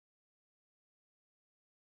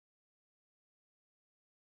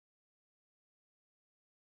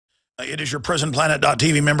It is your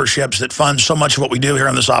prisonplanet.tv memberships that fund so much of what we do here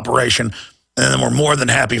in this operation. And then we're more than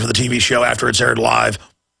happy for the TV show after it's aired live,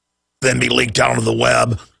 then be leaked out onto the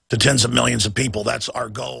web to tens of millions of people. That's our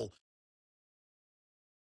goal.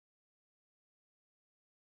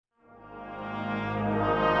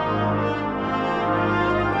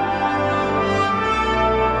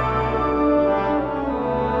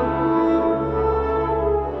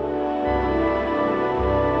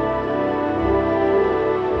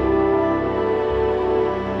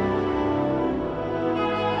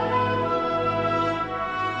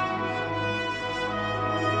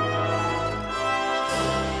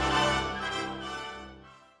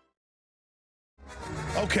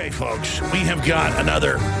 Okay, folks, we have got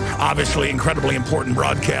another obviously incredibly important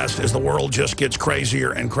broadcast as the world just gets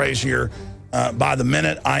crazier and crazier by the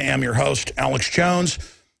minute. I am your host, Alex Jones,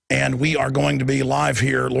 and we are going to be live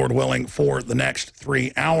here, Lord willing, for the next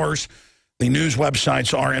 3 hours. The news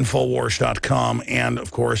websites are Infowars.com and,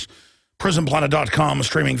 of course, prisonplanet.com,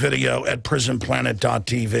 streaming video at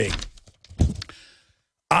prisonplanet.tv.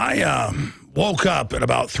 I woke up at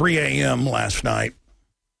about 3 a.m. last night,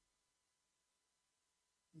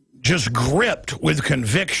 just gripped with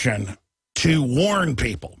conviction to warn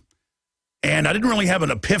people. And I didn't really have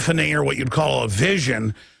an epiphany or what you'd call a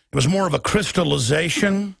vision. It was more of a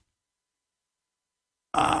crystallization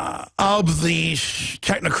of the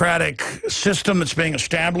technocratic system that's being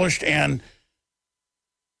established and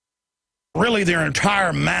really their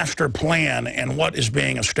entire master plan and what is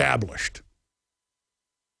being established.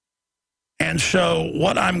 And so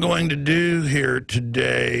what I'm going to do here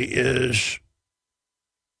today is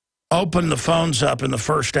open the phones up in the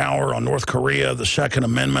first hour on North Korea, the Second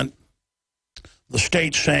Amendment, the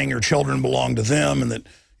state saying your children belong to them and that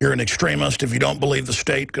you're an extremist if you don't believe the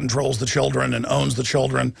state controls the children and owns the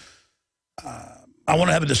children. I want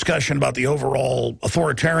to have a discussion about the overall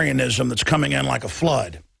authoritarianism that's coming in like a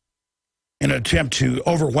flood in an attempt to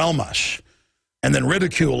overwhelm us and then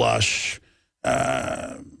ridicule us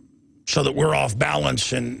so that we're off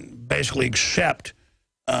balance and basically accept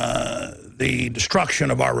the destruction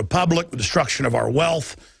of our republic, the destruction of our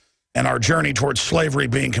wealth, and our journey towards slavery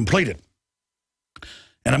being completed.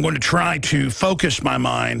 And I'm going to try to focus my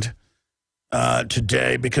mind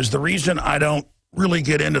today because the reason I don't really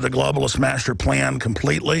get into the globalist master plan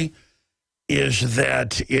completely is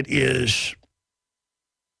that it is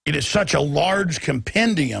such a large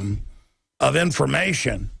compendium of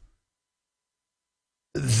information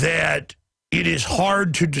that it is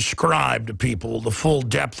hard to describe to people the full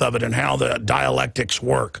depth of it and how the dialectics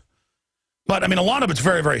work. But, I mean, a lot of it's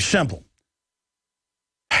very, very simple.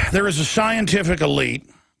 There is a scientific elite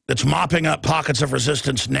that's mopping up pockets of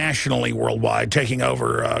resistance nationally, worldwide, taking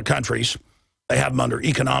over countries. They have them under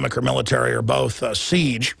economic or military or both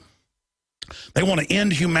siege. They want to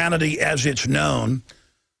end humanity as it's known,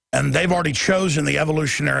 and they've already chosen the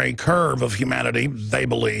evolutionary curve of humanity, they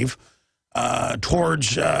believe,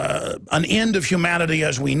 towards an end of humanity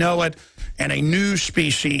as we know it and a new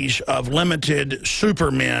species of limited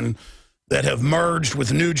supermen that have merged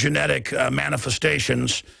with new genetic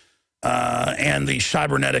manifestations and the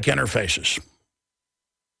cybernetic interfaces.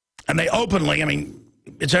 And they openly, I mean,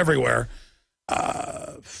 it's everywhere,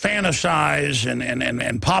 fantasize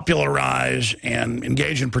and popularize and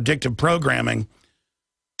engage in predictive programming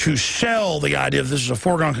to sell the idea of this is a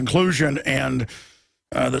foregone conclusion and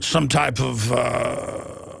that some type of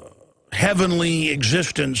heavenly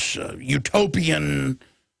existence, utopian,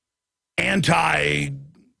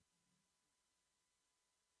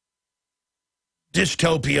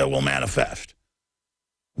 anti-dystopia will manifest.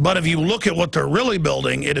 But if you look at what they're really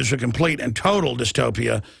building, it is a complete and total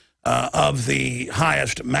dystopia of the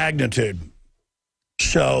highest magnitude.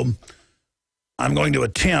 So I'm going to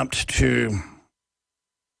attempt to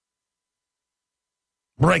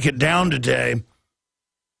break it down today.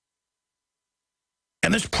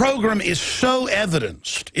 And this program is so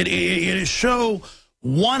evidenced, it is so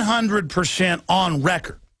 100% on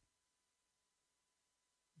record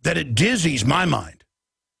that it dizzies my mind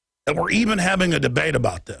that we're even having a debate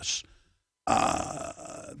about this.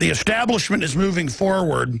 The establishment is moving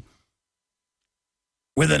forward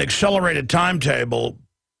with an accelerated timetable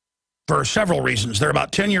for several reasons. They're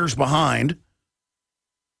about 10 years behind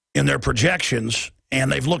in their projections,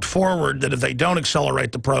 and they've looked forward that if they don't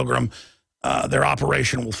accelerate the program, their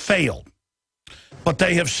operation will fail. But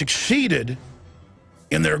they have succeeded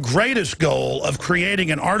in their greatest goal of creating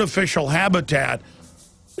an artificial habitat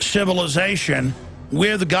civilization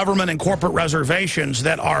with government and corporate reservations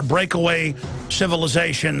that are breakaway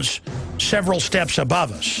civilizations several steps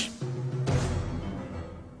above us.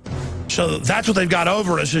 So that's what they've got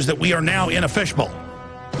over us, is that we are now in a fishbowl.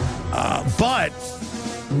 But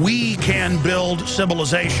we can build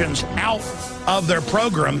civilizations out of their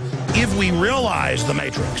program if we realize the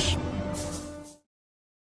matrix.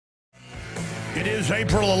 It is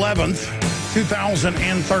April 11th,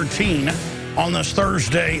 2013, on this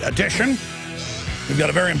Thursday edition. We've got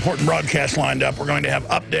a very important broadcast lined up. We're going to have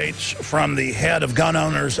updates from the head of Gun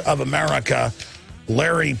Owners of America,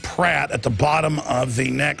 Larry Pratt, at the bottom of the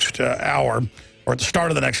next hour, or at the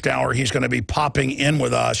start of the next hour. He's going to be popping in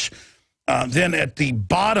with us. Then at the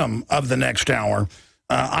bottom of the next hour,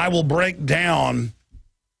 I will break down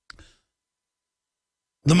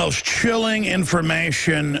the most chilling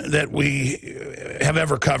information that we have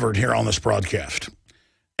ever covered here on this broadcast.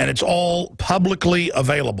 And it's all publicly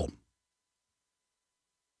available.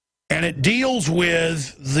 And it deals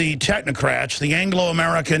with the technocrats, the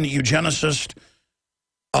Anglo-American eugenicist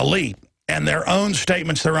elite, and their own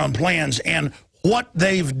statements, their own plans, and what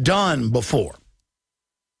they've done before.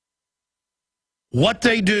 What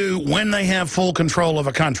they do when they have full control of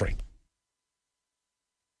a country.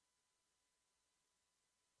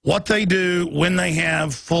 What they do when they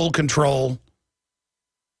have full control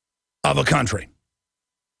of a country.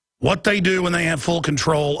 What they do when they have full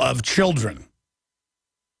control of children.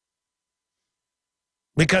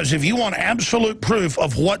 Because if you want absolute proof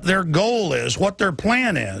of what their goal is, what their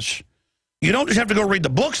plan is, you don't just have to go read the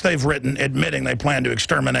books they've written admitting they plan to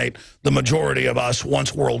exterminate the majority of us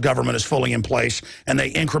once world government is fully in place and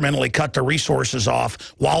they incrementally cut the resources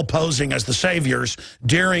off while posing as the saviors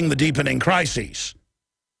during the deepening crises.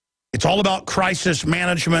 It's all about crisis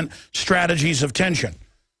management, strategies of tension.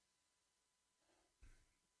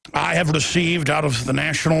 I have received out of the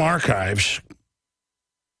National Archives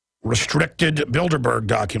restricted Bilderberg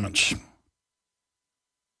documents.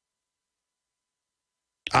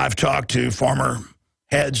 I've talked to former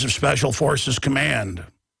heads of Special Forces Command.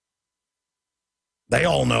 They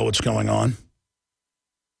all know what's going on.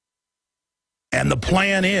 And the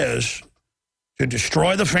plan is to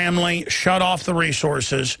destroy the family, shut off the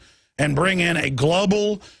resources, and bring in a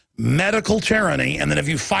global medical tyranny. And then if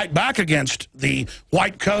you fight back against the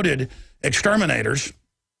white-coated exterminators,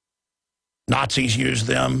 Nazis used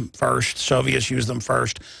them first, Soviets used them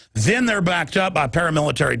first, then they're backed up by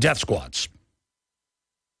paramilitary death squads.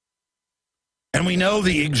 And we know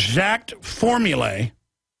the exact formulae,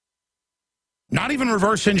 not even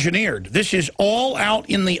reverse engineered. This is all out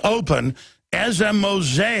in the open as a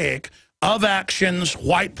mosaic of actions,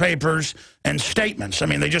 white papers, and statements. I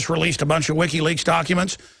mean, they just released a bunch of WikiLeaks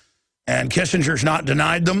documents, and Kissinger's not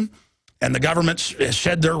denied them, and the government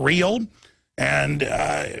said they're real. And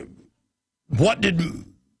what did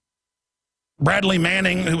Bradley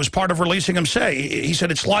Manning, who was part of releasing them, say? He said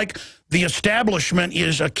it's like the establishment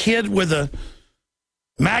is a kid with a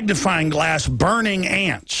magnifying glass burning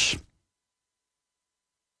ants.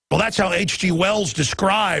 Well, that's how H.G. Wells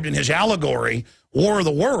described in his allegory, War of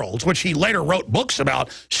the Worlds, which he later wrote books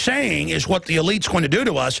about, saying is what the elite's going to do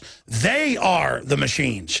to us. They are the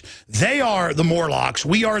machines. They are the Morlocks.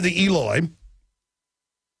 We are the Eloi.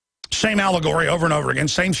 Same allegory over and over again,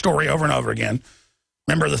 same story over and over again.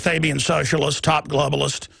 Remember the Fabian socialist, top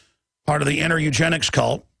globalist, part of the inner eugenics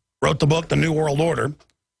cult, wrote the book, The New World Order.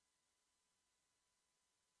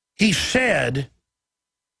 He said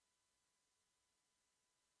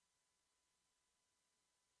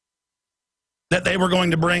that they were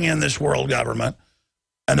going to bring in this world government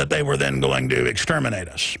and that they were then going to exterminate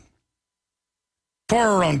us. For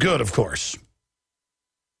our own good, of course.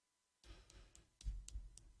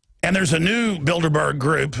 And there's a new Bilderberg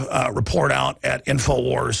Group report out at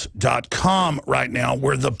Infowars.com right now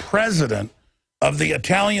where the president of the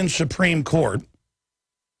Italian Supreme Court,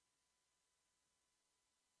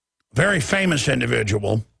 very famous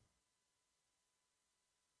individual,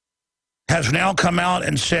 has now come out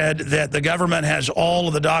and said that the government has all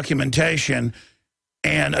of the documentation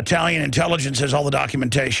and Italian intelligence has all the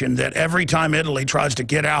documentation that every time Italy tries to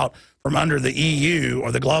get out from under the EU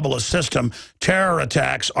or the globalist system, terror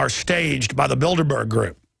attacks are staged by the Bilderberg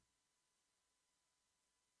Group.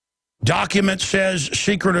 Document says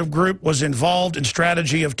secretive group was involved in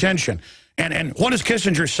strategy of tension. And what does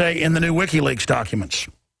Kissinger say in the new WikiLeaks documents?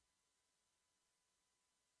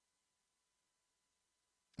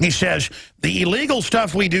 He says, the illegal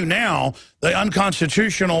stuff we do now, the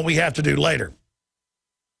unconstitutional we have to do later.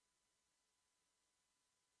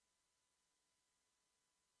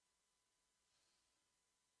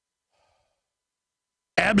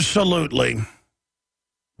 Absolutely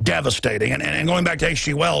devastating. And going back to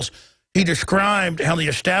H.G. Wells, he described how the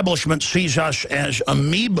establishment sees us as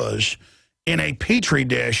amoebas in a petri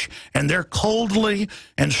dish, and they're coldly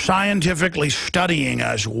and scientifically studying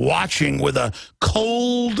us, watching with a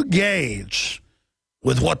cold gaze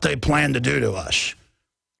with what they plan to do to us.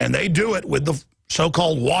 And they do it with the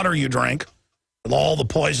so-called water you drink, with all the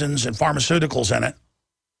poisons and pharmaceuticals in it,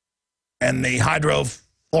 and the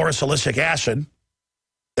hydrofluorosilicic acid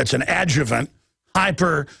that's an adjuvant,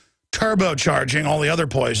 hyper turbocharging all the other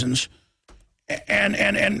poisons. And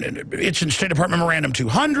it's in State Department Memorandum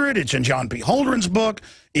 200. It's in John P. Holdren's book,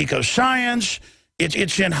 Ecoscience.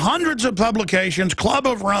 It's in hundreds of publications, Club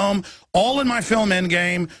of Rome, all in my film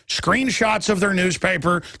Endgame, screenshots of their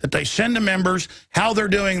newspaper that they send to members, how they're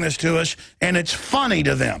doing this to us, and it's funny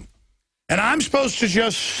to them. And I'm supposed to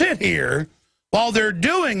just sit here while they're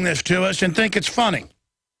doing this to us and think it's funny.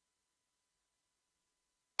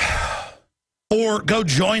 Or go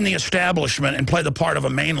join the establishment and play the part of a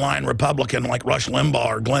mainline Republican like Rush Limbaugh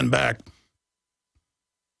or Glenn Beck.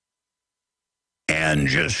 And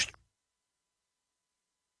just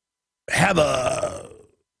have a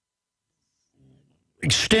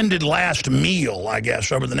extended last meal, I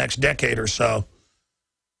guess, over the next decade or so.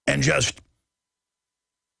 And just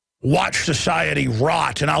watch society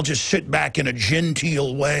rot, and I'll just sit back in a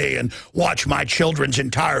genteel way and watch my children's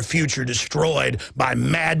entire future destroyed by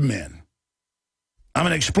madmen. I'm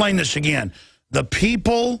going to explain this again. The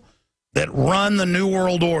people that run the New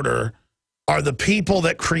World Order are the people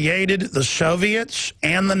that created the Soviets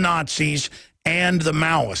and the Nazis and the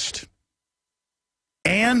Maoists.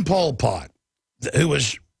 And Pol Pot, who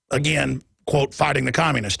was, again, quote, fighting the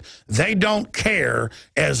communists. They don't care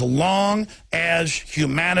as long as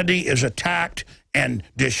humanity is attacked and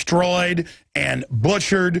destroyed and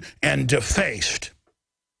butchered and defaced.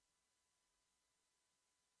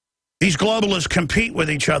 These globalists compete with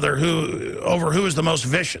each other over who is the most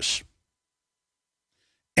vicious.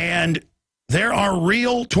 And there are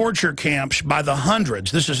real torture camps by the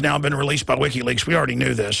hundreds. This has now been released by WikiLeaks. We already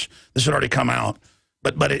knew this. This had already come out.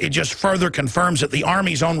 But it just further confirms that the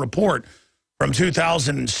Army's own report from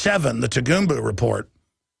 2007, the Tagumbu report,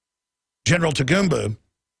 General Tagumbu,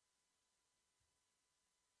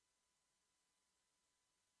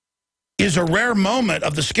 is a rare moment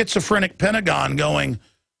of the schizophrenic Pentagon going,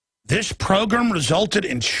 this program resulted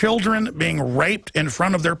in children being raped in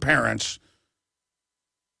front of their parents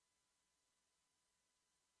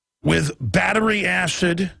with battery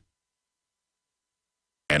acid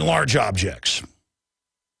and large objects.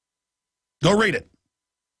 Go read it.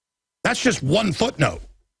 That's just one footnote.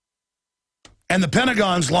 And the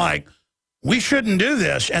Pentagon's like, we shouldn't do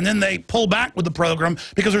this. And then they pull back with the program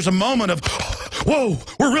because there's a moment of, whoa,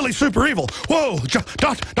 we're really super evil. Whoa,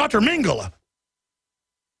 Dr. Mengele.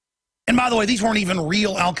 And by the way, these weren't even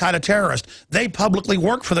real al-Qaeda terrorists. They publicly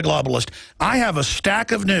work for the globalist. I have a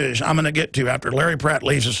stack of news I'm going to get to after Larry Pratt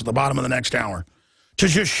leaves us at the bottom of the next hour to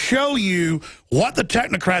just show you what the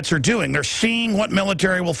technocrats are doing. They're seeing what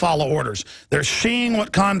military will follow orders. They're seeing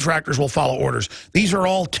what contractors will follow orders. These are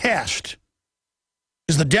all tests.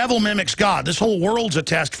 Because the devil mimics God. This whole world's a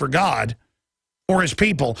test for God, for his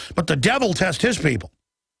people. But the devil tests his people.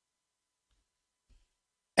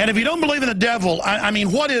 And if you don't believe in the devil, I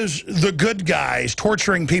mean, what is the good guys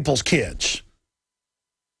torturing people's kids?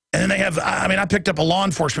 And then they have, I mean, I picked up a law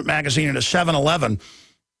enforcement magazine at a 7-Eleven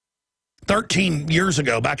 13 years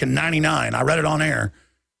ago, back in '99. I read it on air.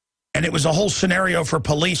 And it was a whole scenario for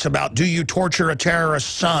police about, do you torture a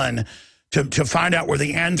terrorist's son to find out where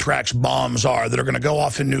the anthrax bombs are that are going to go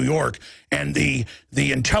off in New York? And the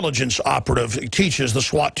intelligence operative teaches the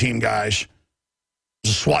SWAT team guys,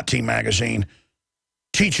 the SWAT team magazine,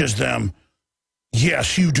 teaches them,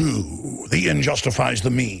 yes, you do. The end justifies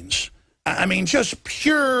the means. I mean, just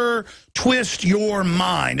pure twist your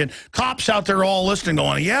mind. And cops out there all listening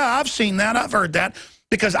going, yeah, I've seen that. I've heard that.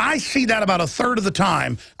 Because I see that about a third of the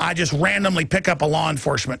time. I just randomly pick up a law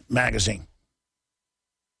enforcement magazine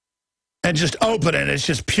and just open it. It's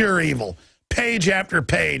just pure evil. Page after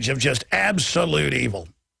page of just absolute evil.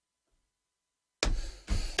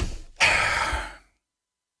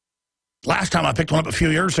 Last time I picked one up a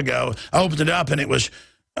few years ago, I opened it up and it was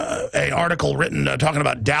an article written talking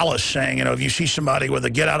about Dallas saying, you know, if you see somebody with a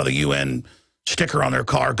get out of the UN sticker on their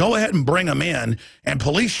car, go ahead and bring them in. And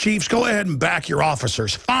police chiefs, go ahead and back your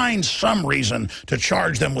officers. Find some reason to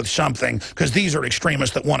charge them with something because these are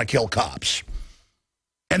extremists that want to kill cops.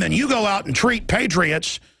 And then you go out and treat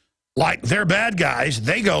patriots like they're bad guys.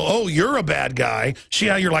 They go, oh, you're a bad guy. See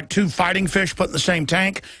how you're like two fighting fish put in the same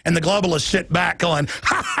tank? And the globalists sit back going,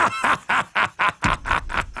 ha, ha, ha, ha, ha,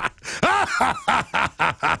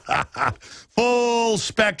 ha, ha. Full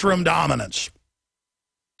spectrum dominance.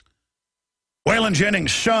 Waylon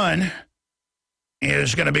Jennings' son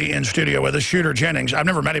is going to be in studio with us, Shooter Jennings. I've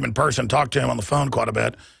never met him in person, talked to him on the phone quite a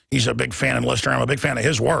bit. He's a big fan and listener. I'm a big fan of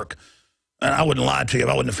his work. And I wouldn't lie to you if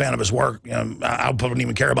I wasn't a fan of his work. You know, I wouldn't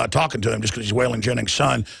even care about talking to him just because he's Waylon Jennings'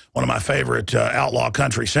 son, one of my favorite outlaw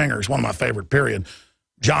country singers, one of my favorite, period.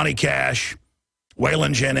 Johnny Cash,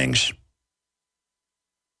 Waylon Jennings,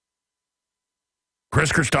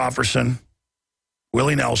 Chris Christopherson,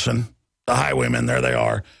 Willie Nelson, the Highwaymen, there they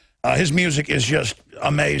are. His music is just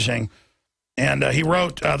amazing. And he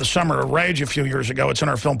wrote The Summer of Rage a few years ago. It's in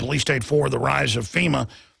our film Police State 4, The Rise of FEMA,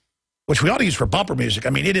 which we ought to use for bumper music. I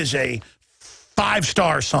mean, it is a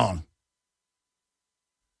 5-star song.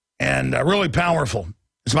 And really powerful.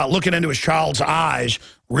 It's about looking into his child's eyes,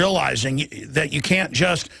 realizing that you can't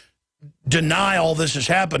just deny all this is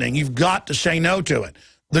happening. You've got to say no to it.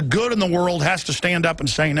 The good in the world has to stand up and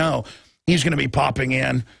say no. He's going to be popping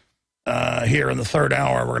in here in the third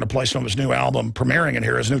hour. We're going to play some of his new album, premiering it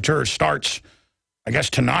here. His new tour starts, I guess,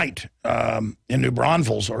 tonight in New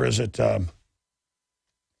Braunfels, or is it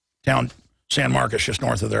down San Marcos, just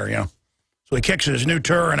north of there, yeah. So he kicks his new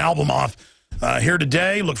tour and album off here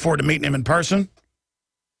today. Look forward to meeting him in person.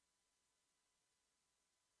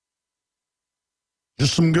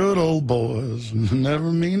 Just some good old boys,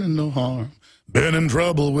 never meaning no harm. Been in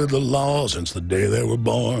trouble with the law since the day they were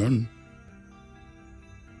born.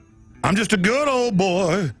 I'm just a good old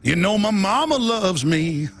boy. You know my mama loves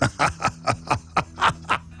me.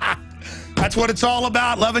 That's what it's all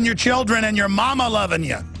about, loving your children and your mama loving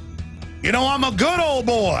you. You know, I'm a good old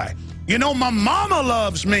boy. You know my mama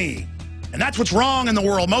loves me. And that's what's wrong in the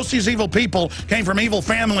world. Most of these evil people came from evil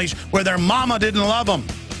families where their mama didn't love them.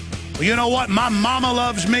 Well, you know what? My mama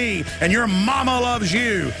loves me, and your mama loves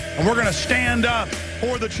you. And we're going to stand up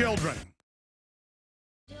for the children.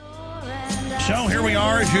 So here we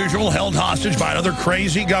are, as usual, held hostage by another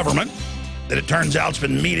crazy government that it turns out has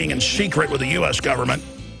been meeting in secret with the U.S. government.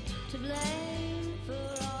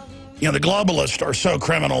 You know, the globalists are so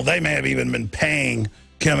criminal, they may have even been paying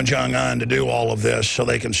Kim Jong-un to do all of this so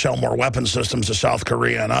they can sell more weapon systems to South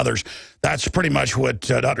Korea and others. That's pretty much what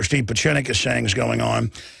Dr. Steve Pachinik is saying is going on.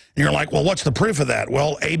 And you're like, well, what's the proof of that?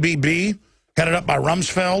 Well, ABB, headed up by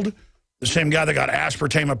Rumsfeld, the same guy that got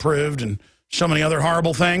aspartame approved and so many other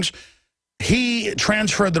horrible things, he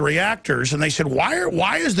transferred the reactors, and they said,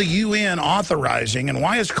 why is the UN authorizing, and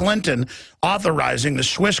why is Clinton authorizing the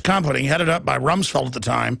Swiss company headed up by Rumsfeld at the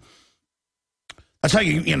time? That's how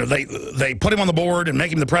you know, they put him on the board and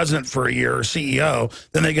make him the president for a year, or CEO,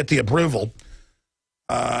 then they get the approval.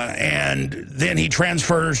 And then he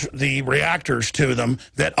transfers the reactors to them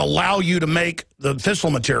that allow you to make the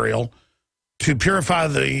fissile material to purify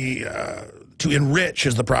the, to enrich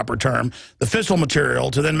is the proper term, the fissile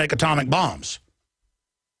material to then make atomic bombs.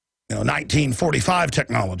 You know, 1945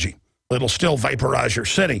 technology. It'll still vaporize your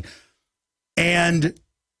city. And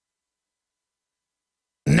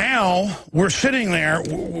now we're sitting there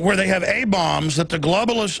where they have A-bombs that the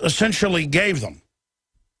globalists essentially gave them.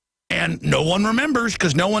 And no one remembers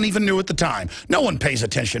because no one even knew at the time. No one pays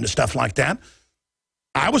attention to stuff like that.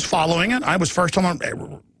 I was following it. I was first on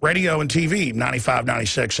the radio and TV, 95,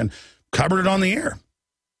 96, and covered it on the air.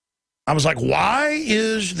 I was like, why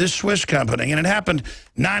is this Swiss company, and it happened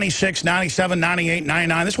 96, 97, 98,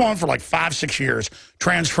 99, this went on for like 5, 6 years,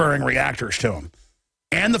 transferring reactors to them,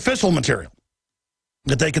 and the fissile material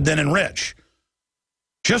that they could then enrich.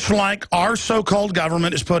 Just like our so-called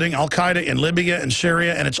government is putting al-Qaeda in Libya and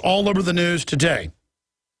Syria, and it's all over the news today.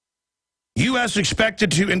 U.S.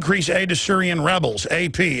 expected to increase aid to Syrian rebels,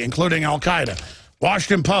 AP, including al-Qaeda.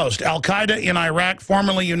 Washington Post, al-Qaeda in Iraq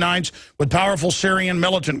formally unites with powerful Syrian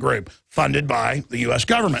militant group funded by the U.S.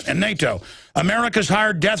 government and NATO. America's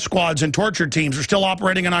hired death squads and torture teams are still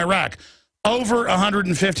operating in Iraq. Over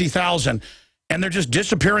 150,000. And they're just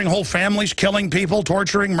disappearing whole families, killing people,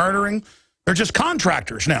 torturing, murdering. They're just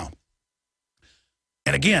contractors now.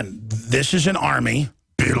 And again, this is an army.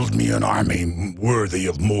 Build me an army worthy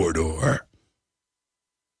of Mordor.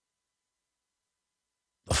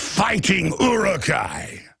 The fighting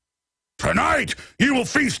Uruk-hai. Tonight, you will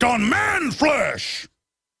feast on man flesh.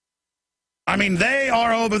 I mean, they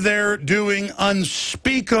are over there doing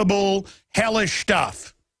unspeakable, hellish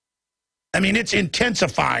stuff. I mean, it's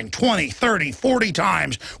intensifying 20, 30, 40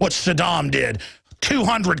 times what Saddam did.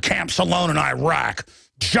 200 camps alone in Iraq.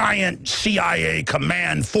 Giant CIA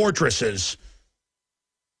command fortresses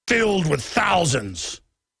filled with thousands,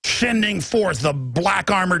 sending forth the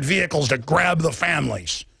black armored vehicles to grab the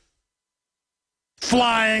families,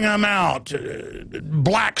 flying them out,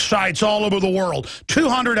 black sites all over the world.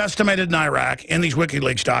 200 estimated in Iraq in these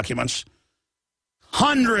WikiLeaks documents.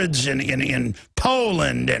 Hundreds in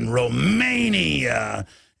Poland and Romania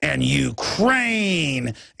and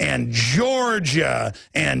Ukraine and Georgia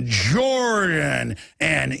and Jordan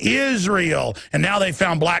and Israel, and now they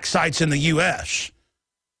found black sites in the U.S.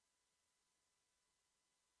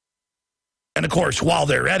 And, of course, while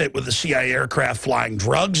they're at it with the CIA aircraft flying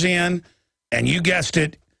drugs in, and you guessed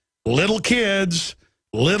it, little kids,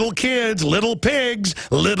 little pigs,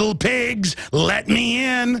 let me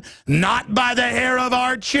in, not by the hair of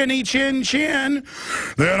our chinny chin chin,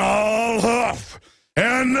 then I'll huff,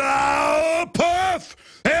 and I'll puff,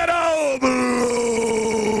 and I'll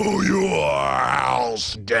blow your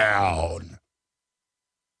house down.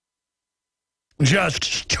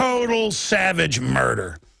 Just total savage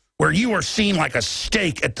murder, where you are seen like a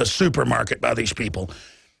steak at the supermarket by these people.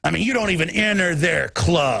 I mean, you don't even enter their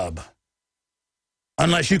club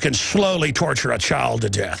unless you can slowly torture a child to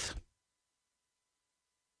death.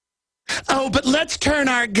 Oh, but let's turn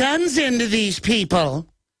our guns into these people.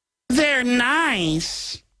 They're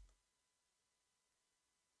nice.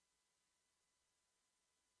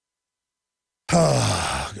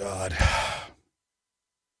 Oh, God.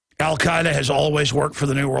 Al-Qaeda has always worked for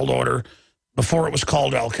the New World Order. Before it was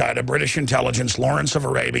called Al-Qaeda, British intelligence, Lawrence of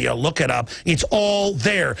Arabia, look it up. It's all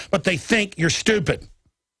there, but they think you're stupid.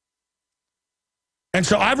 And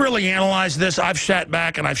so I've really analyzed this. I've sat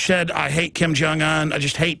back and I've said I hate Kim Jong-un. I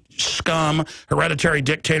just hate scum, hereditary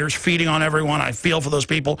dictators feeding on everyone. I feel for those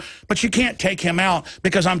people. But you can't take him out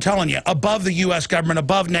because I'm telling you, above the U.S. government,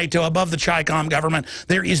 above NATO, above the CHICOM government,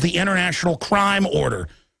 there is the International Crime Order.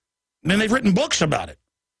 And they've written books about it.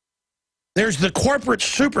 There's the corporate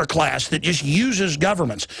superclass that just uses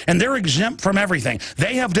governments, and they're exempt from everything.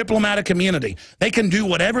 They have diplomatic immunity. They can do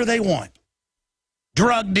whatever they want.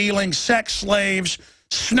 Drug dealing, sex slaves,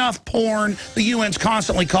 snuff porn. The UN's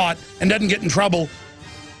constantly caught and doesn't get in trouble.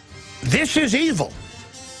 This is evil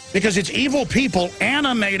because it's evil people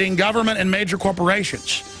animating government and major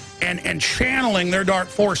corporations and channeling their dark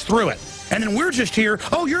force through it. And then we're just here,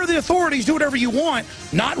 oh, you're the authorities, do whatever you want,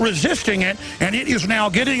 not resisting it, and it is now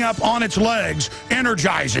getting up on its legs,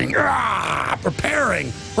 energizing, preparing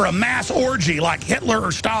for a mass orgy like Hitler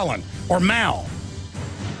or Stalin or Mao.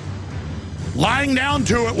 Lying down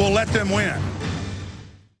to it will let them win.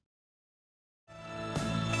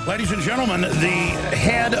 Ladies and gentlemen, the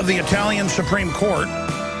head of the Italian Supreme Court,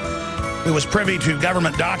 who was privy to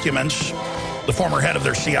government documents, the former head of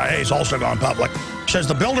their CIA has also gone public, says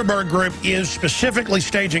the Bilderberg Group is specifically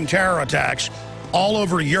staging terror attacks all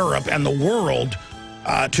over Europe and the world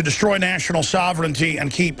to destroy national sovereignty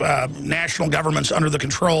and keep national governments under the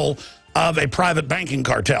control of a private banking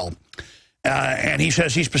cartel. And he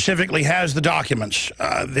says he specifically has the documents.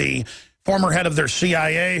 The former head of their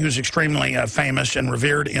CIA, who's extremely famous and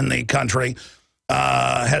revered in the country,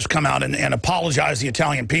 has come out and apologized to the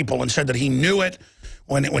Italian people and said that he knew it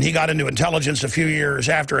when he got into intelligence a few years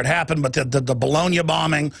after it happened, but the Bologna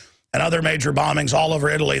bombing and other major bombings all over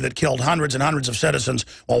Italy that killed hundreds and hundreds of citizens,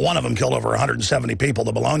 well, one of them killed over 170 people,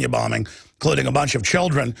 the Bologna bombing, including a bunch of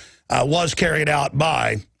children, was carried out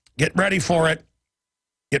by, get ready for it,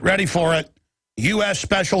 U.S.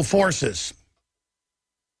 Special Forces.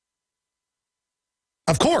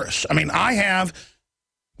 Of course. I mean, I have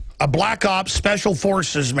a Black Ops Special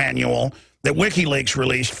Forces manual that WikiLeaks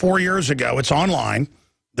released 4 years ago. It's online.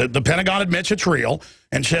 The Pentagon admits it's real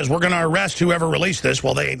and says we're going to arrest whoever released this.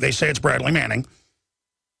 Well, they say it's Bradley Manning.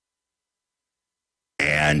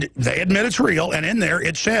 And they admit it's real. And in there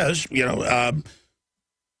it says, you know,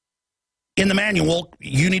 in the manual,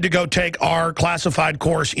 you need to go take our classified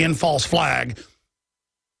course in false flag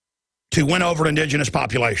to win over indigenous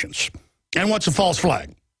populations. And what's a false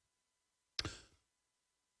flag?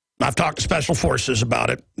 I've talked to special forces about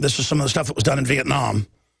it. This is some of the stuff that was done in Vietnam.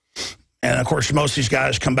 And, of course, most of these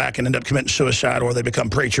guys come back and end up committing suicide or they become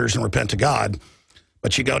preachers and repent to God.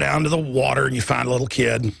 But you go down to the water and you find a little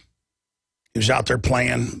kid who's out there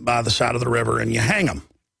playing by the side of the river and you hang him.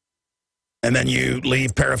 And then you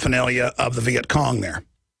leave paraphernalia of the Viet Cong there.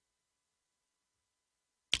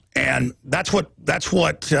 And that's what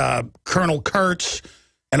Colonel Kurtz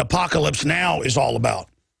and Apocalypse Now is all about,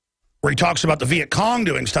 where he talks about the Viet Cong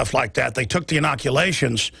doing stuff like that. They took the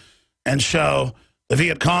inoculations, and so the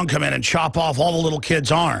Viet Cong come in and chop off all the little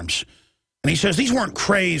kids' arms. And he says these weren't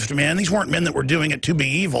crazed men. These weren't men that were doing it to be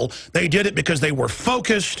evil. They did it because they were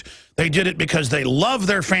focused. They did it because they love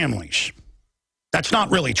their families. That's not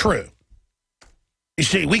really true. You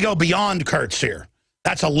see, we go beyond Kurtz here.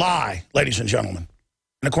 That's a lie, ladies and gentlemen.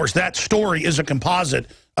 And, of course, that story is a composite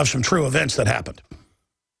of some true events that happened.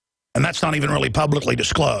 And that's not even really publicly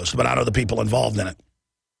disclosed, but I know the people involved in it.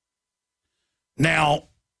 Now,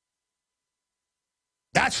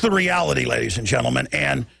 that's the reality, ladies and gentlemen.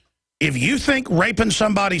 And If you think raping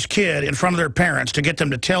somebody's kid in front of their parents to get them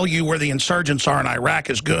to tell you where the insurgents are in Iraq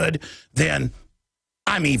is good, then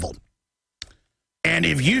I'm evil. And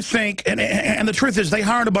if you think, and the truth is they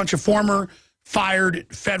hired a bunch of former fired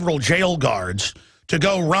federal jail guards to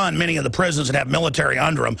go run many of the prisons and have military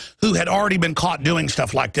under them who had already been caught doing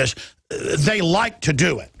stuff like this. They like to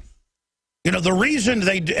do it. You know, the reason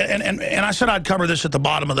they, and I said I'd cover this at the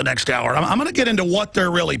bottom of the next hour. I'm going to get into what they're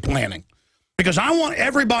really planning. Because I want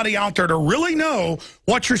everybody out there to really know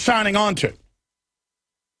what you're signing on to.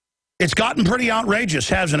 It's gotten pretty outrageous,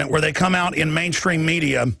 hasn't it, where they come out in mainstream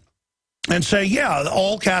media and say, yeah,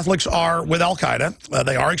 all Catholics are with Al-Qaeda.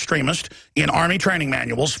 They are extremists in Army training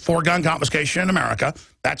manuals for gun confiscation in America.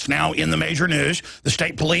 That's now in the major news. The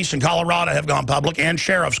state police in Colorado have gone public, and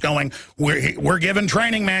sheriffs going, we're given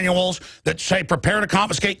training manuals that say prepare to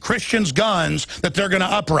confiscate Christians' guns that they're going to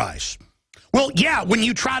uprise. Well, yeah, when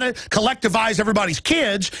you try to collectivize everybody's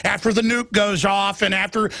kids after the nuke goes off and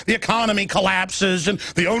after the economy collapses and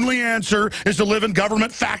the only answer is to live in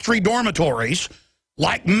government factory dormitories,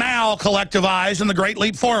 like Mao collectivized in the Great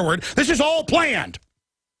Leap Forward, this is all planned.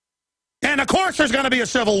 And, of course, there's going to be a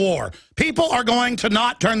civil war. People are going to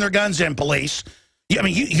not turn their guns in, police. I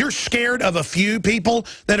mean, you're scared of a few people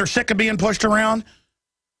that are sick of being pushed around?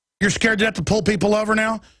 You're scared to have to pull people over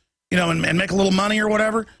now, you know, and make a little money or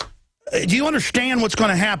whatever? Do you understand what's going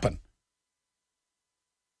to happen?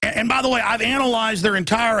 And by the way, I've analyzed their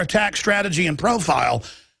entire attack strategy and profile.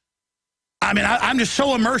 I mean, I'm just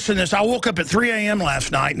so immersed in this. I woke up at 3 a.m.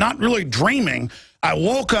 last night, not really dreaming. I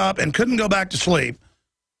woke up and couldn't go back to sleep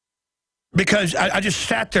because I just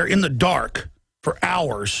sat there in the dark for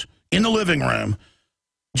hours in the living room,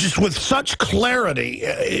 just with such clarity.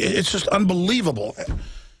 It's just unbelievable.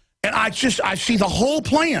 And I see the whole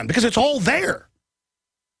plan because it's all there.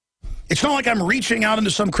 It's not like I'm reaching out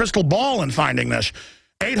into some crystal ball and finding this.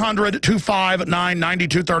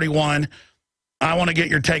 800-259-9231. I want to get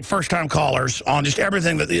your take, first-time callers, on just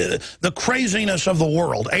everything, the craziness of the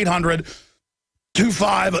world.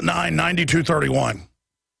 800-259-9231.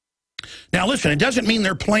 Now, listen, it doesn't mean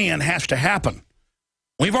their plan has to happen.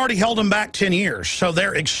 We've already held them back 10 years, so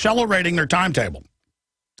they're accelerating their timetable.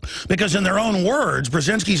 Because in their own words,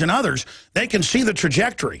 Brzezinski's and others, they can see the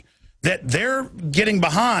trajectory that they're getting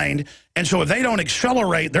behind, and so if they don't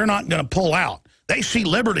accelerate, they're not going to pull out. They see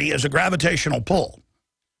liberty as a gravitational pull.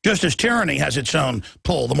 Just as tyranny has its own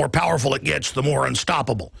pull, the more powerful it gets, the more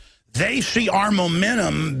unstoppable. They see our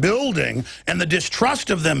momentum building and the distrust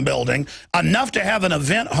of them building enough to have an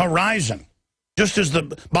event horizon. Just as the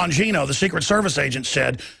Bongino, the Secret Service agent,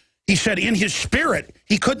 said, he said in his spirit,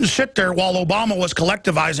 he couldn't sit there while Obama was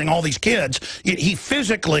collectivizing all these kids. He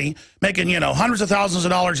physically making, you know, hundreds of thousands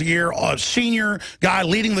of dollars a year, a senior guy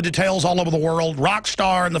leading the details all over the world, rock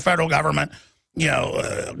star in the federal government, you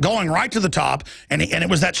know, going right to the top. And it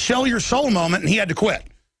was that sell your soul moment, and he had to quit.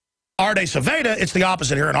 Arde Saveda, it's the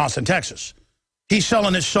opposite here in Austin, Texas. He's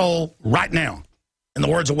selling his soul right now, in the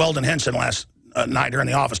words of Weldon Henson last night here in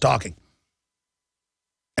the office talking.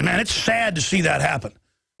 And, man, it's sad to see that happen.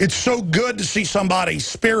 It's so good to see somebody's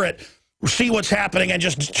spirit see what's happening and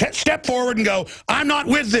just step forward and go, I'm not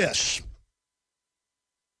with this.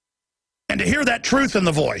 And to hear that truth in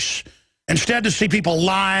the voice, instead to see people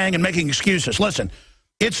lying and making excuses. Listen,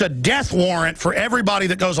 it's a death warrant for everybody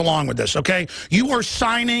that goes along with this, okay? You are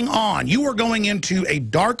signing on. You are going into a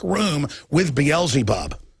dark room with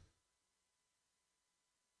Beelzebub.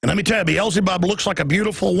 And let me tell you, Beelzebub looks like a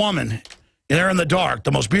beautiful woman there in the dark,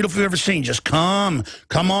 the most beautiful you've ever seen. Just come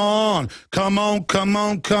on,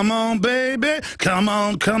 baby. Come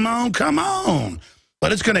on.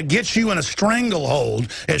 But it's going to get you in a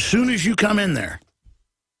stranglehold as soon as you come in there.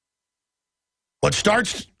 What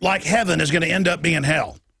starts like heaven is going to end up being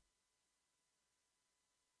hell.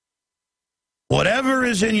 Whatever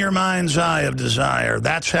is in your mind's eye of desire,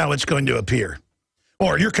 that's how it's going to appear.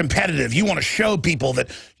 Or you're competitive. You want to show people that,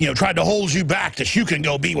 you know, tried to hold you back, that you can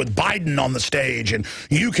go be with Biden on the stage and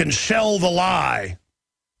you can sell the lie.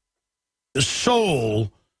 The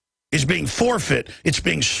soul is being forfeit. It's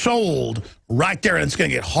being sold right there, and it's going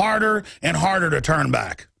to get harder and harder to turn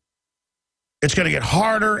back. It's going to get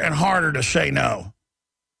harder and harder to say no.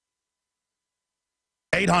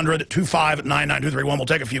 800-259-9231. We'll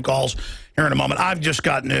take a few calls here in a moment. I've just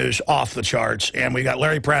got news off the charts, and we got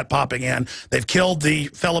Larry Pratt popping in. They've killed the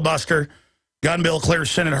filibuster. Gun bill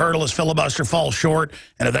clears Senate hurdle as filibuster falls short,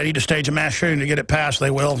 and if they need to stage a mass shooting to get it passed,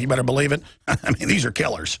 they will. You better believe it. I mean, these are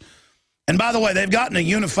killers. And by the way, they've gotten a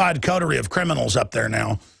unified coterie of criminals up there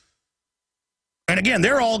now. And again,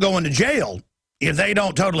 they're all going to jail if they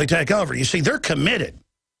don't totally take over. You see, they're committed.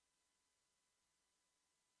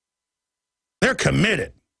 They're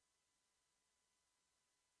committed.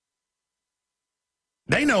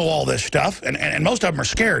 They know all this stuff, and most of them are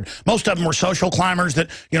scared. Most of them were social climbers that,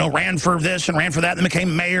 you know, ran for this and ran for that, and then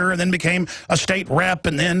became mayor, and then became a state rep,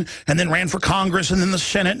 and then ran for Congress, and then the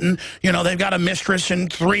Senate, and, you know, they've got a mistress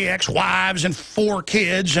and 3 ex-wives and 4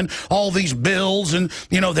 kids and all these bills, and,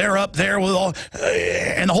 you know, they're up there with all,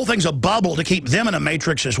 and the whole thing's a bubble to keep them in a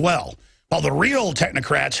matrix as well. While the real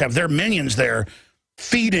technocrats have their minions there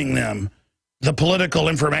feeding them the political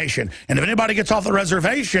information. And if anybody gets off the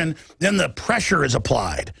reservation, then the pressure is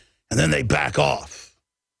applied. And then they back off.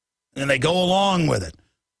 And they go along with it.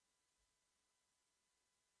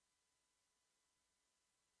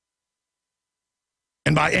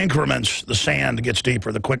 And by increments, the sand gets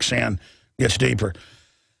deeper. The quicksand gets deeper.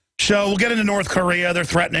 So we'll get into North Korea. They're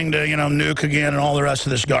threatening to, you know, nuke again and all the rest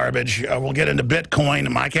of this garbage. We'll get into Bitcoin.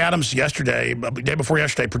 Mike Adams yesterday, the day before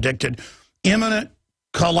yesterday, predicted imminent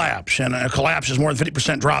collapse, and a collapse is more than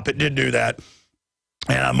 50% drop. It did do that.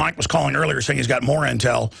 And Mike was calling earlier saying he's got more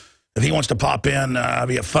intel. If he wants to pop in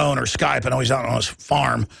via phone or Skype, I know he's out on his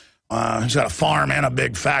farm. He's got a farm and a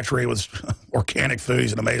big factory with organic food.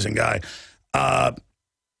 He's an amazing guy.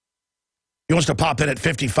 He wants to pop in at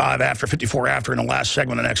 55 after, 54 after in the last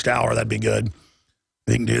segment of the next hour. That'd be good.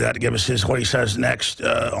 He can do that to give us what he says next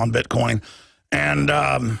on Bitcoin. And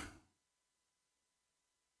of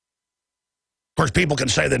course, people can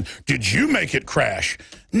say then, did you make it crash?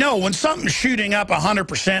 No, when something's shooting up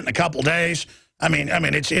 100% in a couple days, I mean,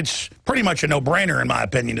 it's pretty much a no-brainer, in my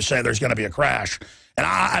opinion, to say there's going to be a crash. And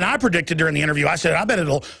I predicted during the interview, I said, I bet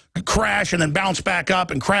it'll crash and then bounce back up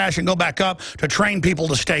and crash and go back up to train people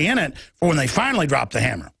to stay in it for when they finally drop the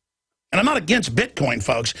hammer. And I'm not against Bitcoin,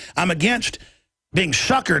 folks. I'm against being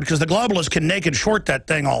suckered because the globalists can naked short that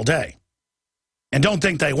thing all day. And don't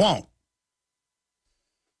think they won't.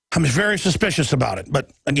 I'm very suspicious about it.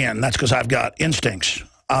 But, again, that's because I've got instincts.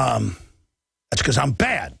 That's because I'm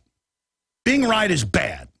bad. Being right is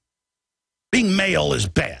bad. Being male is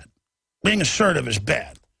bad. Being assertive is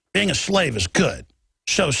bad. Being a slave is good.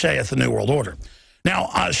 So saith the New World Order. Now,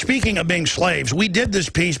 speaking of being slaves, we did this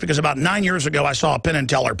piece because about 9 years ago I saw a Penn and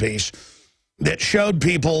Teller piece that showed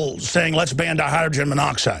people saying, let's ban dihydrogen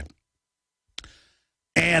monoxide.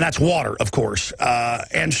 And that's water, of course.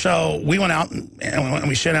 And so we went out and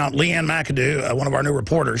we sent out Leanne McAdoo, one of our new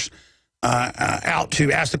reporters, out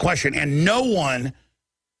to ask the question. And no one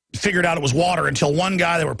figured out it was water until one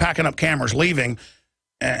guy, they were packing up cameras, leaving,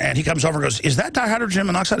 and he comes over and goes, is that dihydrogen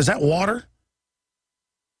monoxide? Is that water?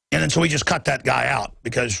 And then so we just cut that guy out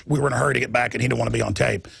because we were in a hurry to get back and he didn't want to be on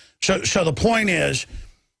tape. So the point is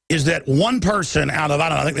that one person out of, I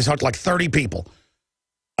don't know, I think they talked like 30 people,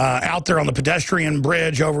 out there on the pedestrian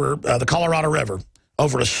bridge over the Colorado River,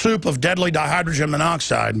 over a soup of deadly dihydrogen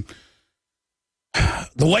monoxide.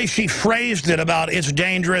 The way she phrased it about it's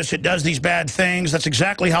dangerous, it does these bad things, that's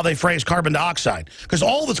exactly how they phrase carbon dioxide. Because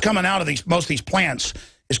all that's coming out of most of these plants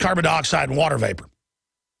is carbon dioxide and water vapor.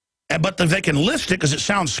 But they can list it because it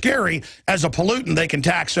sounds scary. As a pollutant, they can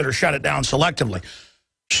tax it or shut it down selectively.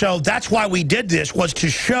 So that's why we did this, was to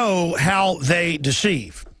show how they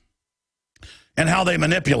deceive and how they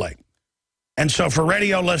manipulate. And so for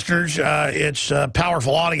radio listeners, it's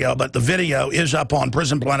powerful audio, but the video is up on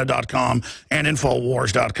prisonplanet.com and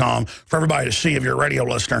Infowars.com for everybody to see if you're a radio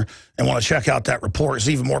listener and want to check out that report. It's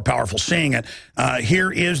even more powerful seeing it.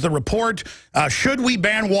 Here is the report. Should we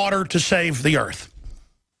ban water to save the earth?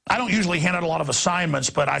 I don't usually hand out a lot of assignments,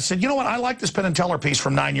 but I said, you know what? I like this Penn and Teller piece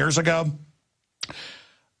from 9 years ago.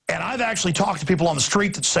 And I've actually talked to people on the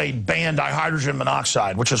street that say ban dihydrogen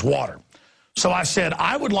monoxide, which is water. So I said,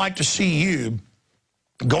 I would like to see you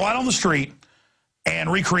go out on the street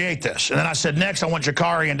and recreate this. And then I said, next, I want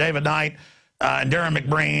Jakari and David Knight and Darren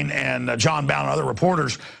McBreen and John Bound and other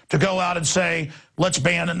reporters to go out and say, let's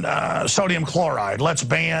ban sodium chloride. Let's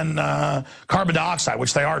ban carbon dioxide,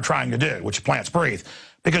 which they are trying to do, which plants breathe.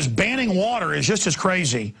 Because banning water is just as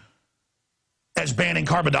crazy as banning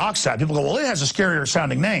carbon dioxide. People go, well, it has a scarier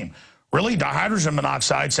sounding name. Really? Dihydrogen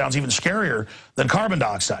monoxide sounds even scarier than carbon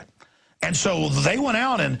dioxide. And so they went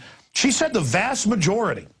out, and she said the vast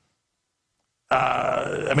majority,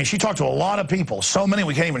 I mean, she talked to a lot of people, so many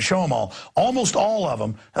we can't even show them all, almost all of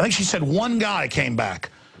them. I think she said one guy came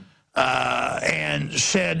back and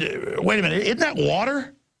said, wait a minute, isn't that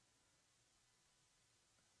water?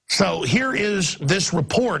 So here is this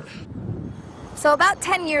report. So about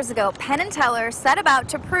 10 years ago, Penn and Teller set about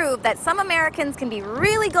to prove that some Americans can be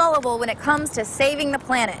really gullible when it comes to saving the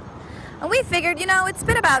planet. And we figured, you know, it's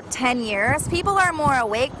been about 10 years. People are more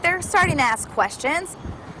awake. They're starting to ask questions.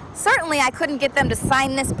 Certainly, I couldn't get them to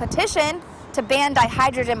sign this petition to ban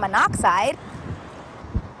dihydrogen monoxide.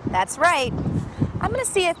 That's right. I'm going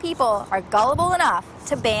to see if people are gullible enough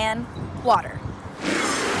to ban water.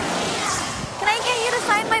 I get you to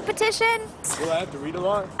sign my petition? Will I have to read a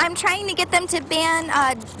lot? I'm trying to get them to ban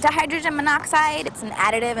dihydrogen monoxide. It's an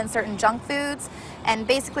additive in certain junk foods. And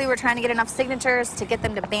basically, we're trying to get enough signatures to get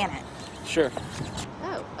them to ban it. Sure.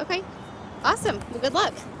 Oh, okay. Awesome. Well, good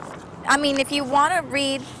luck. I mean, if you want to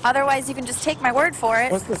read, otherwise you can just take my word for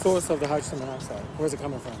it. What's the source of the hydrogen monoxide? Where's it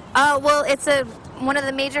coming from? Well, it's one of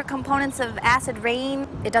the major components of acid rain.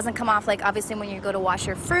 It doesn't come off, like, obviously when you go to wash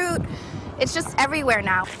your fruit. It's just everywhere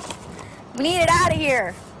now. We need it out of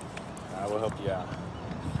here. I will help you out.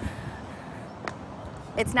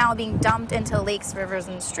 It's now being dumped into lakes, rivers,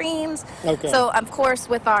 and streams. Okay. So, of course,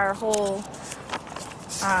 with our whole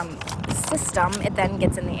system, it then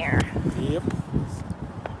gets in the air. Yep.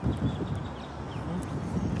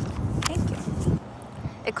 Thank you.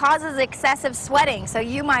 It causes excessive sweating, so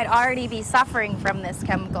you might already be suffering from this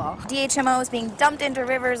chemical. DHMO is being dumped into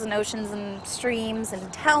rivers and oceans and streams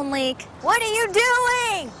and town lake. What are you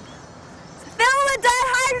doing? Fill with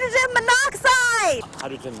dihydrogen monoxide!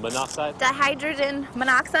 Hydrogen monoxide? Dihydrogen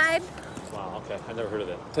monoxide? Wow, okay. I never heard of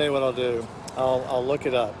it. Tell you what I'll do. I'll look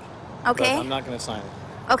it up. Okay. But I'm not going to sign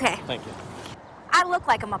it. Okay. Thank you. I look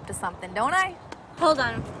like I'm up to something, don't I? Hold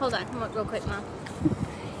on, real quick, Mom.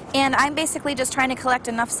 And I'm basically just trying to collect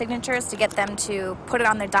enough signatures to get them to put it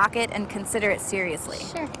on their docket and consider it seriously.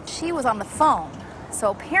 Sure. She was on the phone,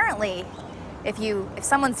 so apparently if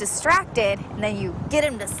someone's distracted and then you get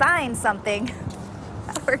them to sign something,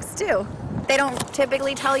 that works too. They don't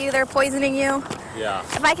typically tell you they're poisoning you. Yeah.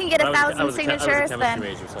 If I can get 1,000 signatures, I was a chemistry then...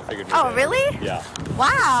 major, so I figured you'd Oh, know. really? Yeah.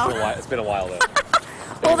 Wow. It's been a while, though.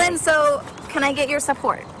 Well then, so can I get your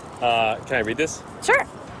support? Can I read this? Sure.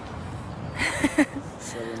 7, 8,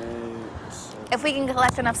 7. If we can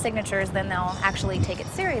collect enough signatures, then they'll actually take it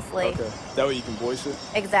seriously. Okay. That way you can voice it?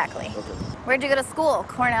 Exactly. Okay. Where'd you go to school?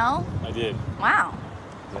 Cornell? I did. Wow.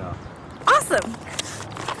 Yeah. Awesome.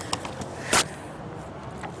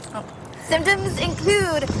 Oh. Symptoms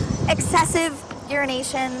include excessive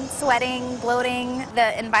urination, sweating, bloating.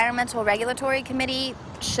 The Environmental Regulatory Committee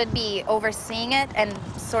should be overseeing it and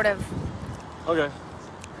sort of... Okay.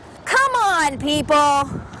 Come on, people!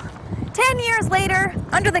 10 years later,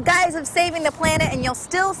 under the guise of saving the planet, and you'll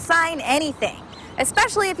still sign anything.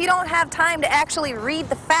 Especially if you don't have time to actually read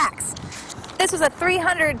the facts. This was a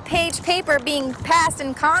 300-page paper being passed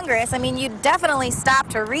in Congress. I mean, you'd definitely stop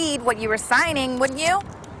to read what you were signing, wouldn't you?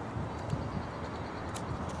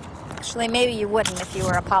 Actually, maybe you wouldn't if you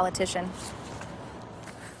were a politician.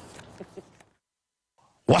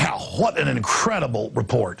 Wow, what an incredible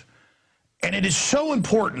report. And it is so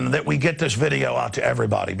important that we get this video out to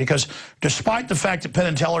everybody, because despite the fact that Penn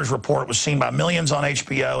and Teller's report was seen by millions on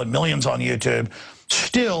HBO and millions on YouTube,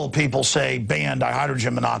 still people say ban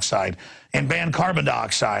dihydrogen monoxide and ban carbon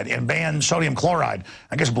dioxide and ban sodium chloride.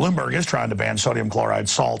 I guess Bloomberg is trying to ban sodium chloride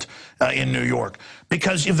salt in New York.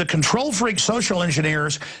 Because if the control freak social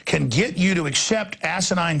engineers can get you to accept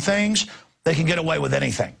asinine things, they can get away with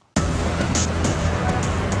anything.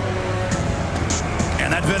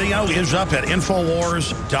 And that video is up at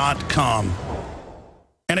Infowars.com.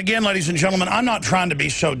 And again, ladies and gentlemen, I'm not trying to be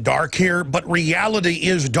so dark here, but reality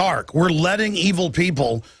is dark. We're letting evil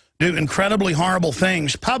people do incredibly horrible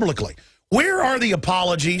things publicly. Where are the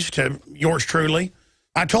apologies to yours truly?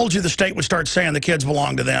 I told you the state would start saying the kids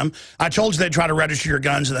belong to them. I told you they'd try to register your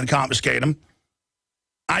guns and then confiscate them.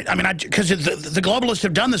 Because the globalists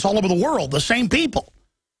have done this all over the world, the same people.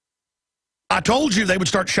 I told you they would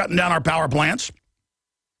start shutting down our power plants.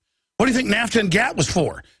 What do you think NAFTA and GATT was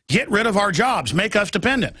for? Get rid of our jobs, make us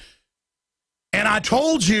dependent. And I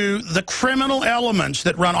told you the criminal elements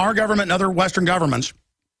that run our government and other Western governments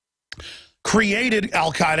created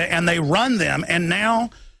Al-Qaeda, and they run them, and now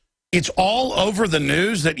it's all over the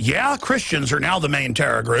news that, yeah, Christians are now the main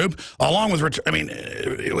terror group, along with,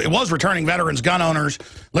 it was returning veterans, gun owners,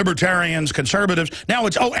 libertarians, conservatives. Now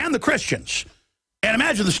it's, and the Christians. And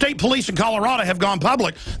imagine the state police in Colorado have gone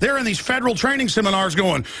public. They're in these federal training seminars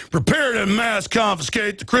going, prepare to mass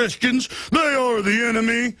confiscate the Christians. They are the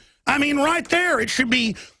enemy. I mean, right there, it should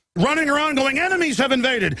be running around going, enemies have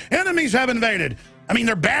invaded. Enemies have invaded. I mean,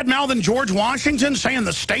 they're bad-mouthing George Washington, saying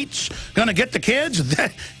the state's going to get the kids.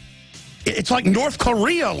 It's like North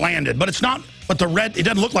Korea landed, but it's not. But it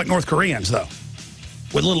doesn't look like North Koreans, though,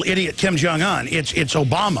 with little idiot Kim Jong-un. It's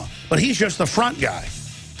Obama, but he's just the front guy.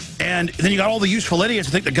 And then you got all the useful idiots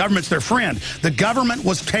who think the government's their friend. The government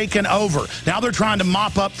was taken over. Now they're trying to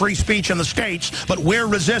mop up free speech in the states, but we're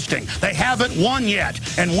resisting. They haven't won yet,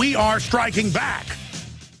 and we are striking back.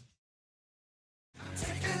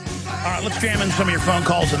 All right, let's jam in some of your phone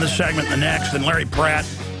calls in this segment and the next. And Larry Pratt,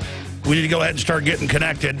 we need to go ahead and start getting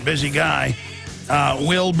connected. Busy guy.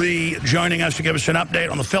 will be joining us to give us an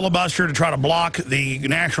update on the filibuster to try to block the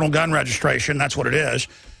national gun registration. That's what it is.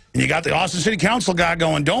 And you got the Austin City Council guy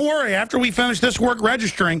going, don't worry, after we finish this work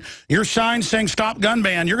registering, your sign saying stop gun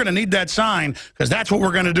ban, you're going to need that sign because that's what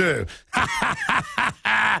we're going to do.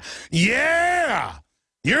 Yeah!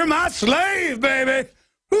 You're my slave, baby!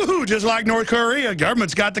 Woo-hoo, just like North Korea,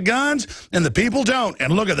 government's got the guns and the people don't.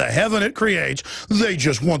 And look at the heaven it creates. They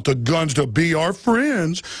just want the guns to be our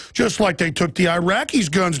friends, just like they took the Iraqis'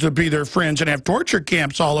 guns to be their friends and have torture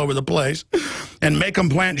camps all over the place and make them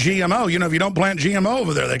plant GMO. You know, if you don't plant GMO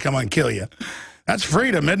over there, they come and kill you. That's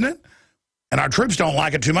freedom, isn't it? And our troops don't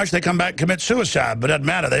like it too much. They come back and commit suicide, but it doesn't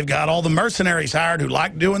matter. They've got all the mercenaries hired who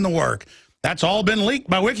like doing the work. That's all been leaked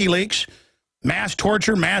by WikiLeaks. Mass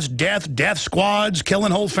torture, mass death, death squads,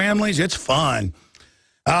 killing whole families. It's fun.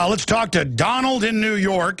 Let's talk to Donald in New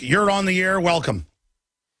York. You're on the air. Welcome.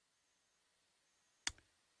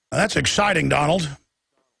 That's exciting, Donald.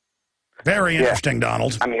 Very interesting,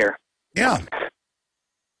 Donald. I'm here. Yeah.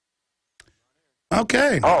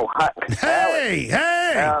 Okay. Oh, hi. Hey,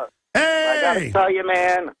 hey, hey. I gotta tell you,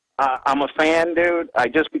 man, I'm a fan, dude. I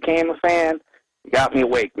just became a fan. You got me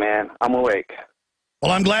awake, man. I'm awake. Well,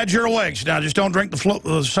 I'm glad you're awake. Now, just don't drink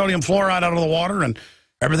the sodium fluoride out of the water, and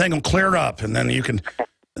everything will clear up, and then you can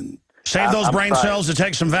save those brain cells to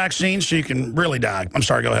take some vaccines so you can really die. I'm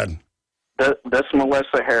sorry, go ahead. This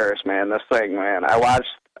Melissa Harris, man, this thing, man. I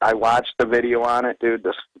watched the video on it, dude.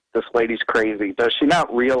 This lady's crazy. Does she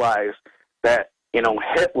not realize that, you know,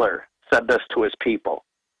 Hitler said this to his people?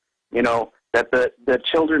 You know, that the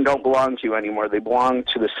children don't belong to you anymore. They belong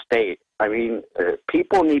to the state. I mean,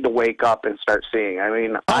 people need to wake up and start seeing. I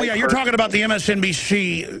mean, you're talking about the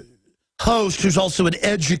MSNBC host who's also an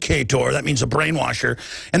educator. That means a brainwasher.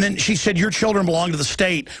 And then she said, your children belong to the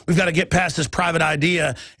state. We've got to get past this private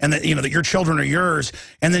idea and that, you know, that your children are yours.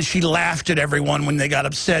 And then she laughed at everyone when they got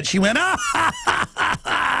upset. She went,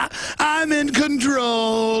 I'm in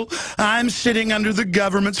control. I'm sitting under the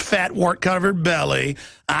government's fat wart-covered belly.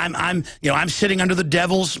 I'm sitting under the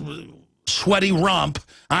devil's sweaty rump.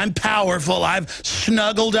 I'm powerful. I've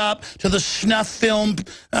snuggled up to the snuff film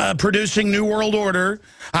producing New World Order.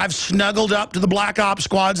 I've snuggled up to the black ops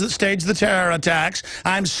squads that staged the terror attacks.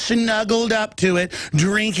 I'm snuggled up to it,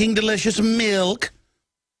 drinking delicious milk.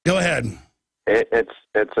 Go ahead. It's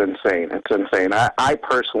insane. It's insane. I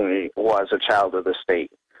personally was a child of the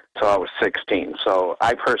state till I was 16. So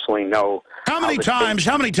I personally know. How many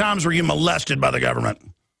times were you molested by the government?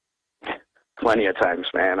 Plenty of times,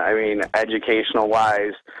 man. I mean,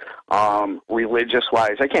 educational-wise,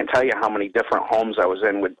 religious-wise, I can't tell you how many different homes I was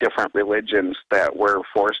in with different religions that were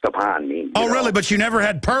forced upon me. Oh, really? But you never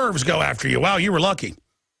had pervs go after you. Wow, you were lucky.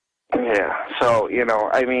 Yeah. So, you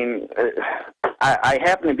know, I mean, I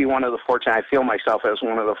happen to be one of the fortunate. I feel myself as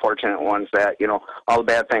one of the fortunate ones that, you know, all the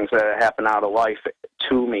bad things that happen out of life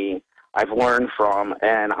to me, I've learned from,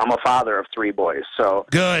 and I'm a father of 3 boys. So,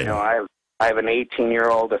 good. You know, I have an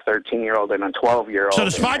 18-year-old, a 13-year-old, and a 12-year-old. So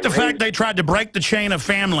despite the fact they tried to break the chain of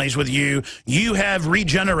families with you, you have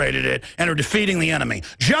regenerated it and are defeating the enemy.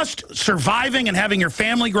 Just surviving and having your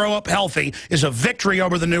family grow up healthy is a victory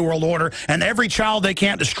over the New World Order, and every child they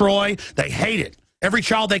can't destroy, they hate it. Every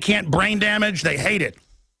child they can't brain damage, they hate it.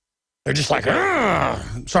 They're just like,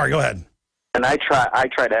 ugh. Sorry, go ahead. And I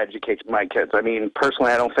try to educate my kids. I mean,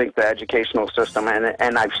 personally, I don't think the educational system,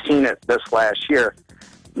 and I've seen it this last year.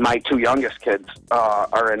 My 2 youngest kids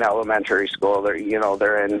are in elementary school. They're in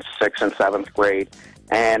 6th and 7th grade,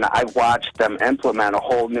 and I've watched them implement a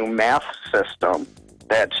whole new math system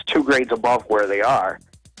that's 2 grades above where they are,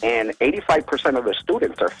 and 85% of the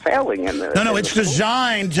students are failing in this. No, it's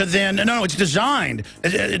designed to then. No, it's designed,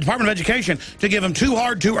 Department of Education, to give them too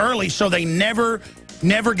hard too early, so they never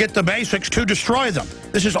get the basics to destroy them.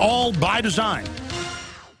 This is all by design.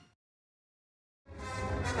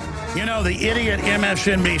 You know, the idiot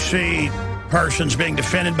MSNBC person's being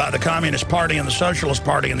defended by the Communist Party and the Socialist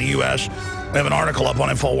Party in the U.S. We have an article up on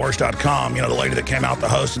Infowars.com. You know, the lady that came out, the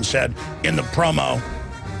host, and said in the promo,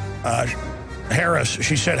 Harris,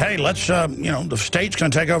 she said, hey, let's, the state's going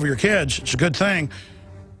to take over your kids. It's a good thing.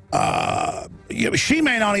 She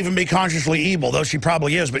may not even be consciously evil, though she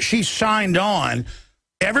probably is, but she signed on.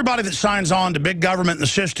 Everybody that signs on to big government and the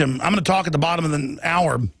system, I'm going to talk at the bottom of the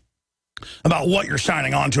hour about what you're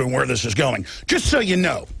signing on to and where this is going, just so you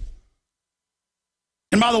know.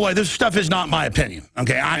 And by the way, this stuff is not my opinion,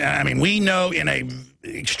 okay? I mean, we know in a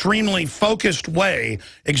extremely focused way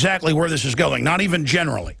exactly where this is going, not even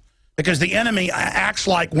generally, because the enemy acts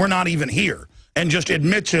like we're not even here and just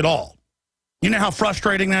admits it all. You know how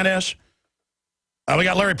frustrating that is? We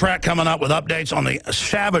got Larry Pratt coming up with updates on the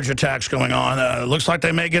savage attacks going on. Looks like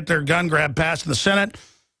they may get their gun grab passed in the Senate.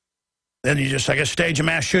 Then you just, I guess, stage a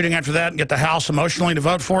mass shooting after that and get the House emotionally to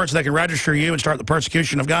vote for it so they can register you and start the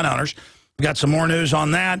persecution of gun owners. We've got some more news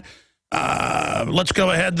on that. Let's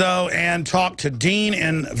go ahead, though, and talk to Dean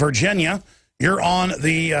in Virginia. You're on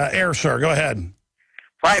the air, sir. Go ahead.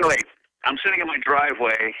 Finally, I'm sitting in my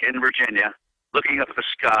driveway in Virginia, looking up at the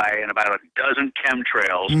sky and about a dozen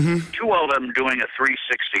chemtrails, two of them doing a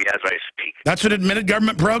 360 as I speak. That's an admitted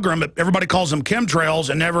government program, but everybody calls them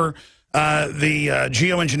chemtrails and never the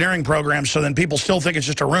geoengineering program, so then people still think it's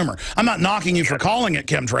just a rumor. I'm not knocking you for calling it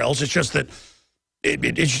chemtrails. It's just that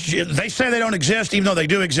they say they don't exist, even though they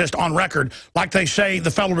do exist on record, like they say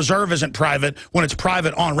the Federal Reserve isn't private when it's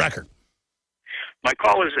private on record. My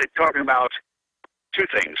call is talking about two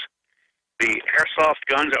things. The airsoft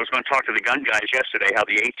guns. I was going to talk to the gun guys yesterday, how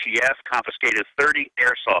the ATF confiscated 30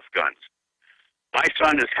 airsoft guns. My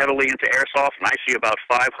son is heavily into airsoft, and I see about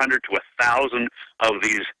 500 to 1,000 of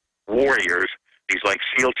these warriors, these like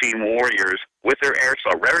SEAL team warriors, with their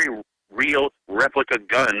airsoft, very real replica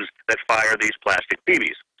guns that fire these plastic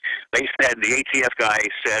BBs. They said, the ATF guy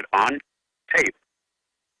said on tape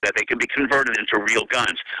that they can be converted into real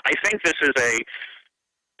guns. I think this is a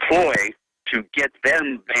ploy to get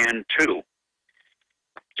them banned too.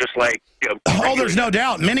 Just like, you know, oh, there's no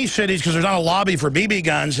doubt. Many cities, because there's not a lobby for BB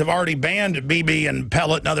guns, have already banned BB and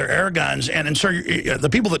pellet and other air guns. And so the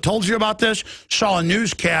people that told you about this saw a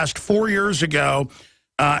newscast 4 years ago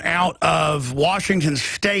out of Washington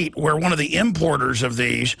State where one of the importers of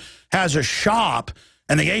these has a shop,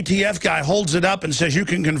 and the ATF guy holds it up and says you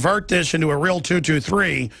can convert this into a real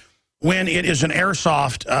 223 when it is an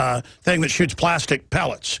airsoft thing that shoots plastic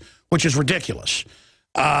pellets, which is ridiculous.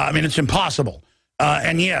 I mean, it's impossible.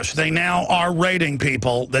 And yes, they now are raiding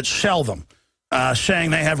people that sell them,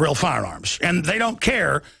 saying they have real firearms. And they don't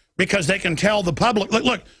care because they can tell the public.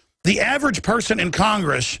 Look, the average person in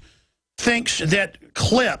Congress thinks that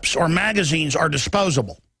clips or magazines are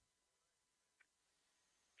disposable.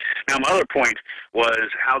 Now, my other point was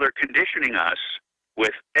how they're conditioning us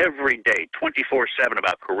with every day, 24/7,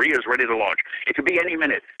 about Korea's ready to launch. It could be any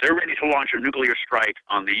minute. They're ready to launch a nuclear strike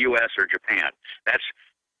on the U.S. or Japan. That's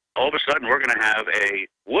all of a sudden we're going to have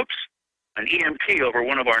an EMP over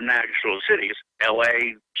one of our national cities,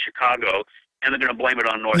 L.A., Chicago, and they're going to blame it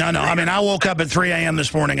on North Korea. No, I mean, I woke up at 3 a.m.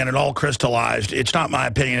 this morning and it all crystallized. It's not my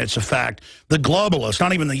opinion, it's a fact. The globalists,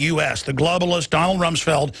 not even the U.S., the globalists, Donald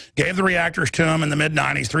Rumsfeld, gave the reactors to him in the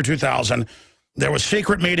mid-90s through 2000. There was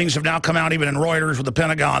secret meetings have now come out even in Reuters with the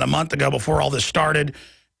Pentagon a month ago before all this started.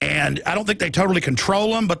 And I don't think they totally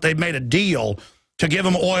control them, but they've made a deal to give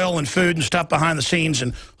them oil and food and stuff behind the scenes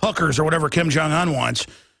and hookers or whatever Kim Jong-un wants,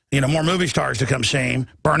 you know, more movie stars to come see him,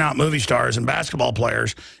 burn out movie stars and basketball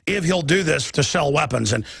players, if he'll do this to sell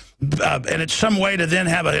weapons. And it's some way to then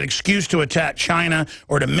have an excuse to attack China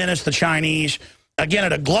or to menace the Chinese, again,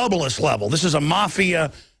 at a globalist level. This is a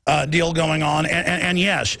mafia deal going on. And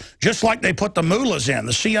yes, just like they put the mullahs in,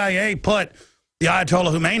 the CIA put the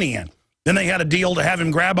Ayatollah Khomeini in. Then they had a deal to have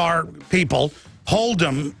him grab our people, hold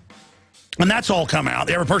them, and that's all come out.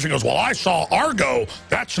 The average person goes, well, I saw Argo.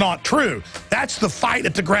 That's not true. That's the fight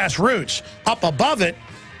at the grassroots. Up above it,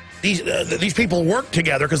 these people work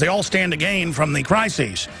together because they all stand to gain from the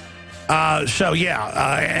crises. So,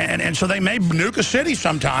 yeah, and so they may nuke a city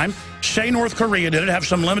sometime, say North Korea did it, have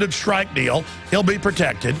some limited strike deal, he'll be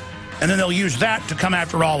protected, and then they'll use that to come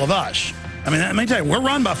after all of us. I mean, let me tell you, we're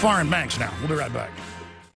run by foreign banks now. We'll be right back.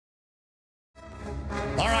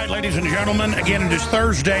 All right, ladies and gentlemen, again, it is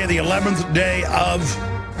Thursday, the 11th day of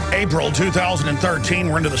April 2013.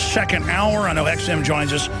 We're into the second hour. I know XM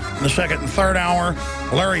joins us in the second and third hour.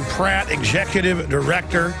 Larry Pratt, Executive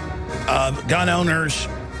Director of Gun Owners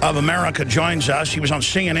of America, joins us. He was on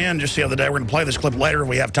CNN just the other day. We're going to play this clip later if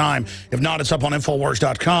we have time. If not, it's up on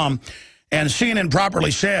Infowars.com. And CNN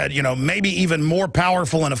properly said, you know, maybe even more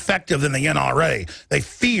powerful and effective than the NRA. They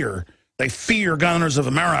fear Gun Owners of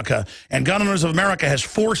America, and Gun Owners of America has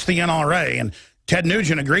forced the NRA, and Ted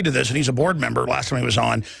Nugent agreed to this, and he's a board member last time he was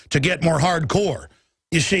on, to get more hardcore.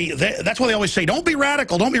 You see, that's why they always say, don't be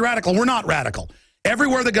radical, don't be radical. We're not radical.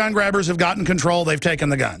 Everywhere the gun grabbers have gotten control, they've taken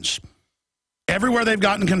the guns. Everywhere they've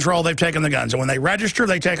gotten control, they've taken the guns. And when they register,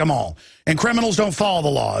 they take them all. And criminals don't follow the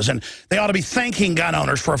laws. And they ought to be thanking gun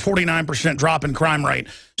owners for a 49% drop in crime rate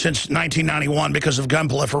since 1991 because of gun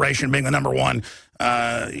proliferation being the #1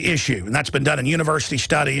 issue. And that's been done in university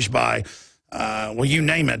studies by, well, you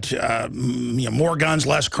name it, you know, more guns,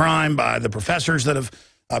 less crime, by the professors that have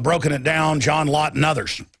broken it down, John Lott and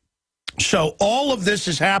others. So all of this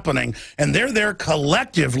is happening, and they're there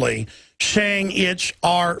collectively saying it's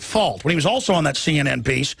our fault. When he was also on that CNN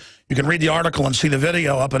piece, you can read the article and see the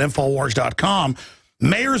video up at Infowars.com,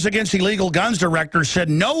 Mayors Against Illegal Guns director said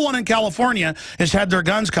no one in California has had their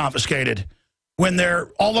guns confiscated when they're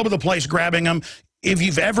all over the place grabbing them. If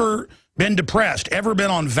you've ever been depressed, ever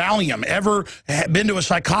been on Valium, ever been to a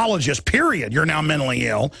psychologist, period, you're now mentally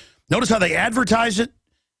ill. Notice how they advertise it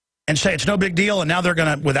and say it's no big deal, and now they're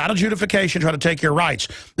going to, without adjudication, try to take your rights.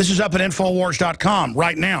 This is up at Infowars.com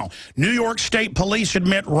right now. New York State Police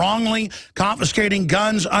admit wrongly confiscating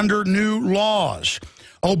guns under new laws.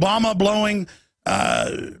 Obama blowing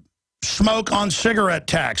smoke on cigarette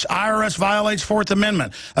tax. IRS violates Fourth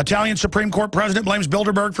Amendment. Italian Supreme Court president blames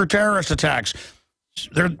Bilderberg for terrorist attacks.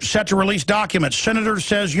 They're set to release documents. Senator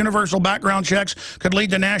says universal background checks could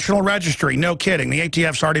lead to national registry. No kidding. The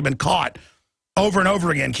ATF's already been caught over and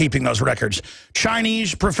over again keeping those records.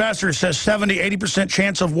 Chinese professor says 70-80%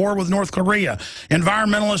 chance of war with North Korea.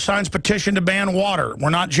 Environmentalist signs petition to ban water. We're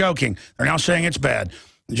not joking. They're now saying it's bad,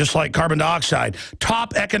 just like carbon dioxide.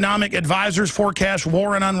 Top economic advisors forecast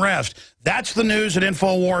war and unrest. That's the news at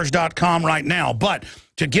Infowars.com right now. But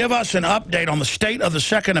to give us an update on the state of the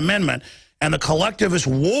Second Amendment and the collectivist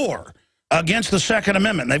war against the Second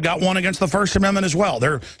Amendment, they've got one against the First Amendment as well.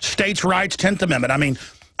 Their states' rights, 10th Amendment. I mean,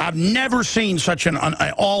 I've never seen such an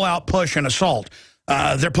all-out push and assault.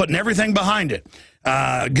 They're putting everything behind it.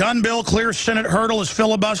 Gun bill clears Senate hurdle as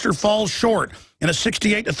filibuster falls short in a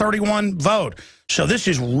 68-31 vote. So this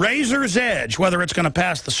is razor's edge whether it's going to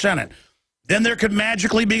pass the Senate. Then there could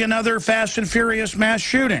magically be another Fast and Furious mass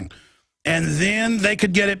shooting. And then they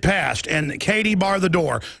could get it passed. And Katie Bar the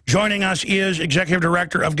Door joining us is Executive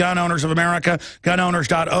Director of Gun Owners of America,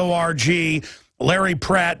 gunowners.org. Larry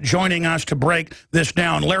Pratt joining us to break this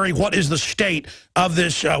down. Larry, what is the state of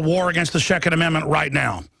this war against the Second Amendment right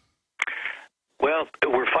now? Well,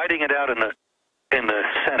 we're fighting it out in the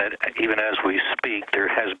Senate, even as we speak. There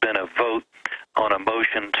has been a vote on a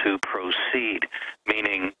motion to proceed,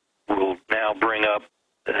 meaning we'll now bring up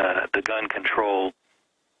the gun control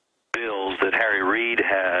bills that Harry Reid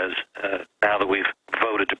has now that we've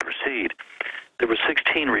voted to proceed. There were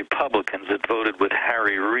 16 Republicans that voted with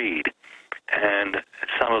Harry Reid, and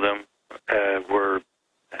some of them were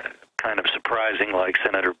kind of surprising, like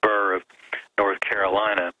Senator Burr of North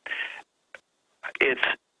Carolina. It's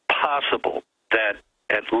possible that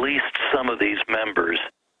at least some of these members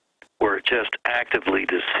were just actively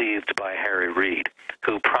deceived by Harry Reid,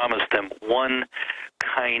 who promised them one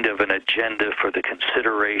kind of an agenda for the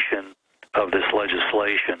consideration of this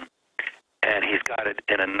legislation, and he's got it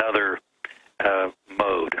in another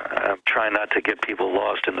mode. I'm trying not to get people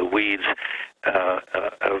lost in the weeds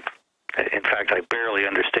in fact, I barely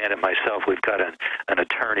understand it myself. We've got an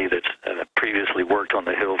attorney that's previously worked on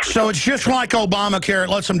the Hill. So it's just like Obamacare. It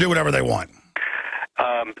lets them do whatever they want.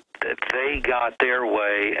 They got their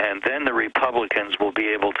way, and then the Republicans will be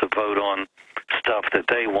able to vote on stuff that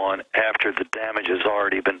they want after the damage has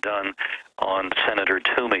already been done on Senator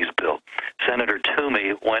Toomey's bill. Senator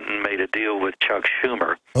Toomey went and made a deal with Chuck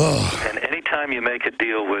Schumer. Ugh. And anytime you make a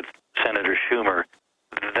deal with Senator Schumer,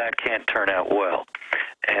 that can't turn out well.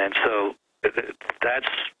 And so that's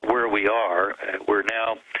where we are. We're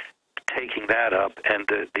now taking that up, and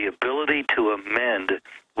the ability to amend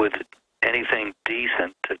with anything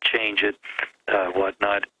decent to change it,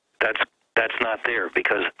 whatnot, that's not there,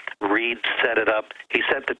 because Reid set it up. He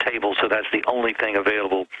set the table, so that's the only thing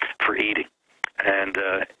available for eating. And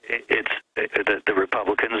the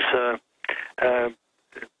Republicans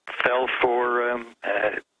fell for,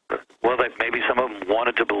 well, maybe some of them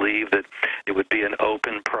wanted to believe that it would be an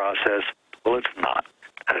open process. Well, it's not.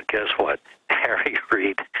 Guess what? Harry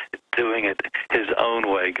Reid doing it his own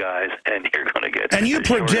way, guys, and you're going to get. And you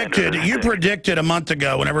predicted a month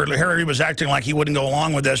ago, whenever Harry was acting like he wouldn't go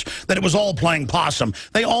along with this, that it was all playing possum.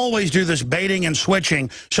 They always do this baiting and switching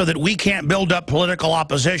so that we can't build up political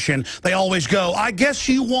opposition. They always go, I guess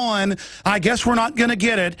you won. I guess we're not going to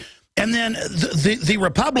get it. And then the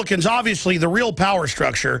Republicans, obviously the real power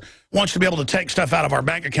structure, wants to be able to take stuff out of our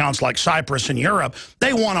bank accounts like Cyprus and Europe.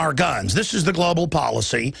 They want our guns. This is the global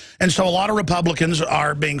policy. And so a lot of Republicans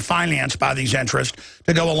are being financed by these interests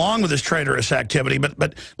to go along with this traitorous activity.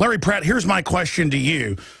 But Larry Pratt, here's my question to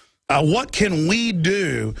you. What can we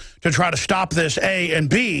do to try to stop this, A? And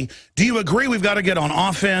B, do you agree we've got to get on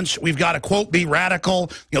offense? We've got to, quote, be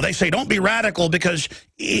radical. You know, they say don't be radical because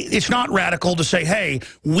it's not radical to say, hey,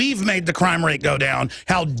 we've made the crime rate go down.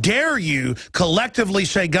 How dare you collectively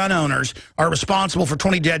say gun owners are responsible for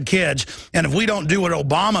 20 dead kids, and if we don't do what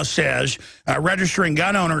Obama says, registering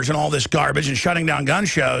gun owners and all this garbage and shutting down gun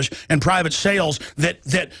shows and private sales,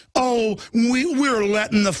 we're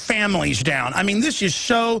letting the families down. I mean, this is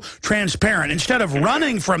so transparent. Instead of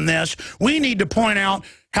running from this, we need to point out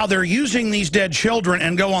how they're using these dead children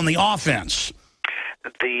and go on the offense.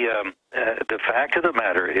 The fact of the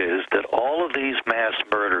matter is that all of these mass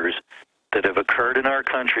murders that have occurred in our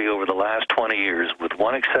country over the last 20 years, with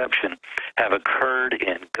one exception, have occurred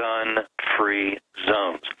in gun-free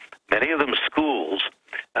zones. Many of them schools,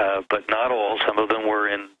 but not all. Some of them were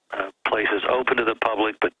in places open to the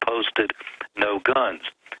public but posted no guns.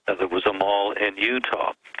 There was a mall in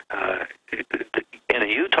Utah. In a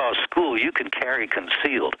Utah school, you can carry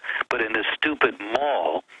concealed, but in this stupid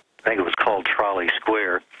mall, I think it was called Trolley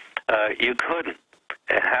Square, you couldn't.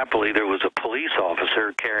 And happily, there was a police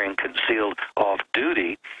officer carrying concealed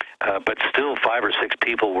off-duty, but still 5 or 6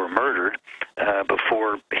 people were murdered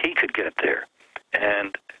before he could get there.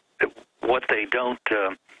 And what they don't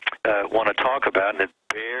want to talk about, and it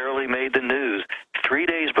barely made the news, 3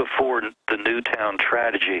 days before the Newtown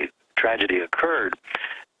tragedy occurred,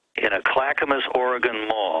 in a Clackamas, Oregon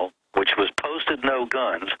mall, which was posted no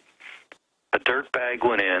guns, a dirtbag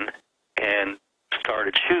went in and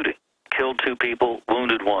started shooting, killed 2 people,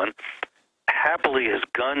 wounded 1. Happily, his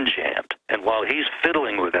gun jammed, and while he's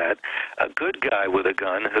fiddling with that, a good guy with a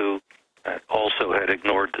gun who also had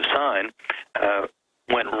ignored the sign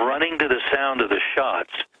went running to the sound of the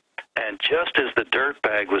shots, and just as the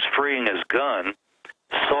dirtbag was freeing his gun,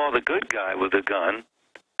 saw the good guy with the gun,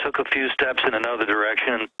 took a few steps in another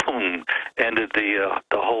direction, and boom, ended the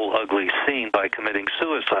whole ugly scene by committing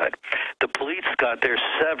suicide. The police got there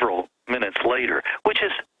several minutes later, which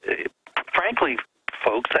is, frankly,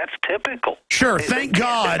 folks, that's typical. Sure. Thank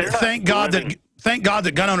God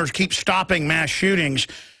that gun owners keep stopping mass shootings.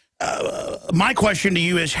 My question to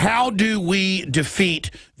you is, how do we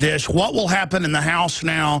defeat this? What will happen in the House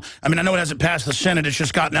now? I mean, I know it hasn't passed the Senate. It's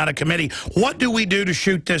just gotten out of committee. What do we do to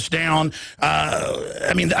shoot this down?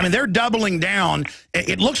 I mean, they're doubling down.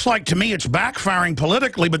 It looks like to me it's backfiring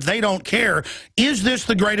politically, but they don't care. Is this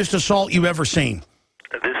the greatest assault you've ever seen?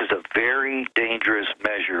 This is a very dangerous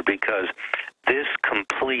measure because this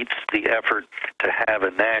completes the effort to have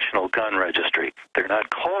a national gun registry. They're not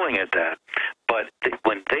calling it that, but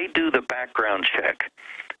when they do the background check,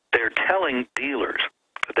 they're telling dealers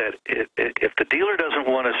that if the dealer doesn't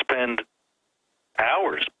want to spend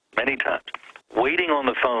hours, many times, waiting on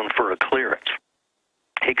the phone for a clearance,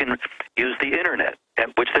 he can use the Internet,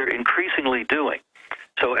 which they're increasingly doing.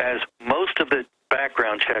 So as most of the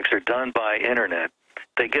background checks are done by Internet,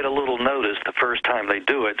 they get a little notice the first time they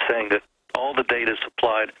do it saying that all the data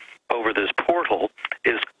supplied over this portal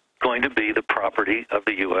is going to be the property of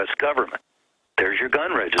the U.S. government. There's your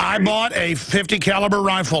gun registry. I bought a .50 caliber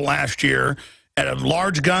rifle last year at a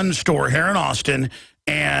large gun store here in Austin,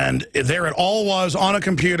 and there it all was on a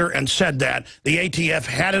computer and said that. The ATF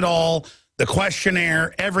had it all, the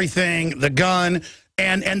questionnaire, everything, the gun,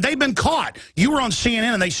 and they've been caught. You were on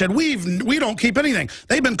CNN, and they said, we don't keep anything.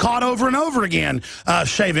 They've been caught over and over again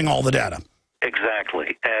saving all the data.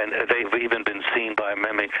 Exactly, and they've even been seen by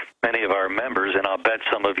many of our members, and I'll bet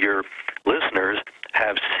some of your listeners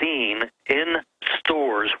have seen in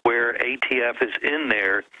stores where ATF is in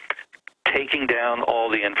there taking down all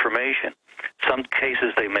the information. Some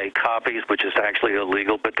cases they make copies, which is actually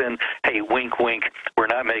illegal, but then, hey, wink, wink, we're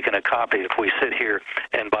not making a copy if we sit here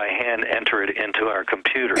and by hand enter it into our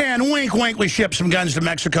computer. And wink, wink, we ship some guns to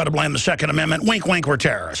Mexico to blame the Second Amendment. Wink, wink, we're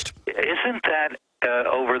terrorists. Isn't that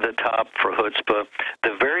over the top for chutzpah?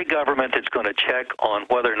 The very government that's going to check on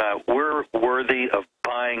whether or not we're worthy of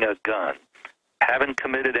buying a gun, haven't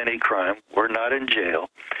committed any crime, we're not in jail.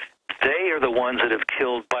 They are the ones that have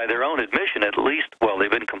killed, by their own admission at least, well, they've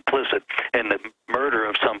been complicit in the murder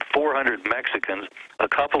of some 400 Mexicans, a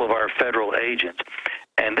couple of our federal agents.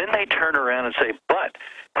 And then they turn around and say, but,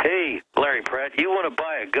 hey, Larry Pratt, you want to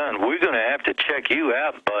buy a gun, we're going to have to check you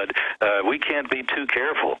out, bud. We can't be too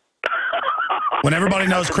careful. When everybody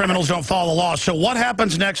knows criminals don't follow the law. So what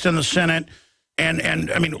happens next in the Senate?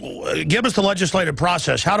 And I mean, give us the legislative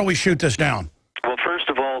process. How do we shoot this down? Well, first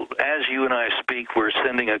of all, as you and I speak, we're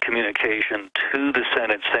sending a communication to the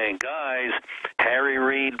Senate saying, guys, Harry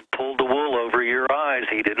Reid pulled the wool over your eyes.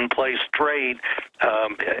 He didn't play straight.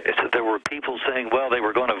 There were people saying, well, they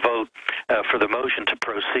were going to vote for the motion to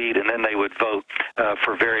proceed, and then they would vote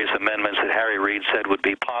for various amendments that Harry Reid said would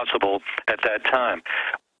be possible at that time.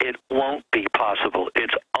 It won't be possible.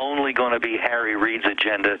 It's only going to be Harry Reid's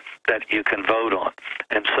agenda that you can vote on.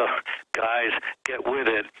 And so, guys, get with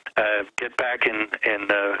it. Get back in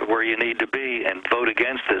where you need to be and vote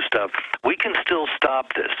against this stuff. We can still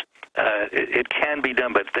stop this. It can be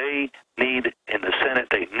done, but they need, in the Senate,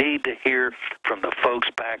 they need to hear from the folks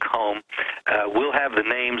back home. We'll have the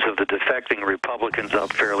names of the defecting Republicans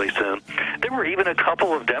up fairly soon. There were even a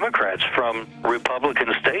couple of Democrats from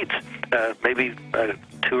Republican states, maybe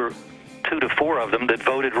two to four of them, that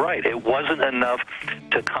voted right. It wasn't enough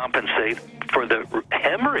to compensate for the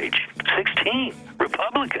hemorrhage. 16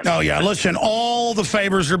 Republicans. Oh, yeah. Listen, all the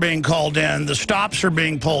favors are being called in. The stops are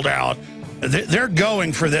being pulled out. They're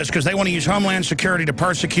going for this because they want to use Homeland Security to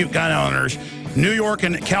persecute gun owners. New York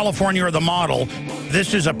and California are the model.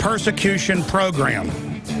 This is a persecution program.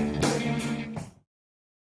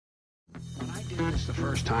 When I did this the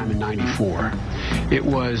first time in '94, it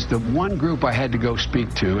was the one group I had to go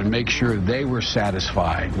speak to and make sure they were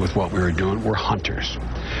satisfied with what we were doing were hunters.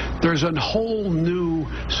 There's a whole new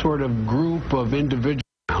sort of group of individuals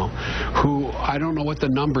now who, I don't know what the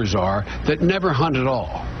numbers are, that never hunt at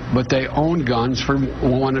all. But they own guns for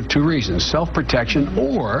one of two reasons: self-protection,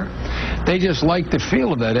 or they just like the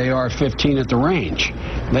feel of that AR-15 at the range.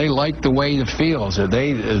 They like the way it feels.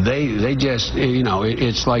 They just, you know,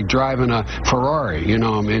 it's like driving a Ferrari. You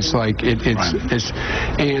know, I mean, it's like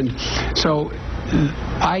and so.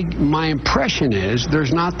 My impression is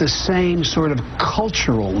there's not the same sort of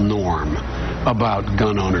cultural norm about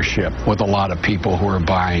gun ownership with a lot of people who are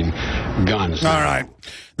buying guns. All right.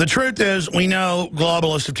 The truth is, we know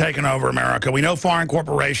globalists have taken over America. We know foreign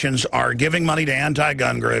corporations are giving money to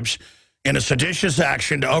anti-gun groups in a seditious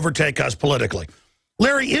action to overtake us politically.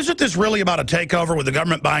 Larry, isn't this really about a takeover with the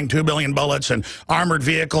government buying 2 billion bullets and armored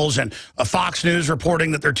vehicles and Fox News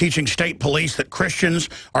reporting that they're teaching state police that Christians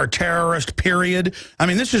are terrorists, period? I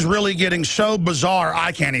mean, this is really getting so bizarre,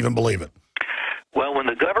 I can't even believe it. Well, when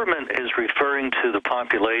the government is referring to the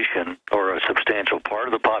population, or a substantial part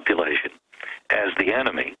of the population, as the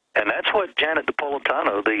enemy, and that's what Janet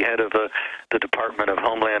Napolitano, the head of the Department of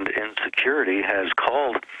Homeland Insecurity, has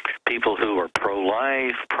called people who are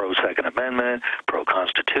pro-life, pro-Second Amendment,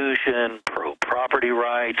 pro-Constitution, pro-property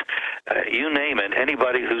rights, you name it,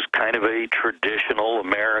 anybody who's kind of a traditional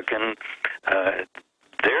American,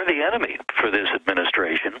 they're the enemy for this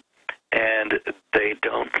administration, and they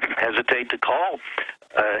don't hesitate to call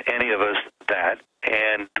any of us that,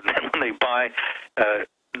 and then when they buy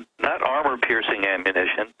not armor-piercing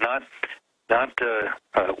ammunition, not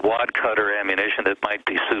wad cutter ammunition that might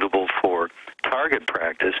be suitable for target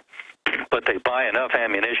practice, but they buy enough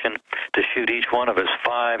ammunition to shoot each one of us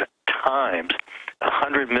 5 times,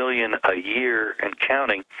 100 million a year and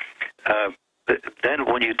counting. Then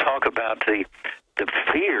when you talk about the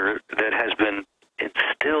fear that has been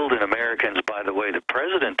instilled in Americans by the way the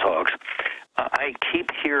president talks, I keep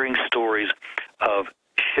hearing stories of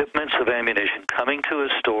shipments of ammunition coming to a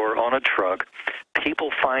store on a truck.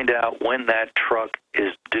 People find out when that truck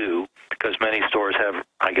is due, because many stores have,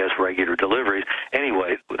 I guess, regular deliveries.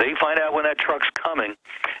 Anyway, they find out when that truck's coming,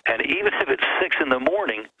 and even if it's 6 in the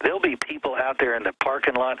morning, there'll be people out there in the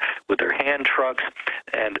parking lot with their hand trucks,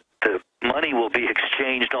 and the money will be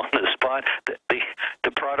exchanged on the spot.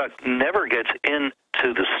 The product never gets into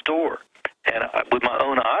the store. And with my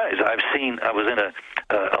own eyes, I was in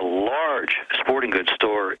a large sporting goods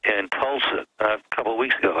store in Tulsa a couple of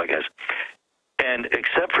weeks ago, I guess. And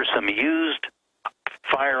except for some used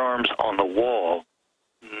firearms on the wall,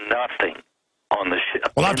 nothing on the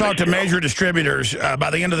shelf. Well, I've talked to major distributors. By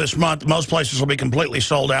the end of this month, most places will be completely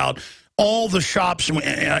sold out. All the shops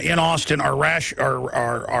in Austin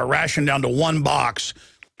are rationed down to 1 box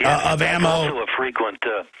of ammo. Also a frequent.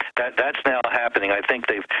 That's now happening. I think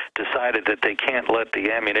they've decided that they can't let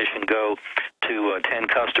the ammunition go to 10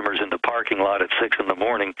 customers in the parking lot at 6 in the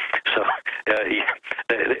morning. So, and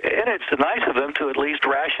it's nice of them to at least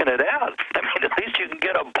ration it out. I mean, at least you can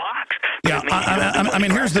get a box. Yeah, I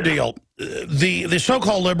mean, here's the deal. The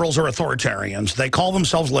so-called liberals are authoritarians. They call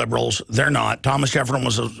themselves liberals. They're not. Thomas Jefferson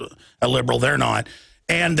was a liberal. They're not.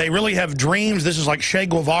 And they really have dreams. This is like Che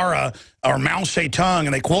Guevara or Mao Zedong,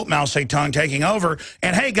 and they quote Mao Zedong taking over.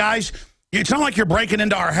 And, hey, guys, it's not like you're breaking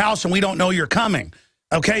into our house and we don't know you're coming.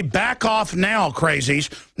 Okay, back off now, crazies.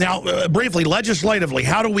 Now, briefly, legislatively,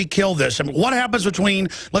 how do we kill this? I mean, what happens between,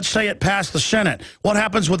 let's say it passed the Senate? What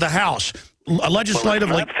happens with the House?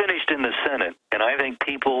 Legislatively. Well, it's not finished in the Senate, and I think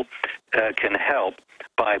people can help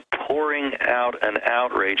by pouring out an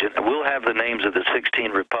outrage. And we'll have the names of the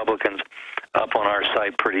 16 Republicans up on our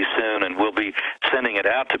site pretty soon, and we'll be sending it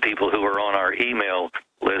out to people who are on our email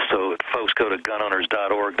list. So if folks go to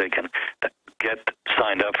gunowners.org, they can get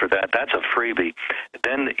signed up for that. That's a freebie.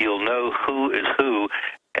 Then you'll know who is who.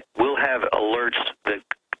 We'll have alerts that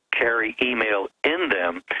carry email in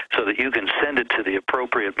them so that you can send it to the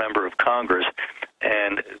appropriate member of Congress,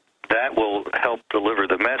 and that will help deliver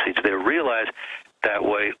the message. They realize that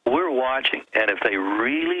way we're watching, and if they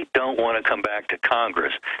really don't want to come back to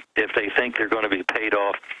Congress, if they think they're going to be paid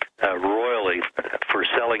off royally for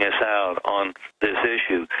selling us out on this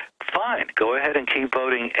issue, fine, go ahead and keep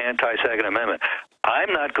voting anti-Second Amendment.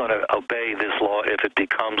 I'm not going to obey this law if it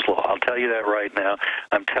becomes law. I'll tell you that right now.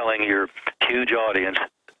 I'm telling your huge audience,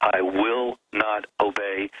 I will not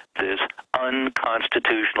obey this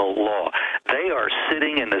unconstitutional law. They are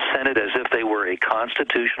sitting in the Senate as if they were a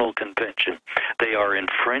constitutional convention. They are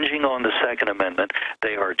infringing on the Second Amendment.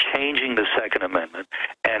 They are changing the Second Amendment.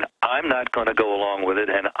 And I'm not going to go along with it.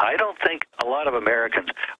 And I don't think a lot of Americans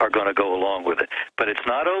are going to go along with it. But it's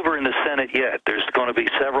not over in the Senate yet. There's going to be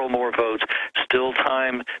several more votes. Still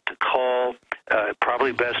time to call.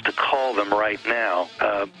 Probably best to call them right now.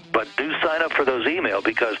 But do sign up for those emails,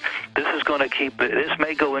 because this is going to keep, this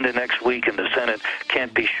may go into next week in the Senate.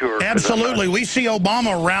 Can't be sure. Absolutely. We see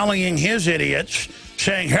Obama rallying his idiots,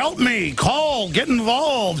 saying, help me, call, get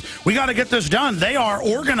involved. We got to get this done. They are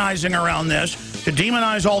organizing around this to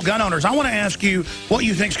demonize all gun owners. I want to ask you what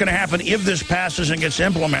you think is going to happen if this passes and gets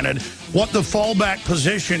implemented, what the fallback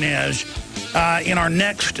position is in our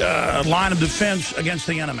next line of defense against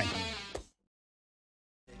the enemy.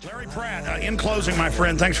 Larry Pratt, in closing, my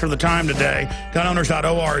friend, thanks for the time today.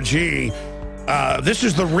 Gunowners.org. This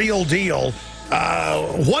is the real deal.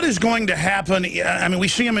 What is going to happen? I mean, we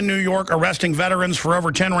see them in New York arresting veterans for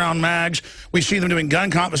over 10-round mags. We see them doing gun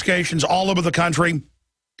confiscations all over the country,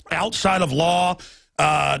 outside of law,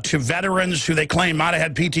 to veterans who they claim might have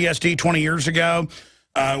had PTSD 20 years ago.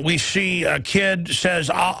 We see a kid says,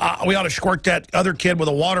 we ought to squirt that other kid with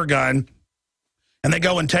a water gun. And they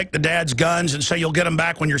go and take the dad's guns and say you'll get them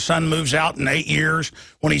back when your son moves out in 8 years,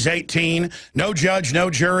 when he's 18. No judge,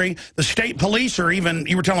 no jury. The state police are even,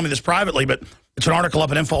 you were telling me this privately, but it's an article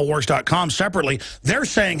up at Infowars.com separately. They're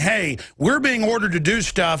saying, hey, we're being ordered to do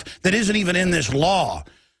stuff that isn't even in this law.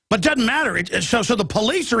 But it doesn't matter. So the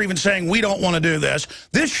police are even saying we don't want to do this.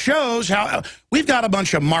 This shows how we've got a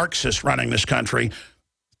bunch of Marxists running this country,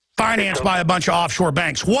 financed by a bunch of offshore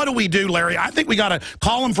banks. What do we do, Larry? I think we got to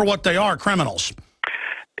call them for what they are, criminals.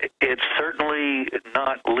 It's certainly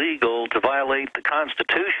not legal to violate the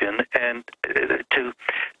Constitution, and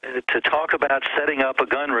to talk about setting up a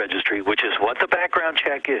gun registry, which is what the background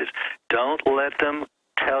check is. Don't let them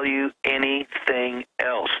tell you anything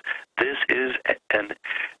else. This is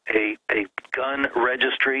a gun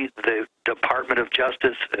registry. The Department of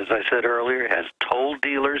Justice, as I said earlier, has told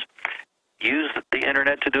dealers, use the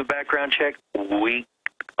internet to do a background check. We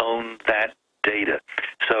own that data.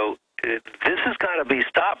 So this has got to be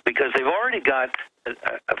stopped, because they've already got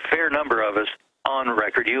a fair number of us on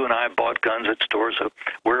record. You and I bought guns at stores, so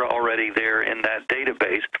we're already there in that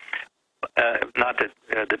database. Not that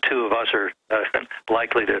the two of us are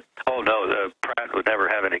likely to, oh no, Pratt would never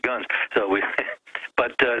have any guns. So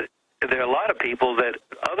but there are a lot of people that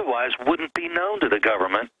otherwise wouldn't be known to the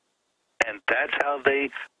government, and that's how they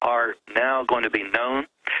are now going to be known.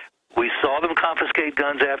 We saw them confiscate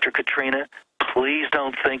guns after Katrina. Please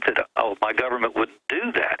don't think that, oh, my government wouldn't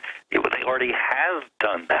do that. They already have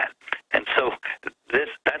done that. And so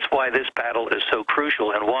that's why this battle is so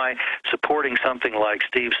crucial, and why supporting something like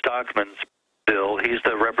Steve Stockman's bill, he's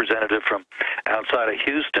the representative from outside of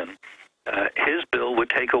Houston, his bill would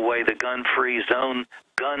take away the gun-free zone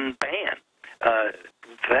gun ban.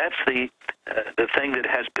 That's the thing that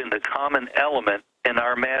has been the common element in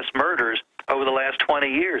our mass murders over the last 20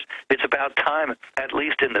 years. It's about time, at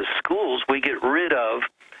least in the schools, we get rid of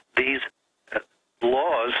these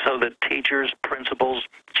laws so that teachers, principals,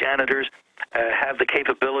 janitors have the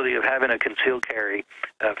capability of having a concealed carry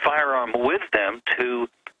firearm with them to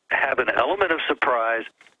have an element of surprise,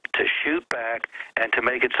 to shoot back, and to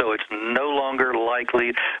make it so it's no longer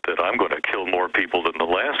likely that I'm going to kill more people than the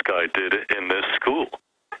last guy did in this school.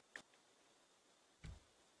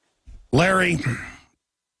 Larry,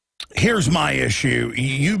 here's my issue.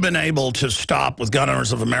 You've been able to stop, with Gun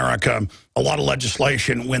Owners of America, a lot of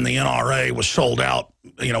legislation when the NRA was sold out,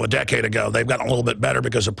 a decade ago. They've gotten a little bit better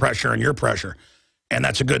because of pressure and your pressure. And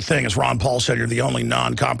that's a good thing. As Ron Paul said, you're the only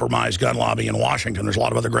non-compromised gun lobby in Washington. There's a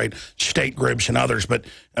lot of other great state groups and others. But,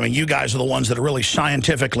 I mean, you guys are the ones that are really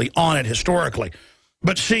scientifically on it historically.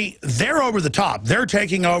 But see, they're over the top. They're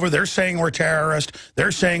taking over. They're saying we're terrorists.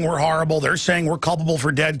 They're saying we're horrible. They're saying we're culpable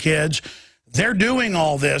for dead kids. They're doing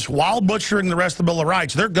all this while butchering the rest of the Bill of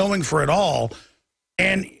Rights. They're going for it all.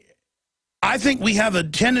 And I think we have a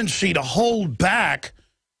tendency to hold back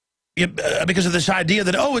because of this idea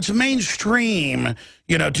that, oh, it's mainstream,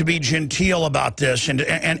 you know, to be genteel about this and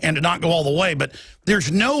to not go all the way. But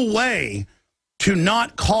there's no way to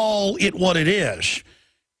not call it what it is.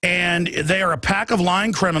 And they are a pack of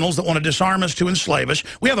lying criminals that want to disarm us to enslave us.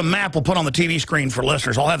 We have a map we'll put on the TV screen for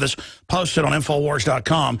listeners. I'll have this posted on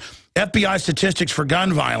Infowars.com. FBI statistics for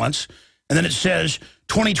gun violence. And then it says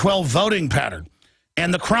 2012 voting pattern.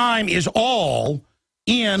 And the crime is all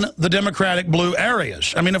in the Democratic blue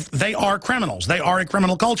areas. I mean, if they are criminals. They are a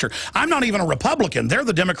criminal culture. I'm not even a Republican. They're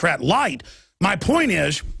the Democrat light. My point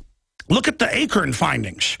is, look at the Acorn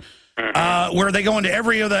findings. Where they go into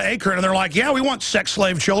every other acre and they're like, yeah, we want sex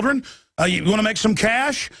slave children. You want to make some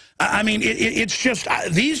cash? I mean, it's just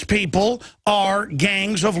these people are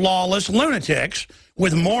gangs of lawless lunatics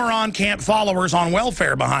with moron camp followers on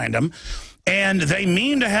welfare behind them. And they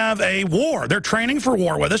mean to have a war. They're training for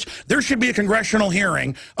war with us. There should be a congressional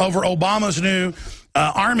hearing over Obama's new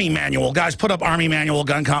Army manual. Guys, put up Army manual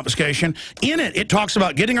gun confiscation. In it, it talks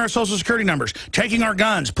about getting our Social Security numbers, taking our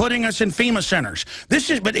guns, putting us in FEMA centers.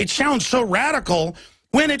 But it sounds so radical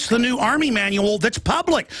when it's the new Army manual that's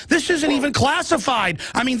public. This isn't even classified.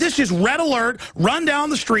 I mean, this is red alert, run down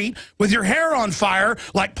the street with your hair on fire,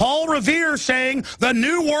 like Paul Revere saying, the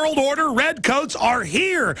New World Order redcoats are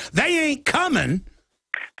here. They ain't coming.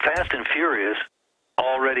 Fast and Furious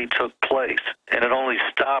already took place, and it only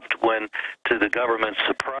stopped when, to the government's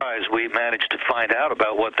surprise, we managed to find out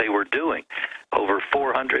about what they were doing. Over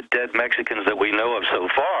 400 dead Mexicans that we know of so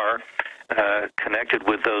far connected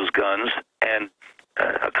with those guns, and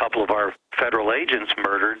a couple of our federal agents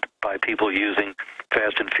murdered by people using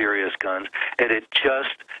Fast and Furious guns. And it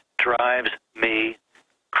just drives me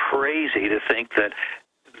crazy to think that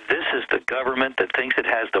this is the government that thinks it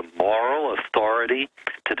has the moral authority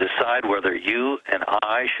to decide whether you and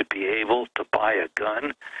I should be able to buy a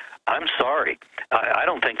gun. I'm sorry. I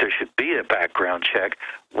don't think there should be a background check.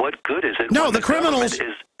 What good is it? No, the criminals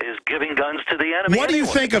is giving guns to the enemy. What do you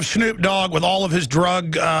think of Snoop Dogg with all of his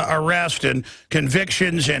drug arrest and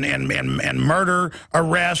convictions and murder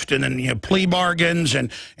arrest and then plea bargains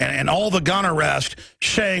and all the gun arrest,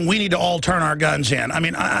 saying we need to all turn our guns in? I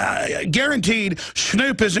mean, guaranteed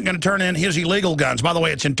Snoop isn't going to turn in his illegal guns. By the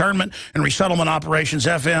way, it's Internment and Resettlement Operations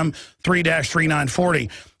FM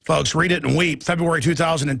 3-3940. Folks, read it and weep, February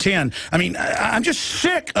 2010. I mean, I'm just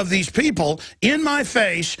sick of these people in my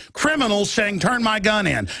face, criminals saying, turn my gun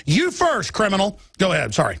in. You first, criminal. Go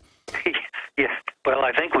ahead, sorry. Yeah, well,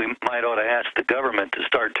 I think we might ought to ask the government to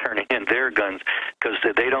start turning in their guns because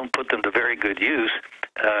they don't put them to very good use.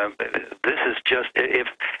 This is just, if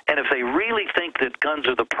they really think that guns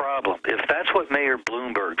are the problem, if that's what Mayor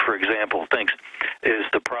Bloomberg, for example, thinks is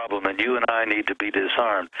the problem and you and I need to be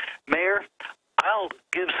disarmed, Mayor, I'll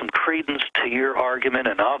give some credence to your argument,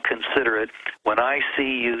 and I'll consider it when I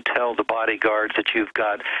see you tell the bodyguards that you've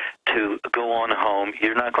got to go on home.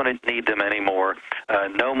 You're not going to need them anymore.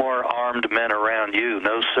 No more armed men around you,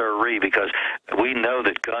 no sirree, because we know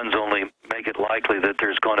that guns only make it likely that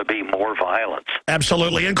there's going to be more violence.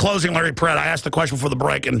 Absolutely. In closing, Larry Pratt, I asked the question before the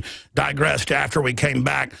break and digressed after we came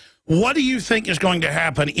back. What do you think is going to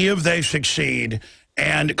happen if they succeed?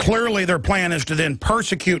 And clearly their plan is to then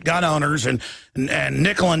persecute gun owners and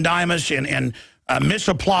nickel and dime us and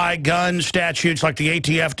misapply gun statutes like the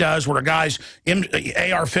ATF does, where a guy's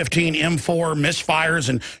AR-15 M4 misfires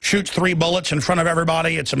and shoots 3 bullets in front of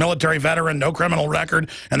everybody. It's a military veteran, no criminal record,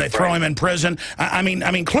 and they throw him in prison. I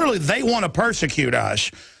mean, clearly they want to persecute us.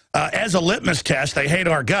 As a litmus test, they hate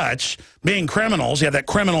our guts. Being criminals, they have that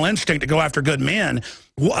criminal instinct to go after good men.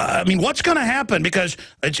 I mean, what's going to happen? Because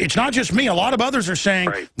it's not just me. A lot of others are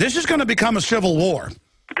saying this is going to become a civil war.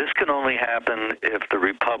 This can only happen if the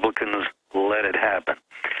Republicans let it happen.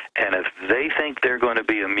 And if they think they're going to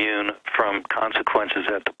be immune from consequences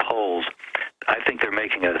at the polls, I think they're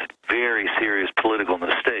making a very serious political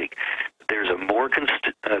mistake. There's a more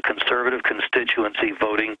conservative constituency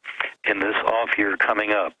voting in this off year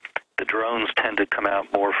coming up. The drones tend to come out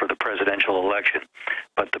more for the presidential election,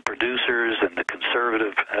 but the producers and the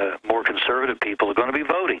conservative, more conservative people are going to be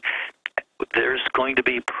voting. There's going to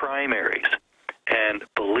be primaries. And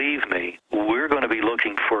believe me, we're going to be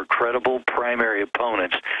looking for credible primary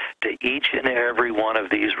opponents to each and every one of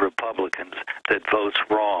these Republicans that votes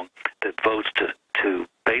wrong, that votes to to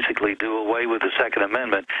basically do away with the Second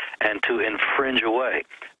Amendment and to infringe away.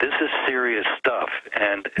 This is serious stuff,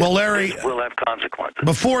 and well, Larry, this will have consequences.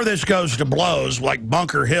 Before this goes to blows, like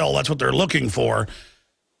Bunker Hill, that's what they're looking for,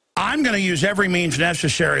 I'm going to use every means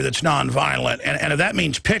necessary that's nonviolent. And if that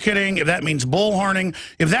means picketing, if that means bullhorning,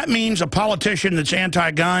 if that means a politician that's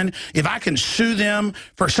anti-gun, if I can sue them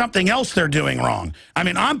for something else they're doing wrong. I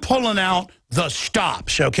mean, I'm pulling out the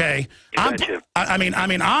stops, okay?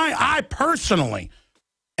 I personally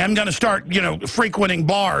am going to start, frequenting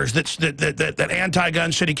bars that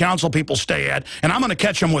anti-gun city council people stay at, and I'm going to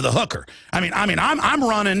catch them with a hooker. I'm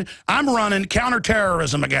running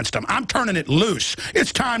counterterrorism against them. I'm turning it loose.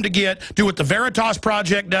 It's time to do what the Veritas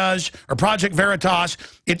Project does, or Project Veritas.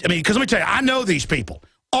 Because let me tell you, I know these people.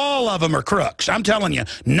 All of them are crooks. I'm telling you,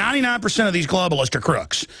 99% of these globalists are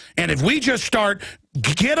crooks. And if we just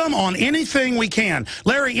get them on anything we can.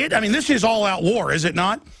 Larry, this is all-out war, is it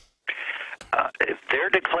not? They're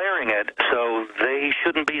declaring it, so they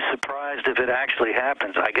shouldn't be surprised if it actually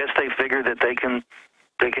happens. I guess they figure that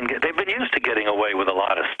they've been used to getting away with a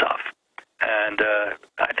lot of stuff. And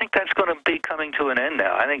I think that's going to be coming to an end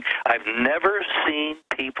now. I think I've never seen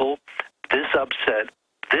people this upset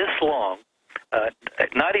this long,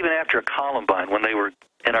 not even after Columbine, when they were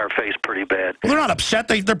in our face pretty bad. Well, they're not upset.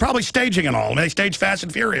 They're probably staging it all. They stage Fast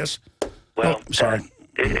and Furious. Well, sorry.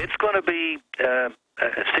 It's going to be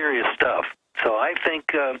serious stuff. So I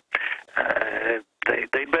think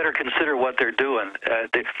they'd better consider what they're doing.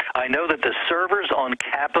 I know that the servers on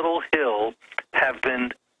Capitol Hill have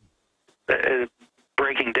been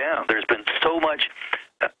breaking down. There's been so much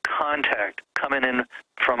contact coming in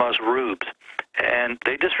from us rubes, and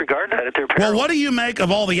they disregard that at their peril. Well, what do you make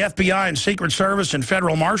of all the FBI and Secret Service and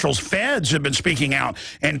federal marshals? Feds have been speaking out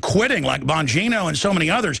and quitting, like Bongino and so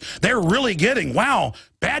many others. They're really getting, wow,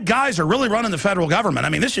 bad guys are really running the federal government.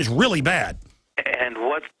 This is really bad. And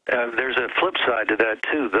there's a flip side to that,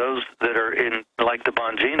 too. Those that are in, like the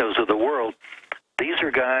Bonginos of the world, these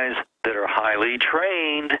are guys that are highly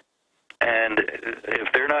trained, and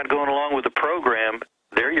if they're not going along with the program,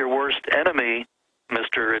 they're your worst enemy,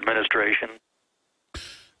 Mr. Administration.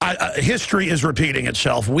 History is repeating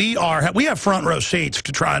itself. We have front row seats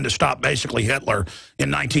to trying to stop basically Hitler in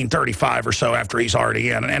 1935 or so, after he's already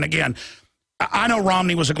in. And again, I know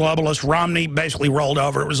Romney was a globalist. Romney basically rolled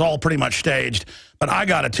over. It was all pretty much staged. But I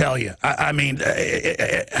got to tell you, I've been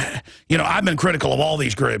critical of all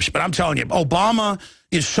these groups, but I'm telling you, Obama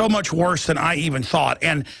is so much worse than I even thought.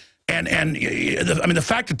 And the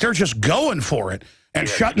fact that they're just going for it and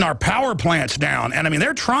shutting our power plants down. And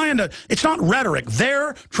they're trying to, it's not rhetoric.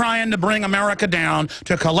 They're trying to bring America down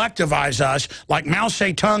to collectivize us like Mao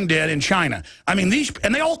Zedong did in China. And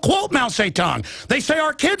they all quote Mao Zedong. They say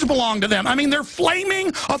our kids belong to them. They're flaming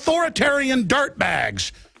authoritarian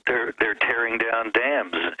dirtbags. They're tearing down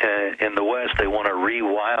dams in the West. They want to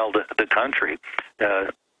rewild the country,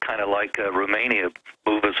 kind of like Romania,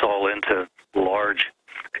 move us all into large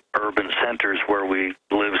urban centers where we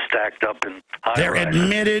live stacked up in high-rise. They're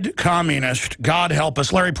admitted communist. God help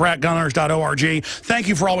us. Larry Pratt, gunners.org. Thank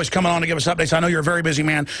you for always coming on to give us updates. I know you're a very busy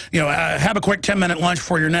man. Have a quick 10-minute lunch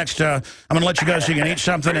before your next. I'm going to let you go so you can eat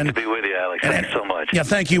something. Great to be with you, Alex. Thanks so much. Yeah,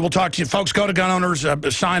 thank you. We'll talk to you. Folks, go to Gun Owners,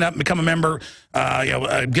 sign up, become a member,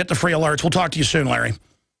 get the free alerts. We'll talk to you soon, Larry.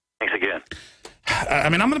 Thanks again.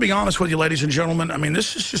 I'm going to be honest with you, ladies and gentlemen.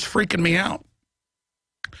 This is just freaking me out.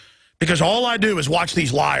 Because all I do is watch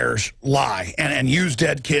these liars lie and use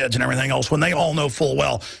dead kids and everything else when they all know full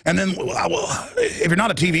well. And then, if you're not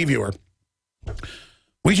a TV viewer,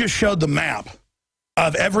 we just showed the map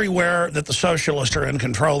of everywhere that the socialists are in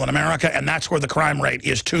control in America, and that's where the crime rate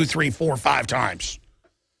is 2, 3, 4, 5 times.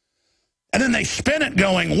 And then they spin it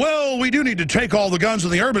going, well, we do need to take all the guns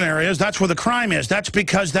in the urban areas. That's where the crime is. That's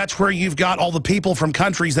because that's where you've got all the people from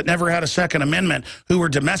countries that never had a Second Amendment who were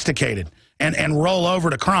domesticated and roll over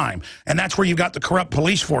to crime. And that's where you've got the corrupt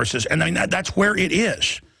police forces. And that's where it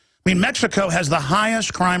is. Mexico has the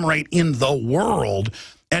highest crime rate in the world.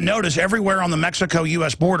 And notice everywhere on the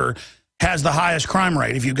Mexico-U.S. border has the highest crime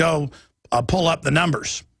rate. If you go pull up the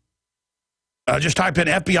numbers, just type in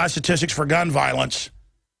FBI statistics for gun violence.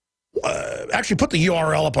 Actually, put the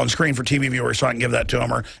URL up on screen for TV viewers so I can give that to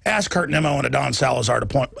them. Or ask Kurt Nimmo and Adon Salazar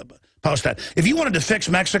to post that. If you wanted to fix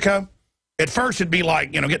Mexico, at first it'd be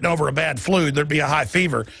like, getting over a bad flu. There'd be a high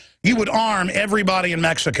fever. You would arm everybody in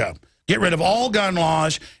Mexico. Get rid of all gun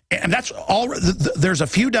laws. And that's all. There's a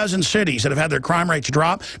few dozen cities that have had their crime rates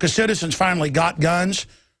drop because citizens finally got guns,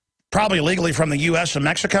 probably illegally from the U.S. and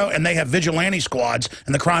Mexico, and they have vigilante squads,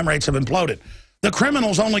 and the crime rates have imploded. The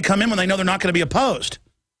criminals only come in when they know they're not going to be opposed.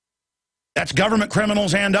 That's government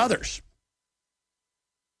criminals and others.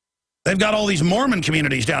 They've got all these Mormon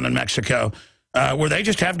communities down in Mexico where they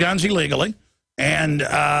just have guns illegally. And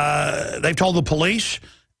they've told the police,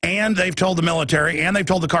 and they've told the military, and they've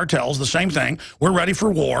told the cartels the same thing. We're ready for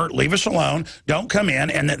war. Leave us alone. Don't come in.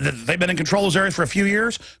 And they've been in control of those areas for a few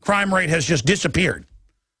years. Crime rate has just disappeared.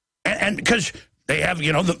 And because they have,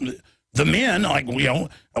 you know, the men, like, you know,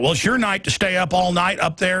 well, it's your night to stay up all night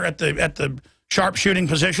up there at the sharpshooting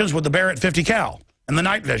positions with the Barrett 50 cal and the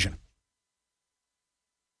night vision.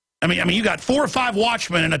 I mean, you got 4 or 5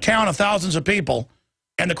 watchmen in a town of thousands of people,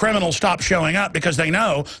 and the criminals stop showing up because they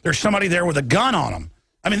know there's somebody there with a gun on them.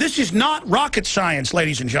 I mean, this is not rocket science,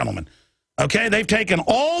 ladies and gentlemen. Okay, they've taken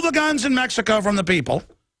all the guns in Mexico from the people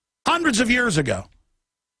hundreds of years ago.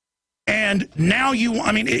 And now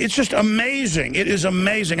I mean, it's just amazing. It is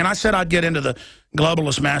amazing. And I said I'd get into the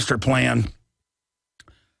globalist master plan.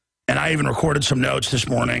 And I even recorded some notes this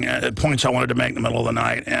morning, points I wanted to make in the middle of the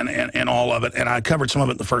night, and all of it. And I covered some of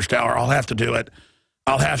it in the first hour. I'll have to do it.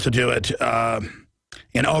 I'll have to do it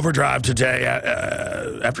in overdrive today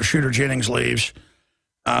after Shooter Jennings leaves,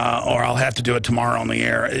 or I'll have to do it tomorrow on the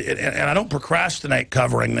air. And I don't procrastinate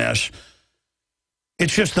covering this.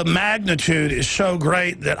 It's just the magnitude is so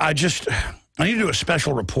great that I need to do a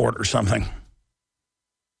special report or something.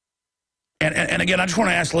 And again, I just want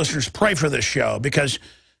to ask listeners, pray for this show, because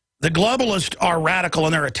the globalists are radical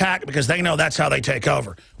in their attack because they know that's how they take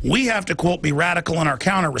over. We have to, quote, be radical in our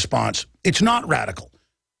counter response. It's not radical.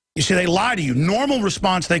 You see, they lie to you. Normal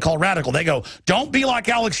response they call radical. They go, don't be like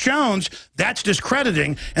Alex Jones. That's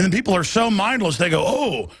discrediting. And then people are so mindless, they go,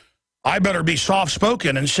 oh, I better be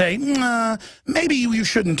soft-spoken and say, nah, maybe you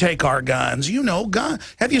shouldn't take our guns. You know,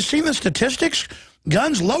 have you seen the statistics?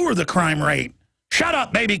 Guns lower the crime rate. Shut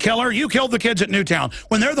up, baby killer. You killed the kids at Newtown,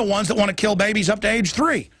 when they're the ones that want to kill babies up to age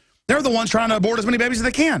 3. They're the ones trying to abort as many babies as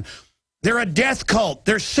they can. They're a death cult.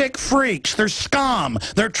 They're sick freaks. They're scum.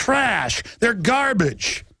 They're trash. They're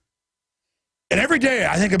garbage. And every day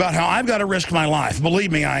I think about how I've got to risk my life. Believe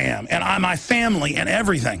me, I am. And my family and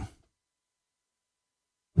everything.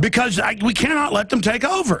 Because we cannot let them take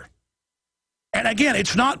over. And again,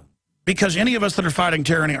 it's not because any of us that are fighting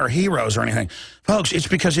tyranny are heroes or anything. Folks, it's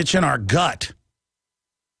because it's in our gut.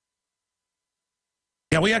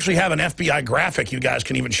 Yeah, we actually have an FBI graphic you guys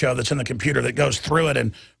can even show that's in the computer that goes through it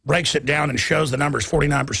and breaks it down and shows the numbers,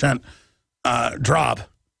 49% drop.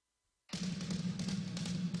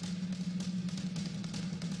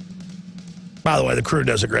 By the way, the crew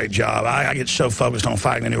does a great job. I get so focused on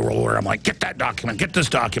fighting the New World Order. I'm like, get that document, get this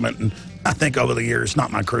document. And I think over the years,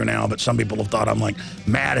 not my crew now, but some people have thought I'm like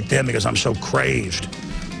mad at them because I'm so crazed.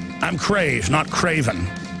 I'm crazed, not craven.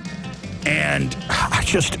 And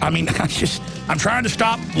I'm trying to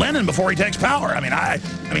stop Lenin before he takes power. I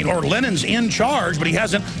mean, or Lenin's in charge, but he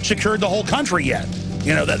hasn't secured the whole country yet.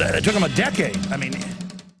 You know, that took him a decade. I mean,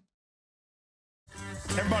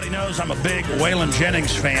 everybody knows I'm a big Waylon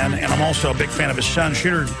Jennings fan, and I'm also a big fan of his son,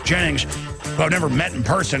 Shooter Jennings, who I've never met in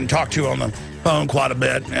person, talked to on the phone quite a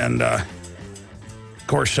bit. And, of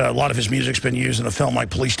course, a lot of his music's been used in a film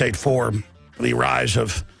like Police State 4, The Rise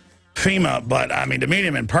of FEMA. But, I mean, to meet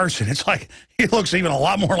him in person, it's like he looks even a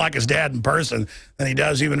lot more like his dad in person than he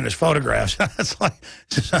does even in his photographs. It's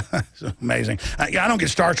amazing. I don't get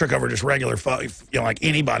starstruck over just regular, like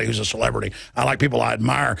anybody who's a celebrity. I like people I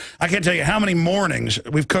admire. I can't tell you how many mornings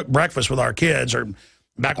we've cooked breakfast with our kids, or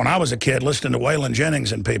back when I was a kid, listening to Waylon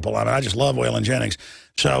Jennings and people. I mean, I just love Waylon Jennings.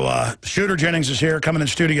 So Shooter Jennings is here, coming in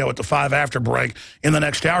studio at the 5 after break in the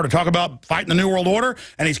next hour to talk about fighting the New World Order,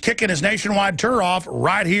 and he's kicking his nationwide tour off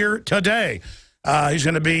right here today. He's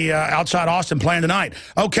going to be outside Austin playing tonight.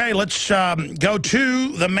 Okay, let's go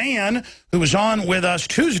to the man who was on with us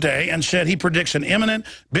Tuesday and said he predicts an imminent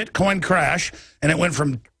Bitcoin crash, and it went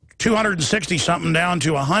from 260-something down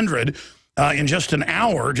to 100 in just an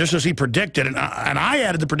hour, just as he predicted. And I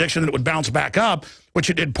added the prediction that it would bounce back up, which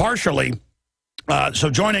it did partially. So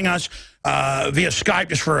joining us via Skype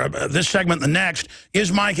just for this segment and the next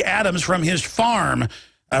is Mike Adams from his farm,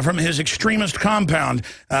 from his extremist compound.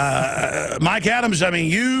 Mike Adams, I mean,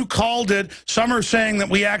 you called it. Some are saying that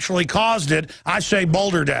we actually caused it. I say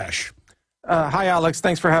Boulder Dash. Hi, Alex.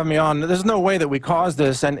 Thanks for having me on. There's no way that we caused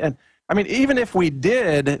this. And I mean, even if we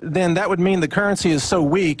did, then that would mean the currency is so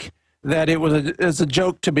weak that it was a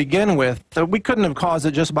joke to begin with. So we couldn't have caused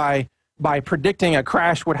it just by predicting a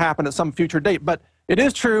crash would happen at some future date. But it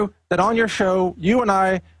is true that on your show, you and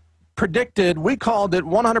I predicted, we called it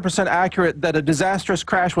 100% accurate that a disastrous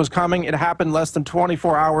crash was coming. It happened less than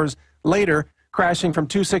 24 hours later, crashing from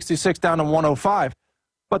 266 down to 105.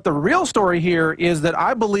 But the real story here is that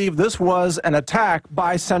I believe this was an attack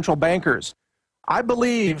by central bankers. I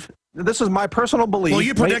believe, this is my personal belief. Well,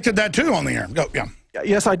 you predicted that too on the air. Go, yeah.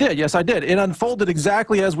 Yes, I did. Yes, I did. It unfolded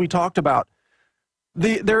exactly as we talked about.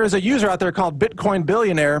 There is a user out there called Bitcoin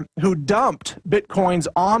Billionaire who dumped Bitcoins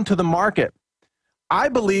onto the market. I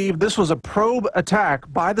believe this was a probe attack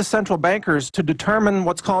by the central bankers to determine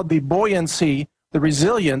what's called the buoyancy, the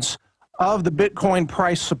resilience of the Bitcoin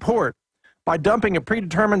price support. By dumping a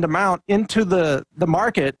predetermined amount into the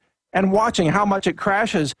market and watching how much it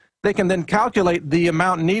crashes, they can then calculate the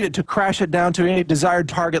amount needed to crash it down to any desired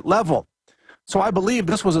target level. So I believe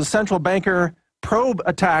this was a central banker probe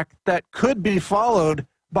attack that could be followed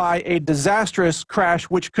by a disastrous crash,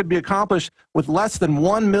 which could be accomplished with less than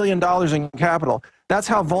 $1 million in capital. That's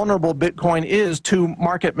how vulnerable Bitcoin is to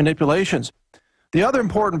market manipulations. The other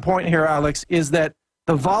important point here, Alex, is that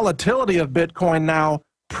the volatility of Bitcoin now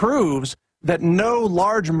proves that no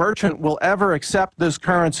large merchant will ever accept this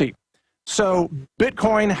currency. So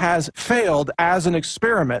Bitcoin has failed as an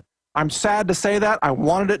experiment. I'm sad to say that. I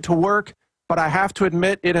wanted it to work, but I have to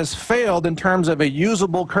admit it has failed in terms of a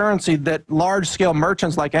usable currency that large-scale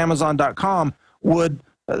merchants like Amazon.com would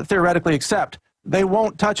theoretically accept. They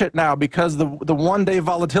won't touch it now because the one-day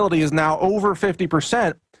volatility is now over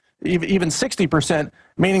 50%, even 60%,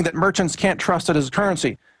 meaning that merchants can't trust it as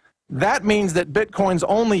currency. That means that Bitcoin's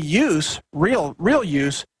only use, real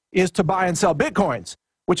use, is to buy and sell Bitcoins,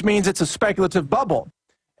 which means it's a speculative bubble.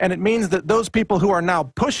 And it means that those people who are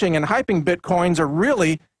now pushing and hyping Bitcoins are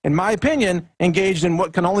really, in my opinion, engaged in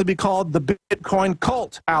what can only be called the Bitcoin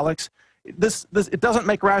cult, Alex. It doesn't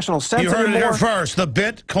make rational sense anymore. You heard it here first. The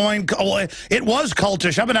Bitcoin, it was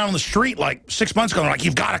cultish. I've been out on the street like 6 months ago. They're like,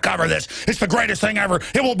 you've got to cover this. It's the greatest thing ever.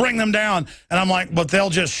 It will bring them down. And I'm like, but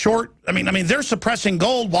they'll just short. I mean, they're suppressing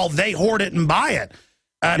gold while they hoard it and buy it.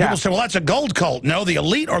 And people say, well, that's a gold cult. No, the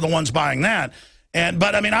elite are the ones buying that.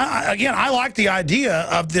 But I mean, I like the idea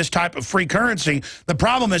of this type of free currency. The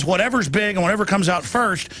problem is whatever's big and whatever comes out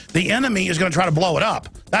first, the enemy is going to try to blow it up.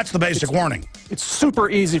 That's the basic warning. It's super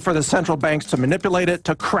easy for the central banks to manipulate it,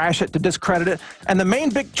 to crash it, to discredit it. And the main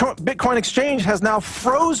Bitcoin exchange has now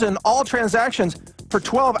frozen all transactions for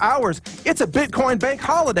 12 hours. It's a Bitcoin bank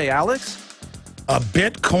holiday, Alex. A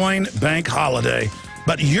Bitcoin bank holiday.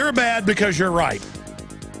 But you're bad because you're right.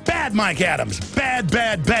 Bad, Mike Adams. Bad,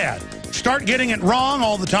 bad, bad. Start getting it wrong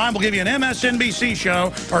all the time. We'll give you an MSNBC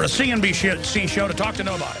show or a CNBC show to talk to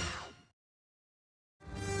nobody.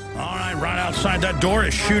 All right, right outside that door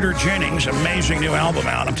is Shooter Jennings. Amazing new album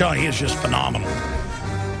out. I'm telling you, he's just phenomenal.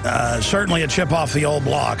 Certainly a chip off the old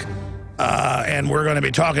block. And we're going to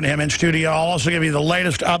be talking to him in studio. I'll also give you the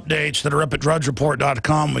latest updates that are up at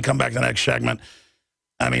drudgereport.com when we come back to the next segment.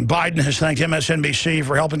 I mean, Biden has thanked MSNBC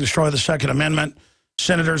for helping destroy the Second Amendment.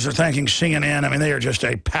 Senators are thanking CNN. I mean, they are just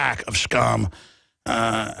a pack of scum.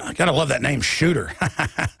 I gotta love that name, Shooter.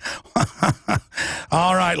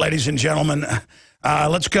 All right, ladies and gentlemen,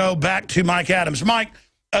 let's go back to Mike Adams. Mike,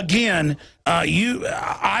 again,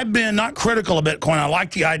 I've been not critical of Bitcoin. I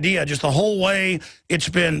like the idea, just the whole way it's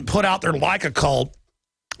been put out there like a cult.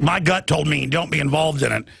 My gut told me don't be involved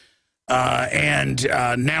in it.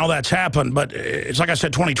 Now that's happened, but it's like I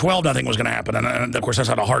said, 2012, nothing was going to happen. And of course, that's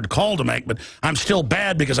not a hard call to make, but I'm still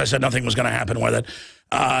bad because I said nothing was going to happen with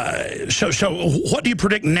it. So what do you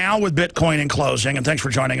predict now with Bitcoin in closing? And thanks for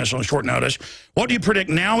joining us on short notice. What do you predict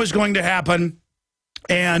now is going to happen?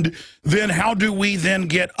 And then how do we then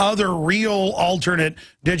get other real alternate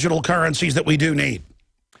digital currencies that we do need?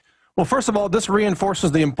 Well, first of all, this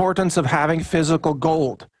reinforces the importance of having physical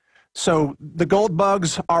gold. So the gold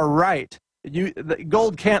bugs are right. The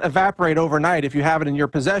gold can't evaporate overnight if you have it in your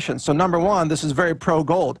possession. So number one, this is very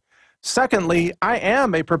pro-gold. Secondly, I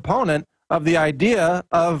am a proponent of the idea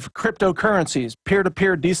of cryptocurrencies,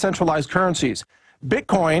 peer-to-peer decentralized currencies.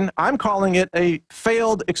 Bitcoin, I'm calling it a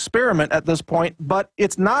failed experiment at this point, but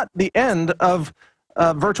it's not the end of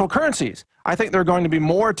virtual currencies. I think there are going to be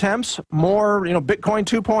more attempts, more, Bitcoin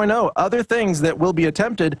 2.0, other things that will be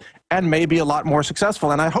attempted and may be a lot more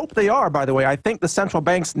successful. And I hope they are, by the way. I think the central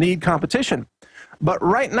banks need competition. But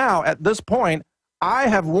right now, at this point, I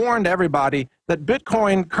have warned everybody that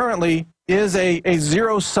Bitcoin currently is a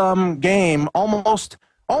zero-sum game, almost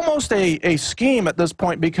a scheme at this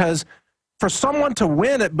point, because for someone to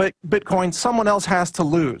win at Bitcoin, someone else has to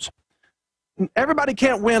lose. Everybody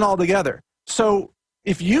can't win altogether. So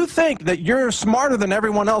if you think that you're smarter than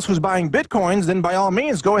everyone else who's buying Bitcoins, then by all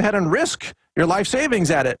means, go ahead and risk your life savings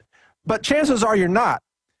at it. But chances are you're not.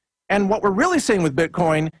 And what we're really seeing with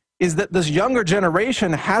Bitcoin is that this younger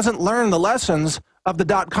generation hasn't learned the lessons of the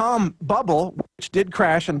dot-com bubble, which did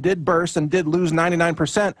crash and did burst and did lose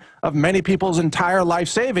 99% of many people's entire life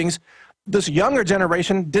savings. This younger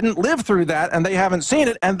generation didn't live through that, and they haven't seen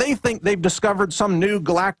it, and they think they've discovered some new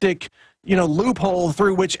galactic, loophole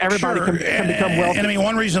through which everybody can become wealthy. And I mean,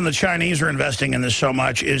 one reason the Chinese are investing in this so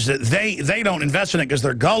much is that they don't invest in it because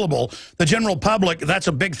they're gullible. The general public, that's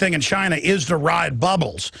a big thing in China, is to ride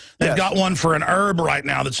bubbles. They've got one for an herb right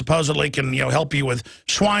now that supposedly can help you with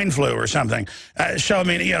swine flu or something. So I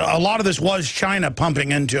mean, a lot of this was China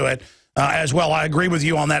pumping into it as well. I agree with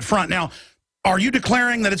you on that front. Now, are you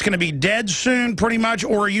declaring that it's going to be dead soon, pretty much,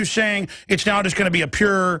 or are you saying it's now just going to be a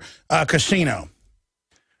pure casino?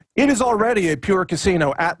 It is already a pure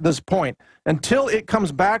casino at this point. Until it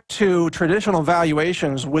comes back to traditional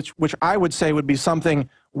valuations, which I would say would be something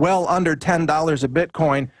well under $10 a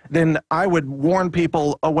Bitcoin, then I would warn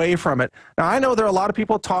people away from it. Now, I know there are a lot of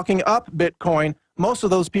people talking up Bitcoin. Most of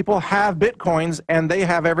those people have Bitcoins, and they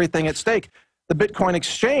have everything at stake. The Bitcoin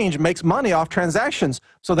exchange makes money off transactions,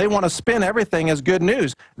 so they want to spin everything as good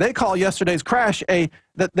news. They call yesterday's crash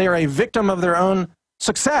that they're a victim of their own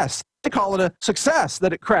success. They call it a success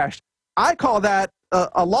that it crashed. I call that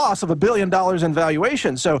a loss of $1 billion in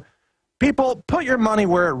valuation. So people, put your money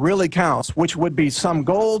where it really counts, which would be some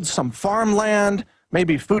gold, some farmland,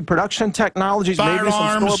 maybe food production technologies, maybe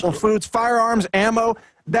some storable foods, firearms, ammo.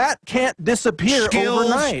 That can't disappear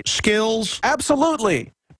overnight. Skills.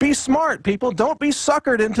 Absolutely. Be smart, people. Don't be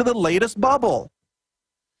suckered into the latest bubble.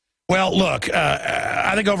 Well, look,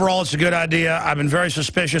 I think overall it's a good idea. I've been very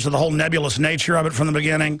suspicious of the whole nebulous nature of it from the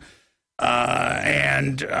beginning.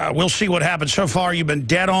 And we'll see what happens. So far, you've been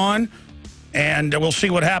dead on, and we'll see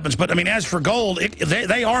what happens. But, I mean, as for gold,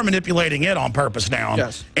 they are manipulating it on purpose now.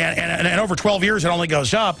 Yes. And over 12 years, it only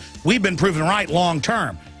goes up. We've been proven right long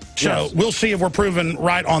term. So we'll see if we're proven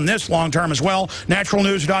right on this long term as well.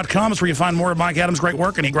 Naturalnews.com is where you find more of Mike Adams' great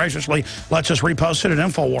work, and he graciously lets us repost it at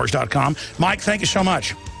Infowars.com. Mike, thank you so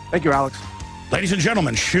much. Thank you, Alex. Ladies and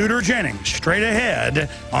gentlemen, Shooter Jennings, straight ahead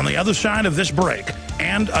on the other side of this break,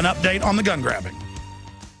 and an update on the gun grabbing.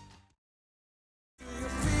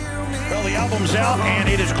 Well, the album's out, and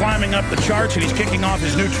it is climbing up the charts, and he's kicking off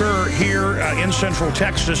his new tour here in Central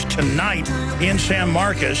Texas tonight in San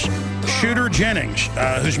Marcos. Shooter Jennings,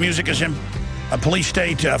 whose music is in Police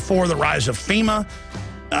State 4, The Rise of FEMA.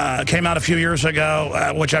 Came out a few years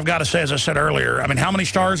ago, which I've got to say, as I said earlier, I mean, how many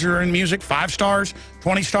stars are in music? 5 stars?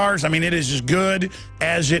 20 stars? I mean, it is as good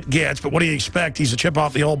as it gets. But what do you expect? He's a chip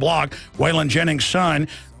off the old block. Waylon Jennings' son,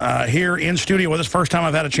 here in studio with us. First time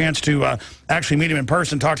I've had a chance to actually meet him in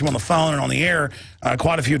person, talk to him on the phone and on the air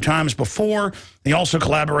quite a few times before. He also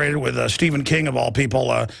collaborated with Stephen King, of all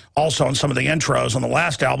people, also on some of the intros on the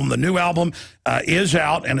last album. The new album is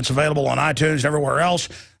out, and it's available on iTunes and everywhere else.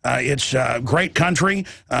 It's Great Country,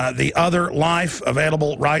 The Other Life,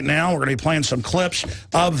 available right now. We're going to be playing some clips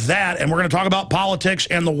of that, and we're going to talk about politics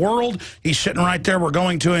and the world. He's sitting right there. We're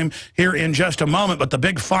going to him here in just a moment. But the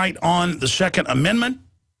big fight on the Second Amendment,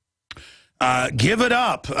 give it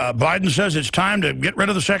up. Biden says it's time to get rid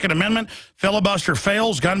of the Second Amendment. Filibuster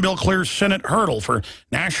fails. Gun bill clears Senate hurdle for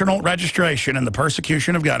national registration and the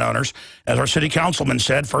persecution of gun owners. As our city councilman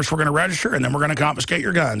said, first we're going to register and then we're going to confiscate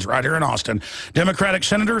your guns right here in Austin. Democratic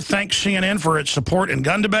senator thanks CNN for its support in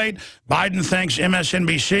gun debate. Biden thanks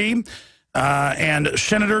MSNBC. And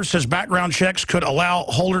senator says background checks could allow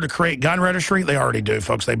holder to create gun registry. They already do,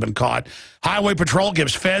 folks. They've been caught. Highway Patrol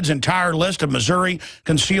gives feds entire list of Missouri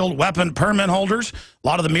concealed weapon permit holders. A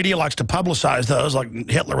lot of the media likes to publicize those, like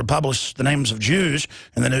Hitler would publish the names of Jews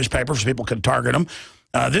in the newspaper so people could target them.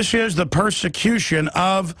 This is the persecution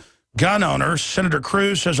of gun owners. Senator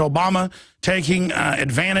Cruz says Obama taking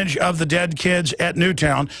advantage of the dead kids at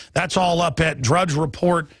Newtown. That's all up at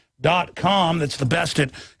drudgereport.com. That's the best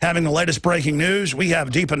at having the latest breaking news. We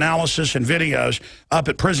have deep analysis and videos up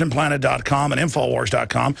at prisonplanet.com and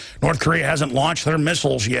Infowars.com. North Korea hasn't launched their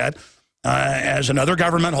missiles yet. As another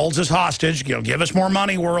government holds us hostage, give us more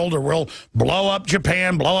money, world, or we'll blow up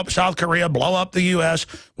Japan, blow up South Korea, blow up the U.S.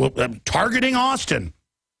 Targeting Austin.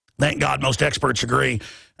 Thank God most experts agree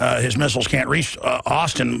his missiles can't reach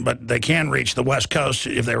Austin, but they can reach the West Coast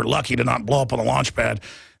if they were lucky to not blow up on the launch pad.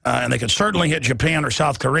 And they could certainly hit Japan or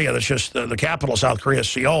South Korea. That's just the capital of South Korea,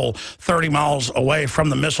 Seoul, 30 miles away from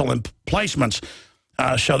the missile emplacements.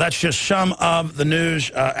 So that's just some of the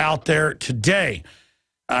news out there today.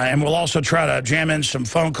 And we'll also try to jam in some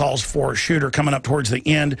phone calls for Shooter coming up towards the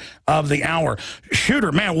end of the hour.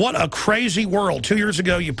 Shooter, man, what a crazy world. 2 years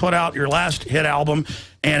ago, you put out your last hit album,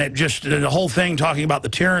 and it just, the whole thing talking about the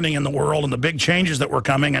tyranny in the world and the big changes that were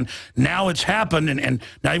coming, and now it's happened, and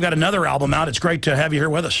now you've got another album out. It's great to have you here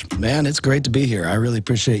with us. Man, it's great to be here. I really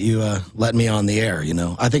appreciate you letting me on the air,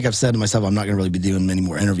 I think I've said to myself I'm not going to really be doing many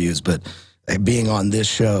more interviews, but being on this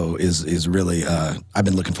show is really, I've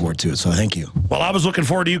been looking forward to it, so thank you. Well, I was looking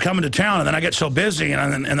forward to you coming to town, and then I get so busy,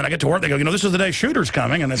 and then I get to work, they go, you know, this is the day Shooter's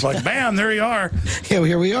coming, and it's like, bam, there you are. Yeah, well,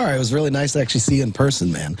 here we are. It was really nice to actually see you in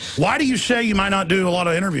person, man. Why do you say you might not do a lot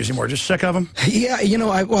of interviews anymore? Just sick of them? Yeah, you know,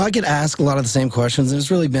 I get asked a lot of the same questions, and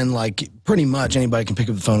it's really been like pretty much anybody can pick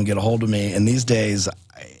up the phone and get a hold of me, and these days,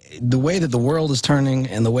 the way that the world is turning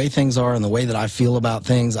and the way things are and the way that I feel about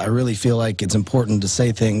things, I really feel like it's important to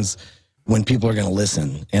say things when people are going to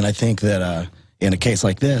listen. And I think that in a case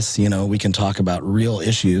like this, you know, we can talk about real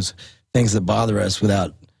issues, things that bother us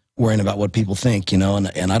without worrying about what people think, you know,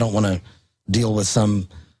 and I don't want to deal with some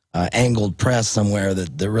angled press somewhere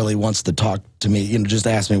that really wants to talk to me, you know, just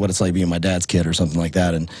ask me what it's like being my dad's kid or something like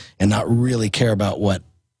that and not really care about what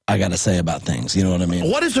I got to say about things. You know what I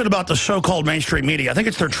mean? What is it about the so-called mainstream media? I think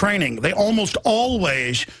it's their training. They almost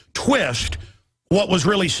always twist what was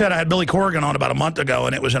really said. I had Billy Corrigan on about a month ago,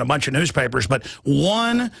 and it was in a bunch of newspapers, but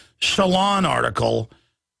one Salon article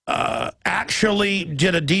actually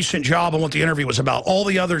did a decent job on what the interview was about. All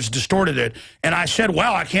the others distorted it, and I said,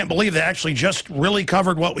 wow, I can't believe they actually just really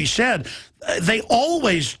covered what we said. They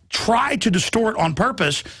always try to distort on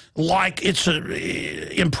purpose like it's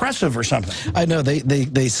impressive or something. I know.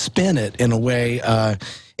 They spin it in a way,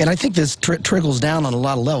 and I think this trickles down on a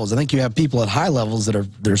lot of levels. I think you have people at high levels that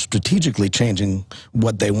are strategically changing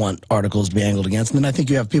what they want articles to be angled against, and then I think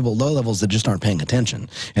you have people at low levels that just aren't paying attention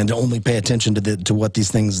and to only pay attention to what these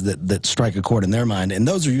things that strike a chord in their mind, and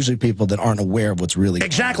those are usually people that aren't aware of what's really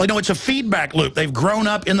exactly. No, it's a feedback loop. They've grown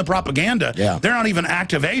up in the propaganda. Yeah. They're not even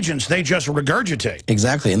active agents. They just regurgitate.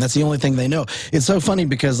 Exactly, and that's the only thing they know. It's so funny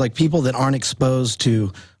because like people that aren't exposed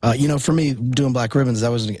to, you know, for me doing Black Ribbons, that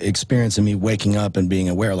was an experience of me waking up and being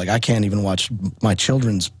aware. Like I can't even watch my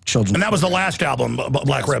children's. And that was the last album,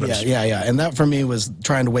 Black Ribbons. Yeah. And that for me was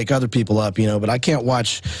trying to wake other people up, you know. But I can't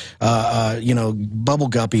watch, you know, Bubble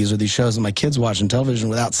Guppies or these shows that my kids watch on television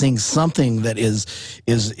without seeing something that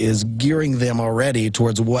is gearing them already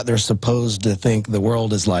towards what they're supposed to think the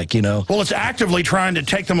world is like, you know. Well, it's actively trying to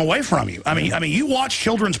take them away from you. I mean, you watch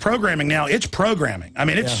children's programming now. It's programming. I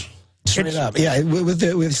mean, it's. Yeah. Straight up, yeah. With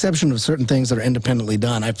the exception of certain things that are independently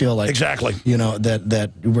done, I feel like exactly, you know,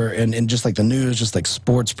 that we're in just like the news, just like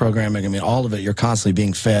sports programming. I mean, all of it, you're constantly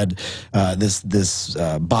being fed this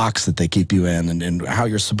box that they keep you in, and how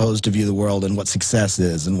you're supposed to view the world, and what success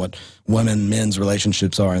is, and what men's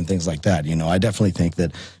relationships are, and things like that. You know, I definitely think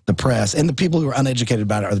that the press and the people who are uneducated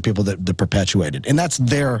about it are the people that perpetuate it, and that's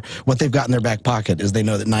what they've got in their back pocket is they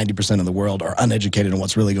know that 90% of the world are uneducated on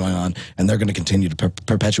what's really going on, and they're going to continue to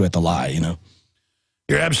perpetuate the lie. You know,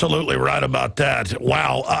 you're absolutely right about that.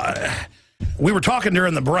 Wow. We were talking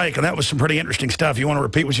during the break, and that was some pretty interesting stuff. You want to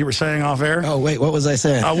repeat what you were saying off air? Oh, wait, what was I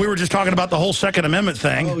saying? We were just talking about the whole Second Amendment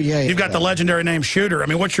thing. Oh, yeah. You've got the legendary name Shooter. I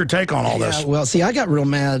mean, what's your take on all this? Well, see, I got real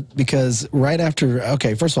mad because right after,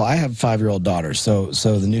 okay, first of all, I have a 5-year-old daughter, so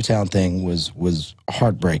the Newtown thing was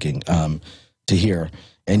heartbreaking to hear.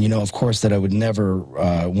 And, you know, of course, that I would never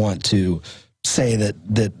want to say that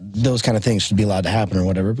those kind of things should be allowed to happen or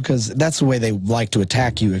whatever, because that's the way they like to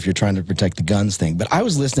attack you if you're trying to protect the guns thing. But I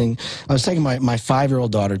was listening, I was taking my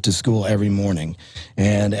 5-year-old daughter to school every morning,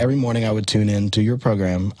 and every morning I would tune in to your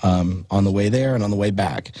program on the way there and on the way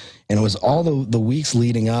back. And it was all the weeks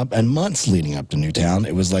leading up and months leading up to Newtown.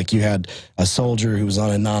 It was like you had a soldier who was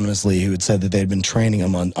on anonymously who had said that they had been training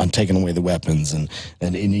him on taking away the weapons. And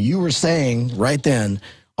you were saying right then,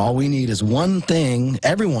 all we need is one thing.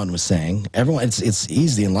 Everyone was saying, it's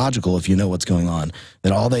easy and logical if you know what's going on,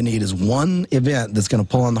 that all they need is one event that's going to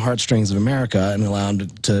pull on the heartstrings of America and allow them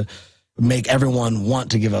to make everyone want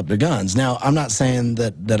to give up their guns. Now, I'm not saying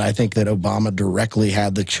that I think that Obama directly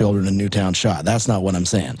had the children in Newtown shot. That's not what I'm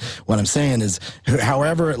saying. What I'm saying is,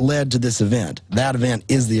 however it led to this event, that event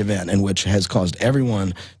is the event in which has caused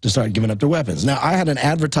everyone to start giving up their weapons. Now, I had an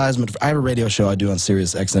advertisement. I have a radio show I do on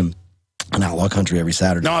Sirius XM on Outlaw Country every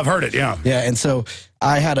Saturday. No, I've heard it, yeah. Yeah, and so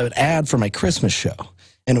I had an ad for my Christmas show.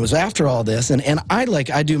 And it was after all this, and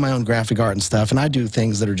I do my own graphic art and stuff, and I do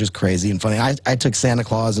things that are just crazy and funny. I took Santa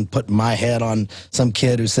Claus and put my head on some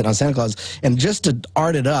kid who's sitting on Santa Claus, and just to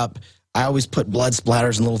art it up, I always put blood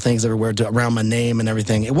splatters and little things everywhere around my name and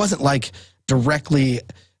everything. It wasn't like directly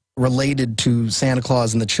related to Santa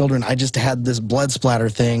Claus and the children. I just had this blood splatter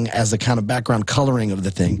thing as a kind of background coloring of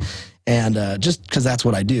the thing. And just because that's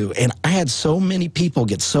what I do. And I had so many people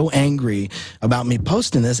get so angry about me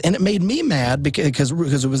posting this, and it made me mad because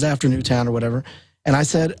it was after Newtown or whatever. And I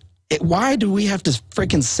said, why do we have to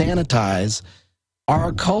freaking sanitize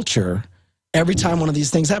our culture every time one of these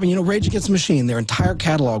things happen? You know, Rage Against the Machine, their entire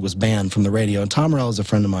catalog was banned from the radio. And Tom Morello is a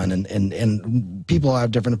friend of mine, and people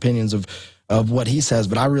have different opinions of of what he says,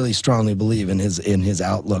 but I really strongly believe in his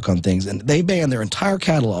outlook on things. And they banned their entire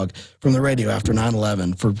catalog from the radio after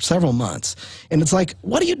 9/11 for several months. And it's like,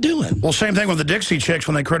 what are you doing? Well, same thing with the Dixie Chicks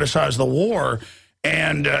when they criticized the war.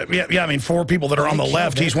 And, I mean, for people that are on the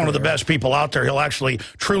left, he's one of the best people out there. He'll actually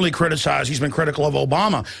truly criticize. He's been critical of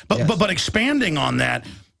Obama. But expanding on that,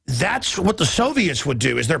 that's what the Soviets would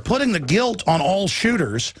do, is they're putting the guilt on all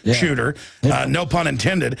shooters, no pun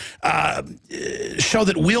intended, so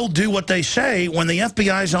that we'll do what they say. When the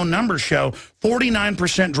FBI's own numbers show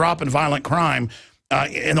 49% drop in violent crime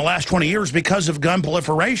in the last 20 years because of gun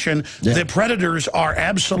proliferation, the predators are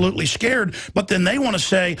absolutely scared. But then they want to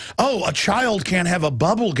say, oh, a child can't have a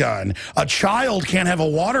bubble gun. A child can't have a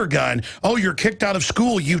water gun. Oh, you're kicked out of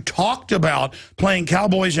school. You talked about playing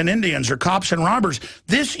cowboys and Indians or cops and robbers.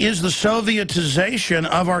 This is the Sovietization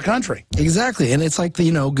of our country. Exactly. And it's like,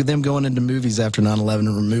 them going into movies after 9/11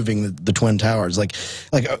 and removing the Twin Towers. Like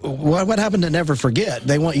what happened to Never Forget?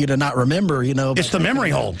 They want you to not remember, It's the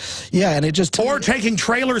memory hole. Yeah, and it just... Or taking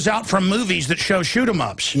trailers out from movies that show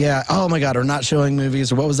shoot-'em-ups. Yeah. Oh, my God. Or not showing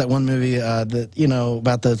movies. Or what was that one movie that,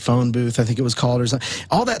 about the phone booth, I think it was called, or something.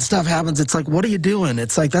 All that stuff happens. It's like, what are you doing?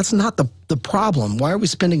 It's like, that's not the problem. Why are we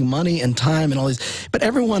spending money and time and all these? But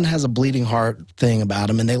everyone has a bleeding heart thing about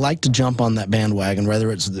them, and they like to jump on that bandwagon,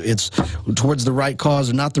 whether it's towards the right cause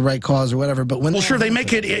or not the right cause or whatever. But when they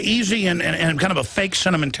make it easy and kind of a fake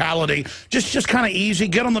sentimentality, just kind of easy.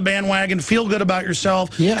 Get on the bandwagon, feel good about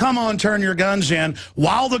yourself. Yeah. Come on, turn your guns in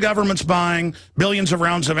while the government's buying billions of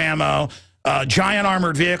rounds of ammo. Giant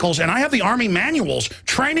armored vehicles, and I have the Army manuals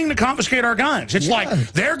training to confiscate our guns. It's like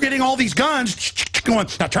they're getting all these guns going,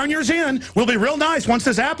 now turn yours in. We'll be real nice once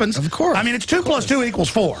this happens. Of course. I mean, it's 2 + 2 =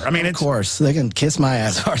 4. I mean, of course. They can kiss my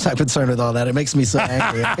ass. As far as I'm concerned with all that, it makes me so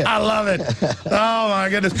angry. I love it. Oh, my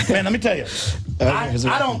goodness. Man, let me tell you. I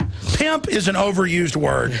don't... Pimp is an overused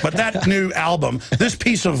word, but that new album, this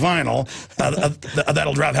piece of vinyl,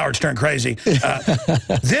 that'll drive Howard Stern crazy.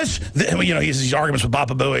 These arguments with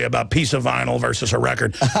Papa Booey about piece of vinyl versus a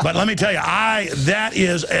record. But let me tell you, that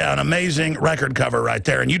is an amazing record cover right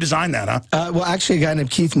there. And you designed that, huh? Well, actually, a guy named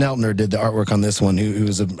Keith Neltner did the artwork on this one, who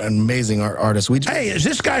is an amazing artist. Hey, is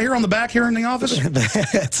this guy here on the back here in the office?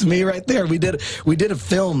 That's me right there. We did a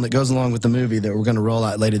film that goes along with the movie that we're going to roll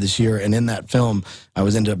out later this year. And in that film, I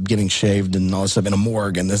was ended up getting shaved and all this stuff in a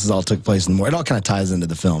morgue, and this all took place in the morgue. It all kind of ties into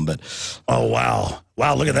the film, but... Oh, wow.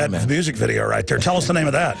 Wow, look at that music video right there. Tell us the name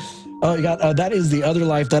of that. Oh, you got that is The Other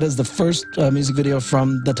Life. That is the first music video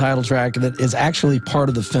from the title track that is actually part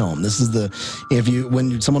of the film. This is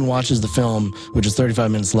when someone watches the film, which is 35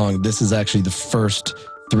 minutes long, this is actually the first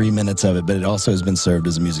 3 minutes of it, but it also has been served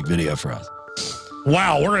as a music video for us.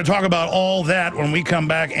 Wow, we're going to talk about all that when we come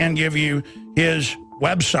back and give you his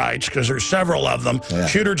websites, because there's several of them. Yeah.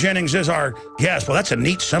 Shooter Jennings is our guest. Well, that's a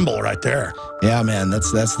neat symbol right there. Yeah, man,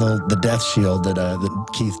 that's the death shield that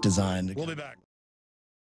Keith designed. We'll be back.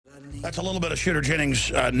 That's a little bit of Shooter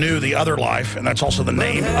Jennings' new The Other Life, and that's also the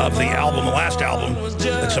name of the album, the last album.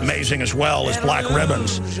 That's amazing as well, is Black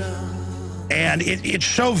Ribbons. And it's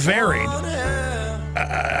so varied.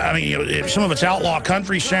 I mean, some of it's outlaw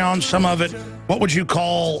country sound, some of it, what would you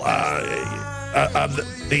call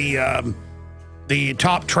the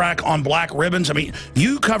top track on Black Ribbons? I mean,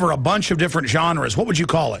 you cover a bunch of different genres. What would you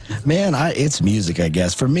call it? Man, it's music, I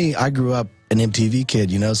guess. For me, I grew up an MTV kid,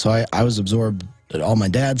 so I was absorbed all my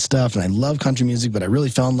dad's stuff, and I love country music, but I really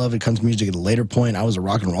fell in love with country music at a later point. I was a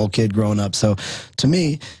rock and roll kid growing up, so to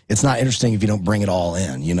me, it's not interesting if you don't bring it all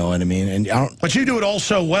in, you know what I mean? And but you do it all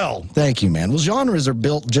so well. Thank you, man. Well, genres are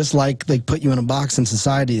built just like they put you in a box in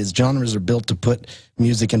society. Genres are built to put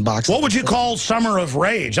music in boxes. What would you call Summer of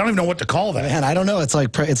Rage? I don't even know what to call that. Man, I don't know. It's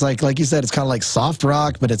like you said, it's kind of like soft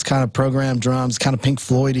rock, but it's kind of programmed drums, kind of Pink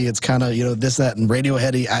Floydy. It's kind of, this, that, and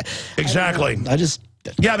Radioheady. Exactly.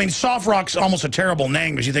 Yeah, I mean, soft rock's almost a terrible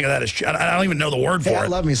name because you think of that as... I don't even know the word for it. I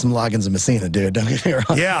love me some Loggins and Messina, dude. Don't get me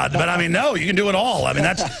wrong. Yeah, but I mean, no, you can do it all. I mean,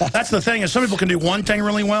 that's the thing is some people can do one thing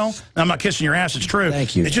really well. I'm not kissing your ass. It's true.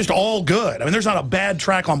 Thank you. It's just all good. I mean, there's not a bad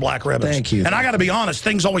track on Black Ribbons. Thank you. And I got to be honest,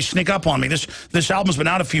 things always sneak up on me. This album's been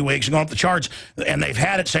out a few weeks and going up the charts, and they've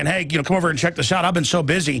had it saying, hey, come over and check this out. I've been so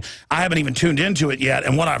busy, I haven't even tuned into it yet,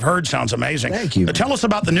 and what I've heard sounds amazing. Thank you. But tell us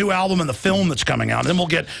about the new album and the film that's coming out, and then we'll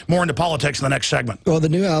get more into politics in the next segment. Well, the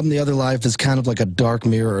new album, The Other Life, is kind of like a dark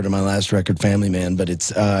mirror to my last record, Family Man, but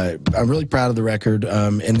it's I'm really proud of the record.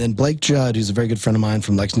 And then Blake Judd, who's a very good friend of mine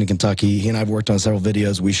from Lexington, Kentucky, he and I have worked on several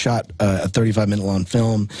videos. We shot a 35-minute long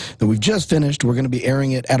film that we've just finished. We're going to be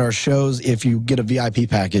airing it at our shows. If you get a VIP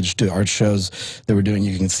package to our shows that we're doing,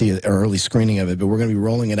 you can see an early screening of it, but we're going to be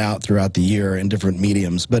rolling it out throughout the year in different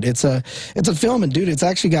mediums. But it's a film, and dude, it's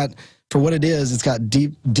actually got for what it is, it's got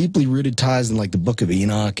deeply rooted ties in like the Book of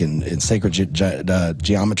Enoch and sacred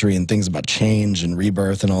geometry and things about change and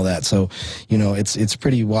rebirth and all that. So, you know, it's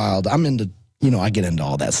pretty wild. I'm into, you know, I get into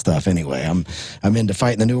all that stuff anyway. I'm into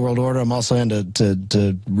fighting the New World Order. I'm also into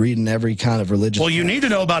to reading every kind of religious. Well, you need to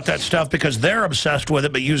know about that stuff because they're obsessed with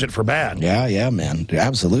it, but use it for bad. Yeah, man,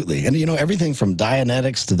 absolutely. And you know, everything from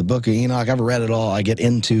Dianetics to the Book of Enoch, I've read it all. I get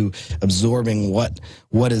into absorbing what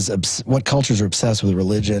cultures are obsessed with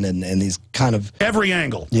religion and these kind of every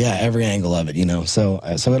angle. Yeah, every angle of it. You know, so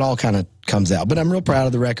it all kind of comes out. But I'm real proud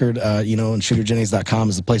of the record. You know, and shooterjennings.com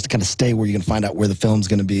is the place to kind of stay where you can find out where the film's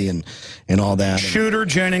going to be and all that.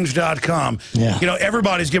 Shooterjennings.com. Yeah. You know,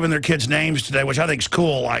 everybody's giving their kids names today, which I think is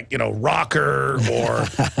cool, like, you know, Rocker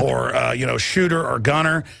or you know, Shooter or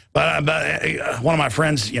Gunner. But one of my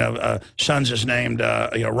friends, you know, son's is named,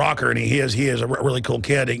 you know, Rocker, and he is a really cool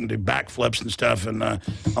kid. He can do backflips and stuff and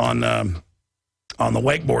on the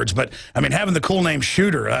wakeboards. But I mean, having the cool name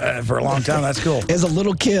Shooter for a long time, that's cool. As a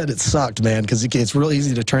little kid, it sucked, man, because it's real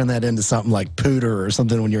easy to turn that into something like Pooter or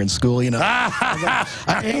something when you're in school, you know.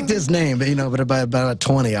 I hate this name, but you know, but by about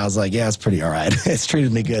 20, I was like, yeah, it's pretty all right. It's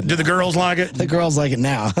treated me good. Do the girls like it? The girls like it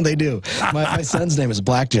now. They do. My son's name is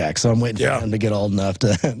Blackjack, so I'm waiting for him to get old enough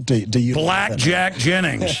to use Blackjack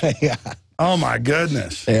Jennings. Yeah. Oh my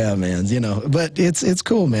goodness. Yeah, man. You know, but it's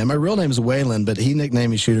cool, man. My real name is Waylon, but he nicknamed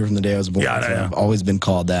me Shooter from the day I was born. Yeah, so I've always been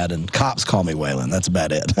called that, and cops call me Waylon. That's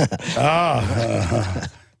about it.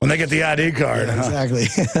 When they get the ID card. Yeah, exactly.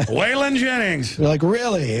 Waylon Jennings. They're like,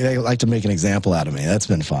 really? They like to make an example out of me. That's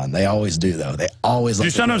been fun. They always do, though. They always like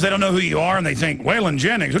sometimes they don't know who you are, and they think, Waylon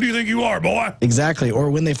Jennings, who do you think you are, boy? Exactly. Or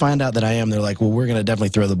when they find out that I am, they're like, well, we're going to definitely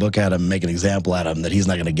throw the book at him and make an example out of him that he's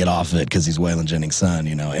not going to get off of it because he's Waylon Jennings' son.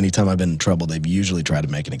 You know, anytime I've been in trouble, they've usually tried to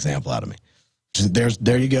make an example out of me.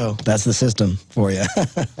 There you go. That's the system for you.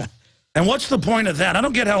 And what's the point of that? I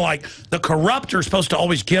don't get how, like, the corrupt are supposed to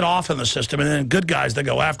always get off in the system, and then good guys that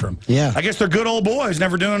go after them. Yeah. I guess they're good old boys,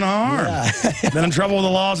 never doing no harm. Yeah. Been in trouble with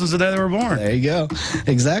the law since the day they were born. There you go.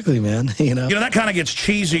 Exactly, man. You know, that kind of gets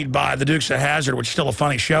cheesied by the Dukes of Hazzard, which is still a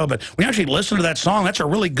funny show, but when you actually listen to that song, that's a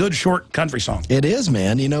really good short country song. It is,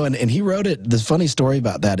 man. You know, and he wrote it. The funny story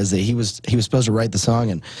about that is that he was supposed to write the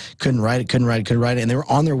song and couldn't write it, and they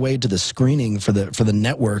were on their way to the screening for the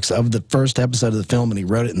networks of the first episode of the film, and he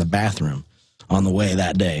wrote it in the bathroom on the way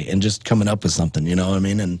that day and just coming up with something, you know what I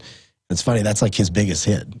mean? And it's funny, that's like his biggest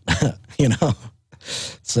hit, you know?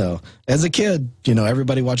 So as a kid, you know,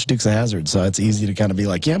 everybody watched Dukes of Hazzard, so it's easy to kind of be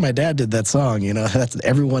like, yeah, my dad did that song, you know?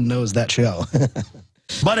 Everyone knows that show.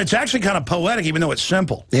 But it's actually kind of poetic, even though it's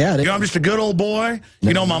simple. Yeah, you know, I'm just a good old boy.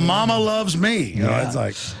 You know, my mama loves me. You know, it's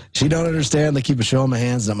like she don't understand. They keep a show in my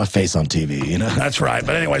hands, not my face on TV. You know. That's right.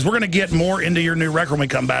 But anyways, we're going to get more into your new record when we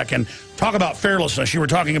come back and talk about fearlessness. You were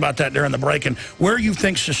talking about that during the break and where you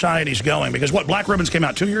think society's going. Because what, Black Ribbons came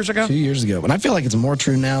out 2 years ago? 2 years ago, and I feel like it's more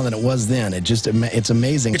true now than it was then. It's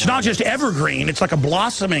amazing. It's not just evergreen. It's like a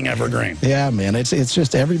blossoming evergreen. Yeah, man. It's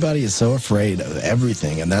just everybody is so afraid of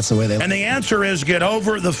everything, and that's the way they. And the answer is get over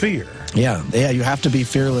the fear. Yeah. You have to be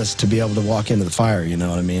fearless to be able to walk into the fire. You know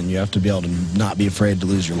what I mean? You have to be able to not be afraid to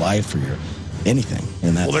lose your life or your anything.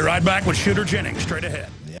 And we'll be right back with Shooter Jennings straight ahead.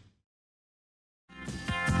 Yeah.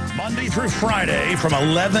 Monday through Friday from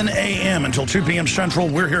 11 a.m. until 2 p.m. Central,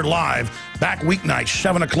 we're here live. Back weeknights,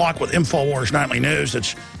 7 o'clock with InfoWars Nightly News.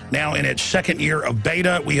 It's now in its second year of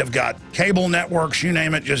beta. We have got cable networks, you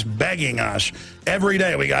name it, just begging us. Every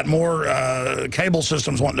day we got more cable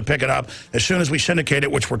systems wanting to pick it up as soon as we syndicate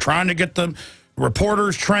it, which we're trying to get the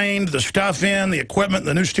reporters trained, the stuff in, the equipment,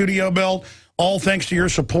 the new studio built. All thanks to your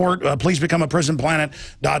support. Please become a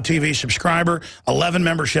PrisonPlanet.tv subscriber. 11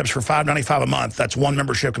 memberships for $5.95 a month. That's one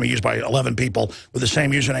membership can be used by 11 people with the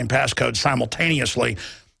same username passcode simultaneously.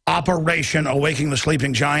 Operation Awakening the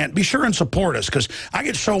Sleeping Giant. Be sure and support us because I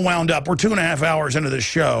get so wound up. We're 2.5 hours into this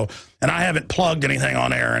show, and I haven't plugged anything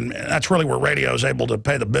on air, and that's really where radio is able to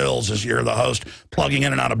pay the bills as you're the host, plugging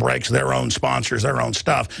in and out of breaks, their own sponsors, their own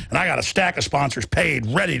stuff. And I got a stack of sponsors paid,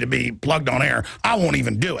 ready to be plugged on air. I won't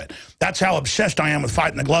even do it. That's how obsessed I am with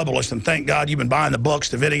fighting the globalists, and thank God you've been buying the books,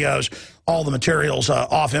 the videos, all the materials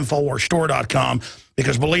off InfoWarsStore.com.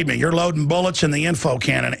 Because believe me, you're loading bullets in the info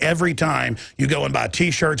cannon every time you go and buy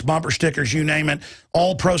T-shirts, bumper stickers, you name it.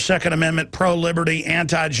 All pro-Second Amendment, pro-liberty,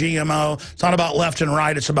 anti-GMO. It's not about left and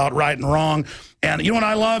right. It's about right and wrong. And you know what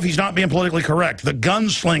I love? He's not being politically correct. The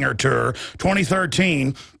Gunslinger Tour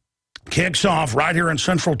 2013 kicks off right here in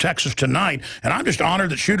Central Texas tonight, and I'm just honored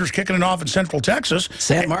that Shooter's kicking it off in Central Texas.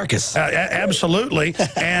 San Marcos. Absolutely,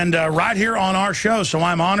 and right here on our show, so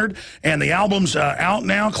I'm honored. And the album's out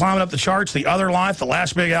now, climbing up the charts. The Other Life, the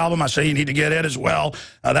last big album, I say you need to get it as well.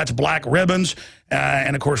 That's Black Ribbons.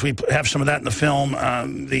 And, of course, we have some of that in the film,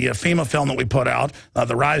 the FEMA film that we put out,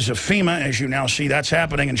 The Rise of FEMA. As you now see, that's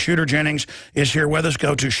happening, and Shooter Jennings is here with us.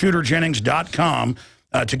 Go to shooterjennings.com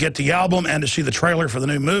to get the album and to see the trailer for the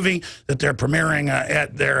new movie that they're premiering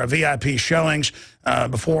at their VIP showings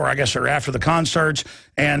before, I guess, or after the concerts.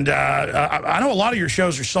 And I know a lot of your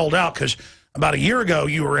shows are sold out because about a year ago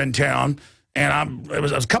you were in town. And it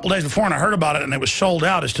was a couple days before, and I heard about it, and it was sold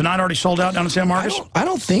out. Is tonight already sold out down in San Marcos? I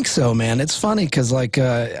don't think so, man. It's funny because, like,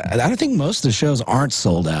 I don't think most of the shows aren't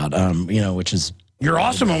sold out. You know, which is your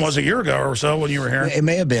awesome one was a year ago or so when you were here. It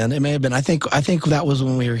may have been. It may have been. I think that was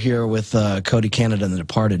when we were here with Cody Canada and the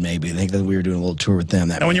Departed. Maybe I think that we were doing a little tour with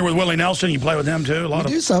them. And when you were with Willie Nelson, you play with him too. We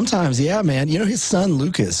do sometimes, yeah, man. You know, his son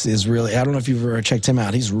Lucas is really. I don't know if you've ever checked him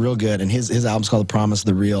out. He's real good, and his album's called The Promise of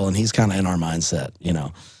the Real, and he's kind of in our mindset, you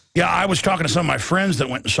know. Yeah, I was talking to some of my friends that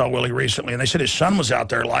went and saw Willie recently, and they said his son was out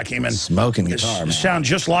there like him and smoking guitar. Man. Sound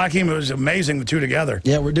just like him. It was amazing, the two together.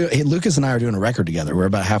 Yeah, Lucas and I are doing a record together. We're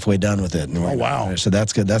about halfway done with it. And oh wow! So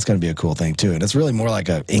that's good. That's going to be a cool thing too. And it's really more like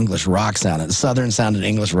a English rock sound, a Southern sounding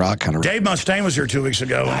English rock kind of. Dave Mustaine was here 2 weeks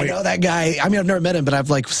ago. I know that guy. I mean, I've never met him, but I've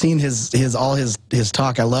like seen his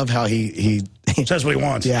talk. I love how he says what he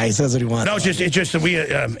wants. Yeah, he says what he wants. No, it's just that we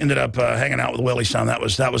ended up hanging out with Willie's son. That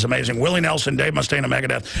was amazing. Willie Nelson, Dave Mustaine, and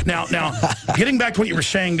Megadeth. Now, getting back to what you were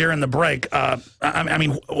saying during the break, I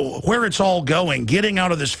mean, where it's all going, getting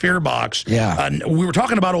out of this fear box. Yeah. We were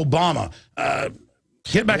talking about Obama.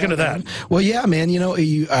 Get back into that. Well, yeah, man. You know,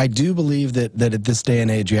 I do believe that at this day and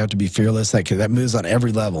age, you have to be fearless. That moves on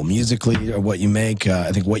every level, musically, or what you make.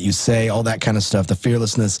 I think what you say, all that kind of stuff. The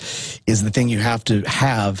fearlessness is the thing you have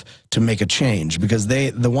to make a change, because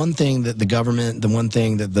the one thing that the government, the one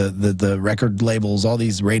thing that the record labels, all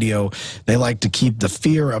these radio, they like to keep the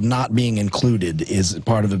fear of not being included is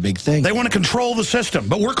part of a big thing. They want to control the system,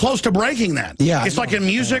 but we're close to breaking that. Yeah, it's like in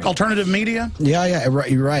music, alternative media. Yeah,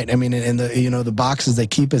 you're right. I mean, in the boxes they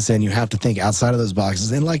keep us in, you have to think outside of those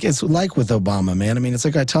boxes. And like it's like with Obama, man. I mean, it's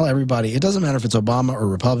like I tell everybody, it doesn't matter if it's Obama or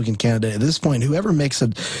Republican candidate. At this point, whoever makes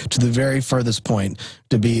it to the very furthest point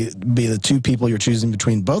to be the two people you're choosing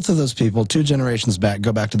between, both of those people, 2 generations back,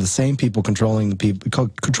 go back to the same people controlling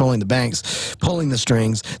the banks, pulling the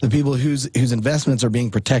strings, the people whose investments are being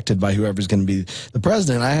protected by whoever's going to be the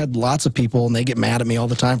president. I had lots of people, and they get mad at me all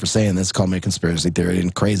the time for saying this, call me a conspiracy theory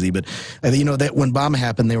and crazy, but you know that when Obama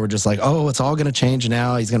happened, they were just like, oh, it's all going to change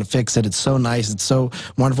now. He's going to fix it. It's so nice. It's so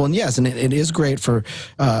wonderful. And yes, and it is great for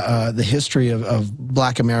the history of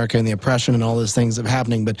Black America and the oppression and all those things that are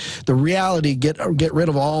happening. But the reality, get rid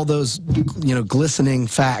of all those glistening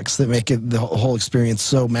facts that make the whole experience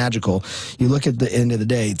so magical. You look at the end of the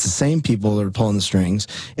day, it's the same people that are pulling the strings,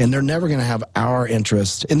 and they're never going to have our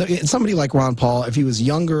interest. And somebody like Ron Paul, if he was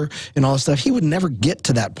younger and all this stuff, he would never get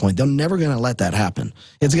to that point. They're never going to let that happen.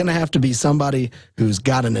 It's going to have to be somebody who's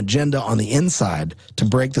got an agenda on the inside to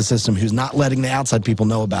break the system, who's not letting the outside people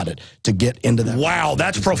know about it, to get into that. Wow,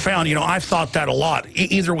 that's profound. You know, I've thought that a lot.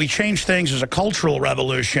 Either we change things as a cultural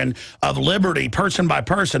revolution of liberty, person by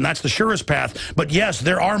person. That's the surest path. But yes,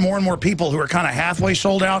 there are more and more people who are kind of halfway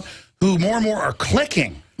sold out, who more and more are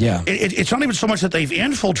clicking. Yeah. It's not even so much that they've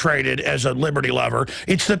infiltrated as a liberty lover.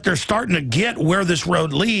 It's that they're starting to get where this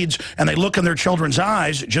road leads, and they look in their children's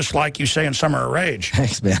eyes, just like you say in Summer of Rage.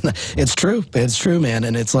 Thanks, man. It's true. It's true, man.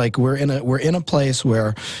 And it's like we're in a place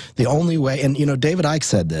where the only way, and you know, David Icke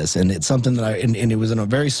said this, and it's something that and it was in a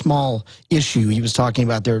very small issue. He was talking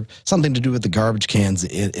about something to do with the garbage cans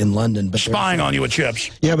in London, but spying on you with chips.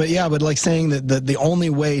 Yeah, but like saying that the only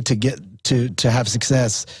way to get to have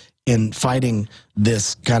success in fighting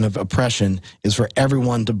this kind of oppression is for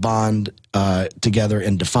everyone to bond together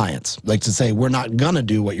in defiance. Like to say, we're not going to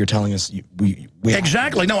do what you're telling us we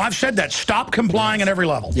exactly. No, I've said that. Stop complying at every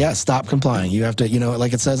level. Yeah, stop complying. You have to, you know,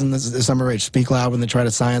 like it says in the Summer Rage, speak loud when they try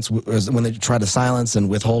to silence, and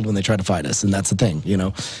withhold when they try to fight us. And that's the thing, you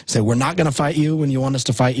know. Say, we're not going to fight you when you want us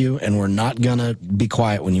to fight you, and we're not going to be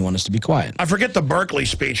quiet when you want us to be quiet. I forget the Berkeley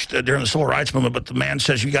speech during the Civil Rights Movement, but the man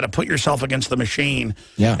says you got to put yourself against the machine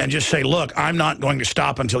and just say, look, I'm not going to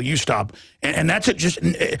stop until you stop. And that's it. Just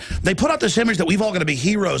they put out this image that we've all got to be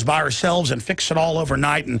heroes by ourselves and fix it all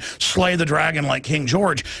overnight and slay the dragon like King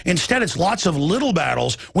George. Instead, it's lots of little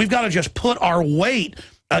battles. We've got to just put our weight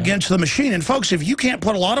against the machine. And folks, if you can't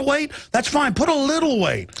put a lot of weight, that's fine. Put a little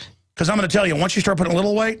weight. Because I'm going to tell you, once you start putting a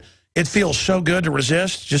little weight, it feels so good to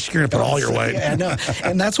resist. Just you're going to put all your weight. Yeah, I know.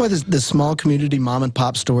 And that's why the small community mom and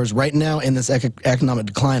pop stores right now in this economic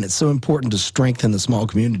decline, it's so important to strengthen the small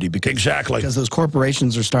community because those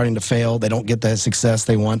corporations are starting to fail. They don't get the success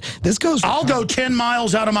they want. This goes. I'll go 10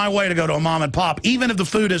 miles out of my way to go to a mom and pop, even if the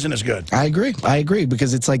food isn't as good. I agree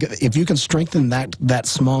because it's like if you can strengthen that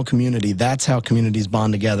small community, that's how communities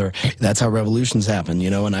bond together. That's how revolutions happen, you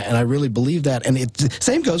know. And I really believe that. And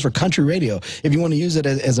same goes for country radio. If you want to use it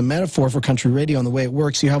as a metaphor for country radio and the way it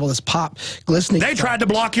works, you have all this pop listening. They tried to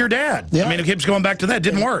block your dad. Yeah. I mean, it keeps going back to that. It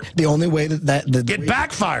didn't work. The only way it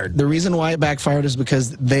backfired. The reason why it backfired is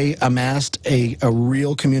because they amassed a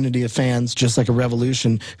real community of fans, just like a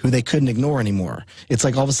revolution, who they couldn't ignore anymore. It's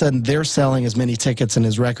like all of a sudden they're selling as many tickets and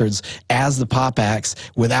his records as the pop acts.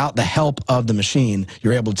 Without the help of the machine,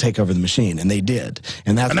 you're able to take over the machine, and they did.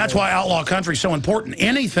 And that's why outlaw country is so important.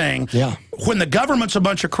 Anything, when the government's a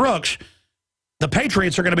bunch of crooks, the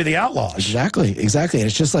patriots are going to be the outlaws. Exactly. And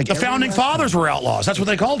it's just like the founding fathers were outlaws. That's what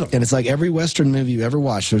they called them. And it's like every Western movie you ever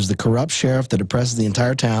watched. There's the corrupt sheriff that oppresses the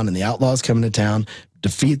entire town, and the outlaws come into town,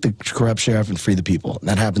 defeat the corrupt sheriff, and free the people. And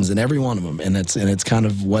that happens in every one of them. And it's kind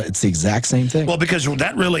of it's the exact same thing. Well, because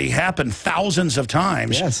that really happened thousands of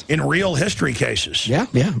times in real history cases. Yeah,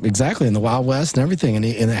 exactly. In the Wild West and everything. And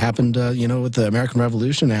it happened, you know, with the American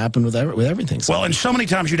Revolution. It happened with everything. So. Well, and so many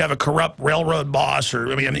times you'd have a corrupt railroad boss,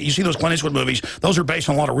 or I mean, you see those Clint Eastwood movies. Those are based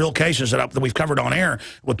on a lot of real cases that we've covered on air.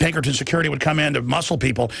 With Pinkerton security would come in to muscle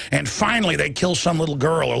people, and finally they'd kill some little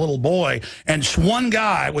girl or little boy, and one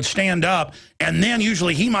guy would stand up, and then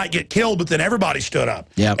usually he might get killed, but then everybody stood up.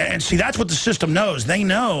 Yeah. And see, that's what the system knows. They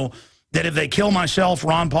know that if they kill myself,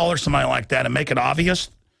 Ron Paul, or somebody like that, and make it obvious,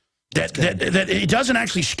 that it doesn't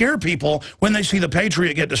actually scare people when they see the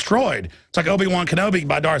Patriot get destroyed. It's like Obi-Wan Kenobi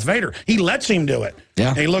by Darth Vader. He lets him do it. Yeah.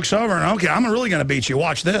 And he looks over and, okay, I'm really going to beat you.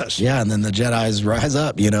 Watch this. Yeah, and then the Jedis rise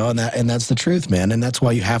up, you know, and that's the truth, man. And that's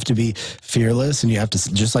why you have to be fearless, and you have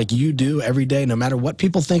to, just like you do every day, no matter what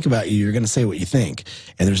people think about you, you're going to say what you think.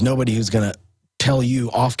 And there's nobody who's going to tell you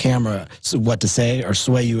off camera what to say or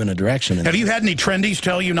sway you in a direction. Have you had any trendies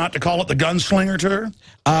tell you not to call it the gunslinger tour?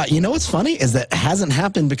 You know what's funny is that hasn't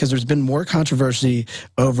happened because there's been more controversy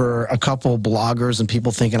over a couple bloggers and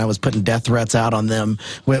people thinking I was putting death threats out on them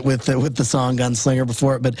with the song Gunslinger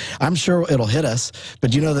before it. But I'm sure it'll hit us.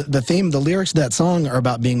 But you know, the lyrics of that song are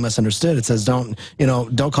about being misunderstood. It says, don't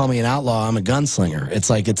call me an outlaw, I'm a gunslinger. It's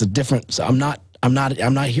like it's a different. I'm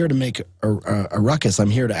not here to make a ruckus. I'm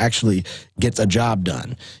here to actually get a job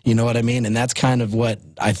done. You know what I mean? And that's kind of what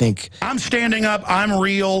I think. I'm standing up. I'm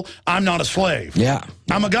real. I'm not a slave. Yeah.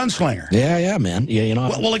 I'm a gunslinger. Yeah, man. Yeah, you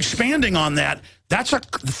know. Well, expanding on that, that's a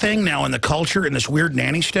thing now in the culture, in this weird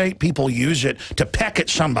nanny state. People use it to peck at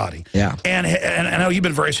somebody. Yeah. And I know you've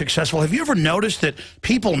been very successful. Have you ever noticed that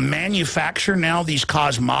people manufacture now these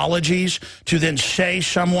cosmologies to then say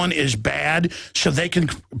someone is bad so they can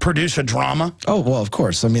produce a drama? Oh, well, of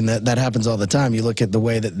course. I mean, that happens all the time. You look at the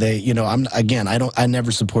way that they, you know, I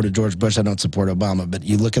never supported George Bush. I don't support Obama. But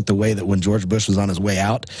you look at the way that when George Bush was on his way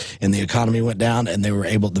out and the economy went down and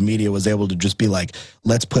the media was able to just be like,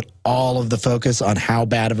 let's put all of the focus on how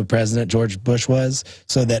bad of a president George Bush was,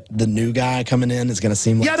 so that the new guy coming in is going to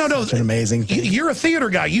seem like such an amazing thing. You're a theater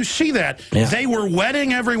guy. You see that. Yeah. They were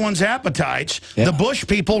whetting everyone's appetites. Yeah. The Bush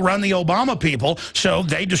people run the Obama people, so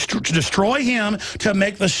they destroy him to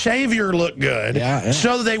make the savior look good,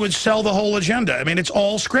 so they would sell the whole agenda. I mean, it's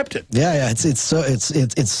all scripted. Yeah.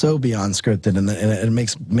 It's so beyond scripted, and it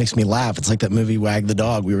makes me laugh. It's like that movie Wag the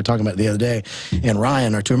Dog we were talking about the other day, and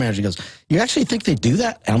Ryan, our tour manager, goes, "You actually think they do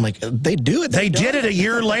that?" And I'm like, "They do it." They did it a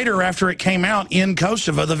year later after it came out in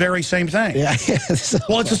Kosovo, the very same thing. Yeah.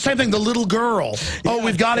 Well, it's the same thing. The little girl. Oh,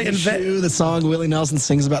 we've got to invent the song Willie Nelson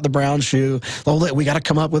sings about the brown shoe. Oh, we got to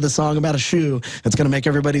come up with a song about a shoe that's going to make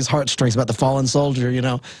everybody's heartstrings about the fallen soldier, you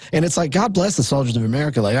know. And it's like, God bless the soldiers of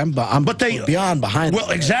America. Like I'm beyond behind.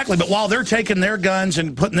 Well, exactly. But while they're taking their guns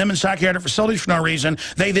and putting them in psychiatric facilities for no reason,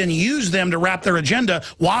 they then use them to wrap their agenda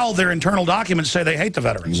while their internal documents say they hate the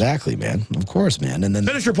veterans. Exactly, man. Of course, man. And then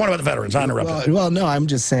finish your point about the veterans. I interrupted. Well, no, I'm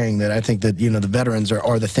just saying that I think that, you know, the veterans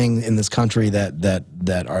are the thing in this country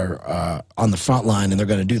that are on the front line, and they're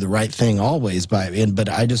going to do the right thing always. But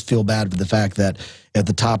I just feel bad for the fact that at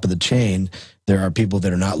the top of the chain, there are people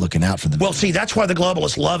that are not looking out for them. Well, see, that's why the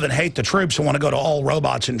globalists love and hate the troops and want to go to all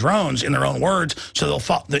robots and drones, in their own words, so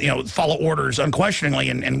they'll follow orders unquestioningly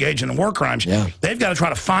and engage in war crimes. Yeah. They've got to try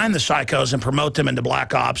to find the psychos and promote them into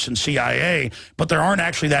black ops and CIA, but there aren't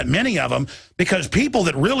actually that many of them, because people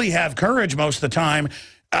that really have courage most of the time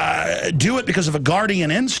do it because of a guardian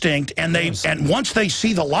instinct, and and once they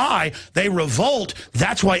see the lie, they revolt.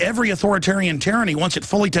 That's why every authoritarian tyranny, once it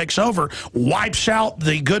fully takes over, wipes out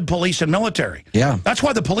the good police and military. Yeah. That's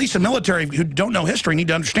why the police and military who don't know history need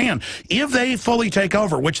to understand, if they fully take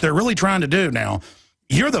over, which they're really trying to do now,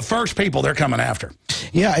 you're the first people they're coming after.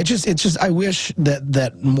 Yeah, it's just I wish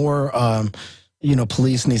that more you know,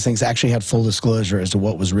 police and these things actually had full disclosure as to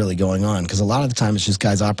what was really going on, because a lot of the time it's just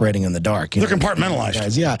guys operating in the dark. They're compartmentalized.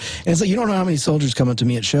 Guys, yeah, and it's like, you don't know how many soldiers come up to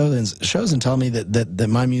me at shows and tell me that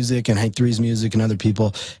my music and Hank III's music and other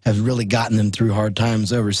people have really gotten them through hard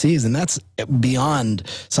times overseas, and that's beyond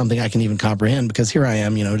something I can even comprehend, because here I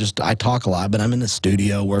am, you know, just I talk a lot, but I'm in the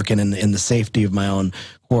studio working in the safety of my own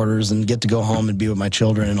quarters and get to go home and be with my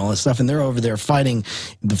children and all this stuff, and they're over there fighting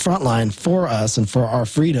the front line for us and for our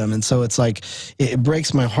freedom. And so it's like, it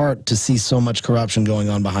breaks my heart to see so much corruption going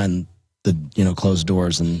on behind the, you know, closed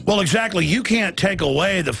doors. And well, exactly, you can't take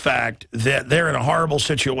away the fact that they're in a horrible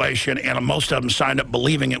situation, and most of them signed up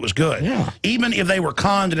believing it was good. Yeah. Even if they were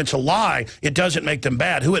conned and it's a lie, it doesn't make them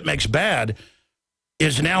bad. Who it makes bad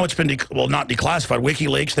is now it's been, not declassified,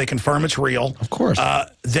 WikiLeaks, they confirm it's real. Of course.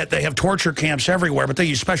 That they have torture camps everywhere, but they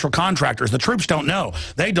use special contractors. The troops don't know.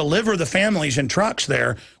 They deliver the families in trucks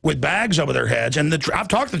there with bags over their heads, and I've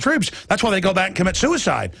talked to the troops. That's why they go back and commit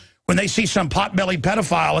suicide. When they see some pot-bellied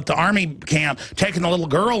pedophile at the army camp taking the little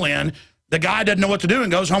girl in, the guy doesn't know what to do and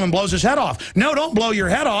goes home and blows his head off. No, don't blow your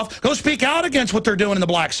head off. Go speak out against what they're doing in the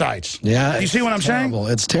black sites. Yeah. You see what I'm saying?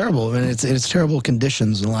 It's terrible. I mean, it's terrible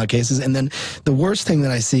conditions in a lot of cases. And then the worst thing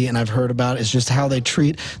that I see and I've heard about is just how they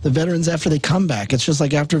treat the veterans after they come back. It's just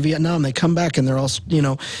like after Vietnam, they come back and they're all, you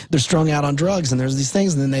know, they're strung out on drugs and there's these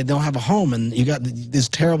things, and then they don't have a home, and you got these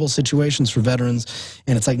terrible situations for veterans.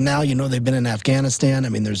 And it's like, now, you know, they've been in Afghanistan. I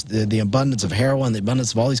mean, there's the abundance of heroin, the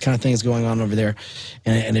abundance of all these kind of things going on over there.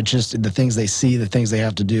 And it just, the things they see, the things they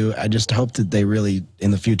have to do, I just hope that they really,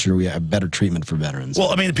 in the future, we have better treatment for veterans.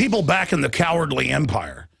 Well, I mean, people back in the cowardly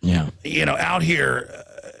empire, yeah, you know, out here,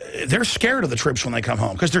 they're scared of the troops when they come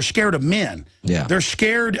home because they're scared of men. Yeah. They're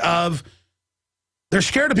scared of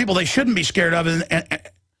people they shouldn't be scared of,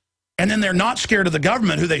 and then they're not scared of the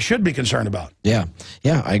government, who they should be concerned about. Yeah,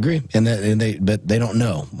 yeah, I agree. But they don't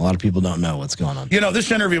know. A lot of people don't know what's going on. You know, this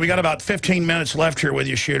interview, we got about 15 minutes left here with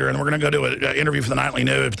you, Shooter, and we're going to go do an interview for the Nightly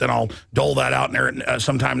News, then I'll dole that out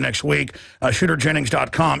sometime next week.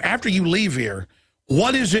 ShooterJennings.com. After you leave here,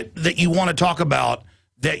 what is it that you want to talk about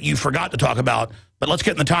that you forgot to talk about? But let's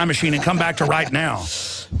get in the time machine and come back to right now.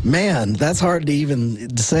 Man, that's hard to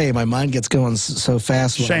even say. My mind gets going so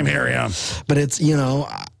fast. Same here, yeah. But it's, you know,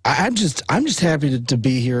 I'm just happy to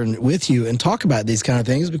be here with you and talk about these kind of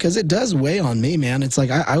things, because it does weigh on me, man. It's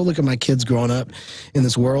like I look at my kids growing up in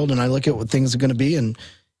this world, and I look at what things are going to be, and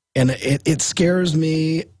it scares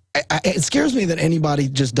me. It scares me that anybody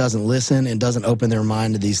just doesn't listen and doesn't open their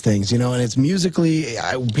mind to these things, you know. And it's musically,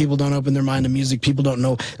 people don't open their mind to music. People don't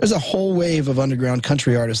know. There's a whole wave of underground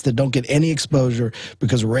country artists that don't get any exposure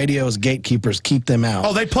because radio's gatekeepers keep them out.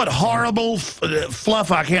 Oh, they put horrible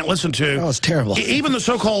fluff I can't listen to. Oh, it's terrible. Even the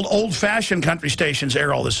so-called old-fashioned country stations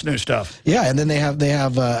air all this new stuff. Yeah, and then they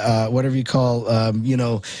have whatever you call, you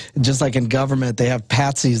know, just like in government, they have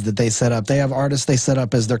patsies that they set up. They have artists they set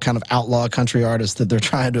up as their kind of outlaw country artists that they're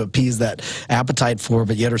trying to appease that appetite for,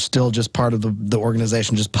 but yet are still just part of the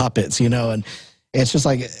organization, just puppets, you know. And it's just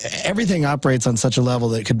like everything operates on such a level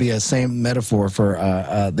that it could be a same metaphor for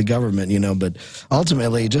the government, you know. But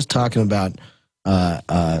ultimately, just talking about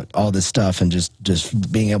all this stuff and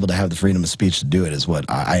just being able to have the freedom of speech to do it is what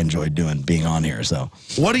I enjoy doing, being on here. So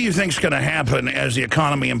what do you think's going to happen as the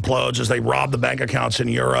economy implodes, as they rob the bank accounts in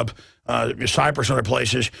Europe, Cyprus and other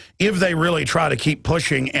places, if they really try to keep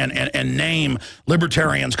pushing and name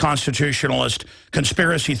libertarians, constitutionalists,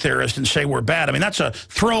 conspiracy theorists, and say we're bad? I mean, that's a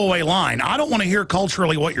throwaway line. I don't want to hear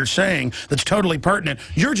culturally what you're saying that's totally pertinent.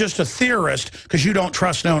 You're just a theorist because you don't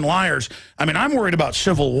trust known liars. I mean, I'm worried about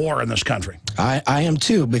civil war in this country. I am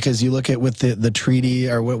too, because you look at with the treaty,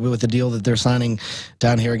 or with the deal that they're signing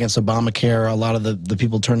down here against Obamacare, a lot of the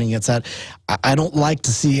people turning against that. I don't like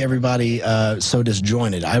to see everybody so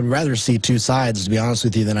disjointed. I'd rather see two sides, to be honest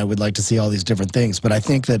with you, than I would like to see all these different things. But I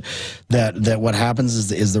think that what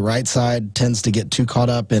happens is the right side tends to get too caught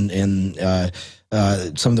up in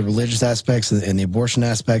some of the religious aspects and the abortion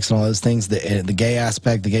aspects and all those things, the gay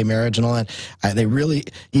aspect, the gay marriage and all that. They really,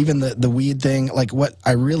 even the weed thing, like what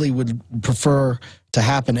I really would prefer to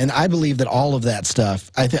happen, and I believe that all of that stuff,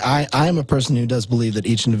 I am a person who does believe that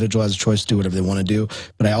each individual has a choice to do whatever they want to do,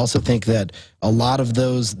 but I also think that a lot of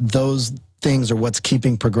those things are what's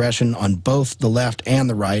keeping progression on both the left and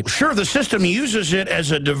the right. Sure, the system uses it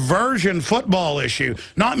as a diversion football issue,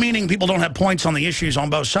 not meaning people don't have points on the issues on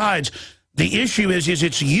both sides. The issue is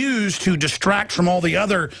it's used to distract from all the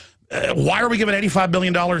other. Why are we giving $85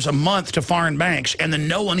 billion a month to foreign banks, and then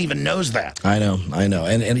no one even knows that? I know.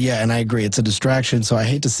 And yeah, and I agree. It's a distraction, so I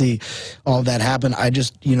hate to see all that happen. I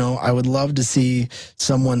just, you know, I would love to see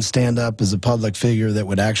someone stand up as a public figure that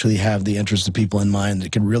would actually have the interests of people in mind,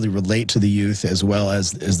 that could really relate to the youth as well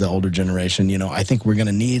as the older generation. You know, I think we're going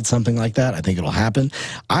to need something like that. I think it'll happen.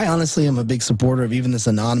 I honestly am a big supporter of even this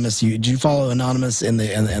Anonymous. Did you follow Anonymous in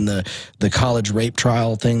the college rape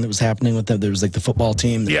trial thing that was happening with them? There was like the football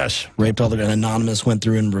team. Yes. Raped all the, and Anonymous went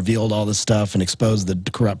through and revealed all this stuff and exposed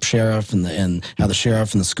the corrupt sheriff and how the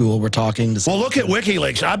sheriff and the school were talking. Well, look at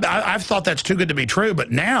WikiLeaks. I've thought that's too good to be true,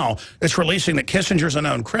 but now it's releasing that Kissinger's a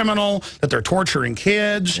known criminal, that they're torturing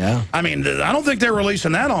kids. Yeah. I mean, I don't think they're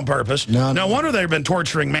releasing that on purpose. No wonder they've been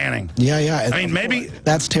torturing Manning. Yeah. I mean, maybe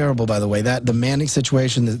that's terrible. By the way, the Manning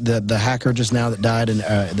situation, the hacker just now that died and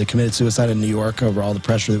that committed suicide in New York over all the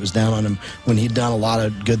pressure that was down on him when he'd done a lot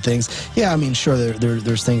of good things. Yeah, I mean, sure,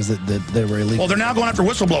 there's things that were illegal. Well, they're now going after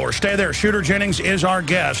whistleblowers. Stay there. Shooter Jennings is our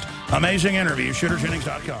guest. Amazing interview.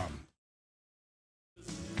 ShooterJennings.com.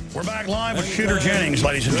 We're back live with Shooter Jennings,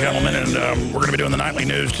 ladies and gentlemen, and we're going to be doing the nightly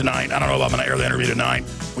news tonight. I don't know if I'm going to air the interview tonight.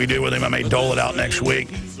 We do with him. I may dole it out next week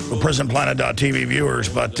for PrisonPlanet.tv viewers.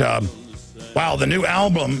 But, wow, the new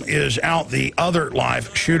album is out, The Other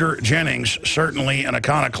Life. Shooter Jennings, certainly an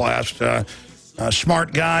iconoclast, a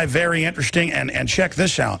smart guy, very interesting. And check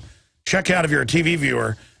this out. Check out, if you're a TV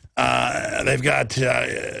viewer, they've got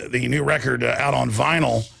the new record out on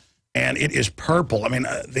vinyl, and it is purple. I mean,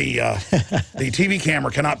 the TV camera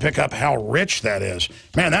cannot pick up how rich that is.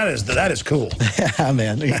 Man, that is cool. Yeah,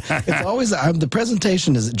 man. It's always the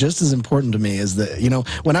presentation is just as important to me as you know,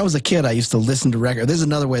 when I was a kid, I used to listen to records. There's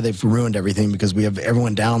another way they've ruined everything because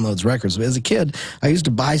everyone downloads records. But as a kid, I used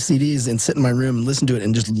to buy CDs and sit in my room and listen to it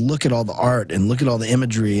and just look at all the art and look at all the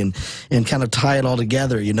imagery and kind of tie it all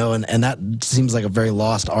together, you know, and that seems like a very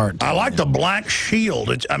lost art. I like the black shield.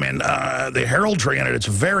 The heraldry in it, it's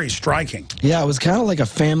very striking. Yeah, it was kind of like a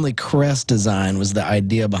family crest design was the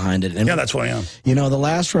idea behind it. And yeah, that's what I am. You know, the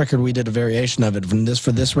last record we did a variation of it.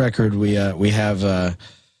 For this record, we have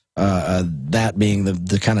that being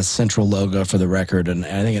the kind of central logo for the record, and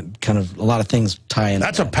I think it kind of a lot of things tie in.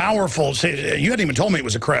 That's a powerful. See, you hadn't even told me it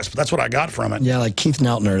was a crest, but that's what I got from it. Yeah, like Keith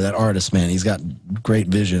Neltner, that artist, man, he's got great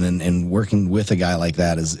vision, and working with a guy like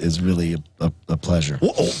that is really a pleasure.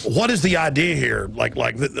 What is the idea here?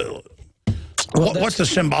 What's the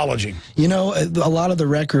symbology? You know, a lot of the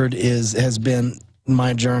record has been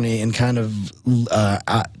my journey in kind of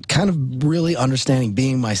really understanding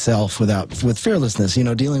being myself with fearlessness. You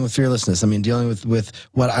know, dealing with fearlessness. I mean, dealing with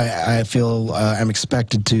what I feel I'm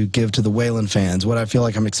expected to give to the Waylon fans, what I feel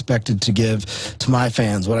like I'm expected to give to my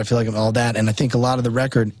fans, what I feel like I'm all that. And I think a lot of the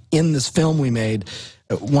record in this film we made,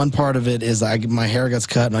 one part of it is my hair gets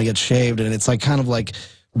cut and I get shaved, and it's like kind of like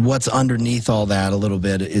what's underneath all that a little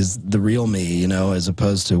bit is the real me, you know, as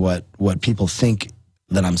opposed to what people think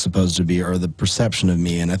that I'm supposed to be or the perception of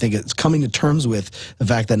me. And I think it's coming to terms with the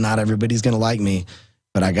fact that not everybody's going to like me,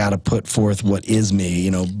 but I got to put forth what is me, you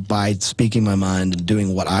know, by speaking my mind and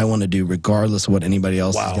doing what I want to do regardless of what anybody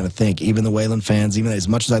else is going to think. Even the Waylon fans, even as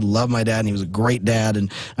much as I love my dad and he was a great dad and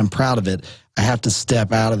I'm proud of it, I have to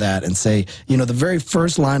step out of that and say, you know, the very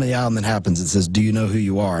first line of the album that happens, it says, "Do you know who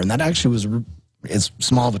you are?" And that actually was, as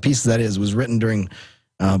small of a piece as that is, was written during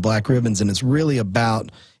Black Ribbons, and it's really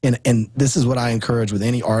about, and this is what I encourage with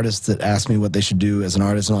any artist that asks me what they should do as an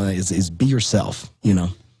artist, and all that, is be yourself, you know.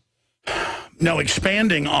 No,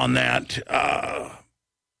 expanding on that,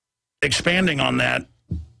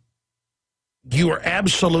 you are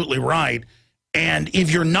absolutely right. And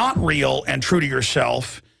if you're not real and true to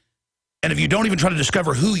yourself, and if you don't even try to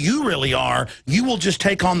discover who you really are, you will just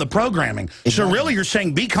take on the programming. Exactly. So really you're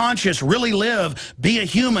saying be conscious, really live, be a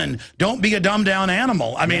human, don't be a dumbed-down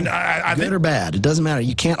animal. I mean, I good or bad, it doesn't matter.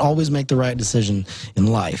 You can't always make the right decision in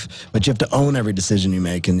life, but you have to own every decision you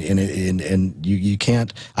make, and you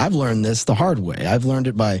can't. I've learned this the hard way. I've learned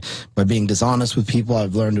it by being dishonest with people.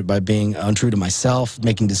 I've learned it by being untrue to myself,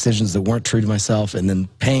 making decisions that weren't true to myself, and then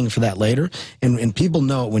paying for that later. And people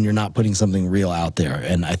know it when you're not putting something real out there.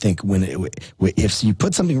 And I think if you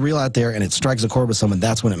put something real out there and it strikes a chord with someone,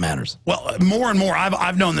 that's when it matters. Well, more and more,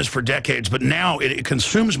 I've known this for decades, but now it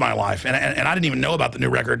consumes my life. And I didn't even know about the new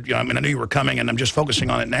record. You know, I mean, I knew you were coming, and I'm just focusing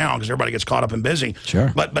on it now because everybody gets caught up and busy.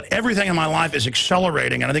 Sure. But everything in my life is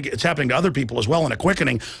accelerating, and I think it's happening to other people as well, in a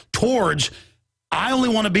quickening towards I only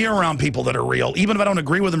want to be around people that are real, even if I don't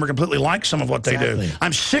agree with them or completely like some of what they do.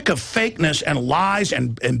 I'm sick of fakeness and lies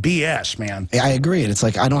and BS, man. I agree. And it's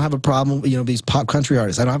like, I don't have a problem, you know, these pop country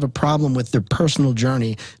artists. I don't have a problem with their personal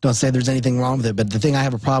journey. Don't say there's anything wrong with it. But the thing I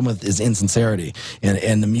have a problem with is insincerity.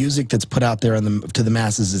 And the music that's put out there to the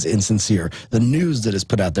masses is insincere. The news that is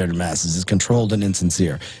put out there to the masses is controlled and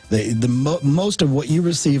insincere. Most of what you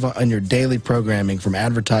receive on your daily programming, from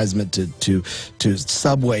advertisement to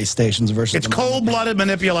subway stations versus... It's cold-blooded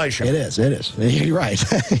manipulation. It is. It is. You're right.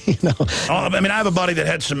 You know? I mean, I have a buddy that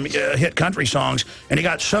had some hit country songs, and he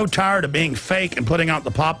got so tired of being fake and putting out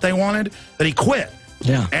the pop they wanted that he quit.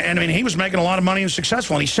 Yeah. And I mean, he was making a lot of money and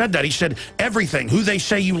successful, and he said that. He said, everything, who they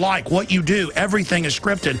say you like, what you do, everything is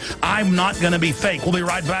scripted. I'm not going to be fake. We'll be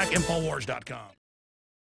right back. Infowars.com.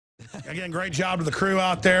 Again, great job to the crew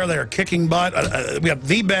out there. They're kicking butt. We have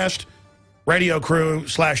the best radio crew /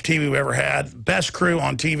 TV we've ever had. Best crew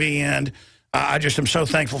on TV end. I just am so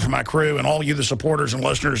thankful for my crew and all you, the supporters and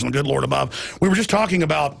listeners and the good Lord above. We were just talking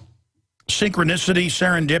about synchronicity,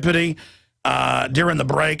 serendipity during the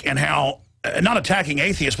break, and how, not attacking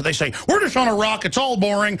atheists, but they say, we're just on a rock, it's all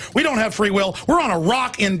boring, we don't have free will, we're on a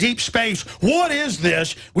rock in deep space, what is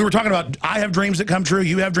this? We were talking about, I have dreams that come true,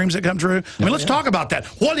 you have dreams that come true. I mean, let's talk about that.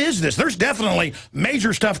 What is this? There's definitely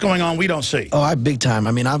major stuff going on we don't see. Oh, big time.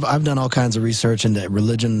 I mean, I've done all kinds of research into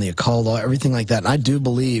religion, the occult, everything like that, and I do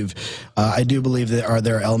believe that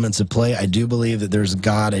there are elements at play. I do believe that there's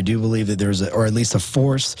God. I do believe that there's or at least a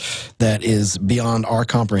force that is beyond our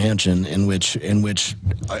comprehension, in which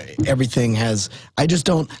everything has. I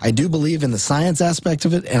do believe in the science aspect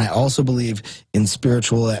of it, and I also believe in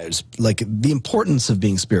spiritual, like the importance of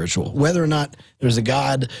being spiritual. Whether or not there's a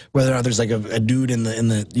God, whether or not there's like a dude in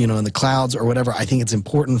the clouds or whatever, I think it's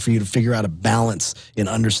important for you to figure out a balance in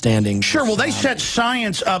understanding. Sure. Well, they set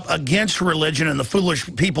science up against religion, and the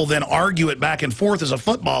foolish people then argue it back and forth as a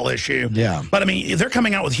football issue. Yeah. But I mean, they're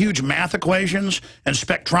coming out with huge math equations and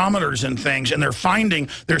spectrometers and things, and they're finding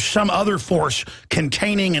there's some other force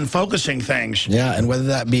containing and focusing things. Yeah, and whether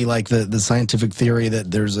that be like the scientific theory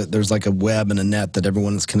that there's like a web and a net that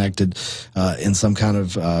everyone is connected in some kind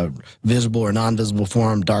of visible or non-visible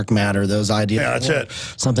form, dark matter, those ideas. Yeah, that's it.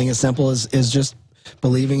 Something as simple as just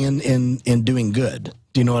believing in doing good.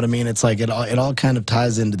 Do you know what I mean? It's like it all kind of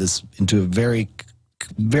ties into a very,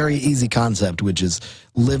 very easy concept, which is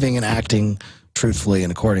living and acting truthfully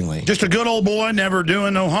and accordingly. Just a good old boy, never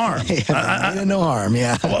doing no harm. No harm,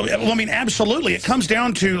 yeah. Well, I mean, absolutely. It comes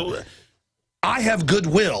down to, I have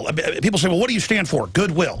goodwill. People say, well, what do you stand for?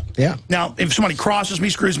 Goodwill. Yeah. Now, if somebody crosses me,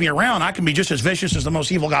 screws me around, I can be just as vicious as the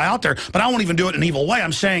most evil guy out there, but I won't even do it in an evil way.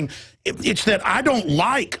 I'm saying it's that I don't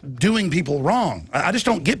like doing people wrong. I just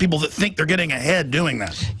don't get people that think they're getting ahead doing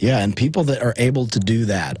that. Yeah, and people that are able to do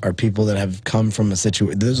that are people that have come from a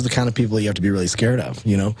situation. Those are the kind of people you have to be really scared of,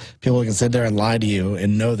 you know? People who can sit there and lie to you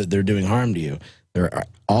and know that they're doing harm to you. They're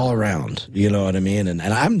all around, you know what I mean? And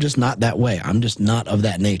I'm just not that way. I'm just not of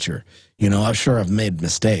that nature. You know, I'm sure I've made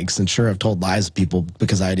mistakes, and sure I've told lies to people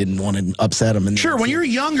because I didn't want to upset them. And sure, when you're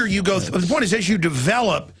younger, you go. The point is, as you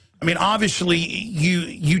develop, I mean, obviously,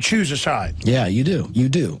 you choose a side. Yeah, you do. You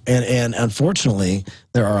do. And unfortunately,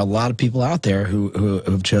 there are a lot of people out there who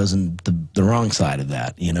have chosen the wrong side of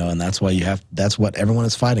that, you know, and that's why that's what everyone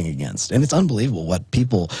is fighting against. And it's unbelievable what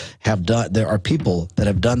people have done. There are people that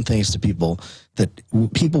have done things to people that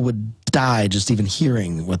people would die just even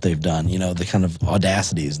hearing what they've done, you know, the kind of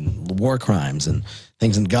audacities and war crimes and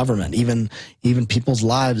things in government, even people's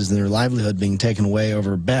lives and their livelihood being taken away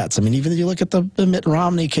over bets. I mean, even if you look at the Mitt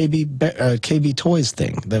Romney KB Toys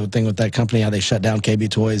thing, the thing with that company, how they shut down KB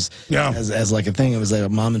Toys as like a thing. It was like a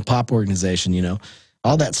mom and pop organization, you know,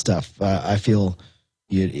 all that stuff. I feel,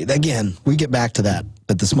 again, we get back to that,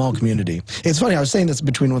 but the small community. It's funny, I was saying this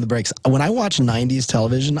between one of the breaks. When I watch 90s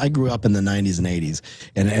television, I grew up in the 90s and 80s,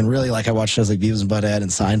 and really, like, I watched shows like Beavis and Butthead and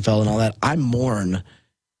Seinfeld and all that. I mourn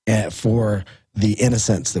for the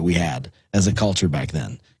innocence that we had as a culture back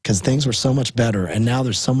then, because things were so much better, and now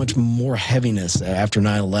there's so much more heaviness after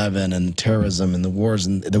 9/11 and terrorism and the wars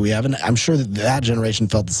that we have. And I'm sure that generation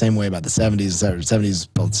felt the same way about the 70s. 70s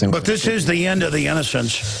felt the same way. But this is the end of the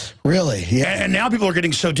innocence. Really? Yeah. And now people are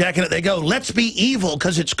getting so decadent, they go, let's be evil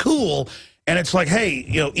because it's cool. And it's like, hey,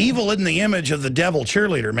 you know, evil isn't the image of the devil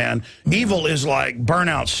cheerleader, man. Evil is like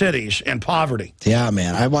burnout cities and poverty. Yeah,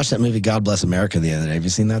 man. I watched that movie God Bless America the other day. Have you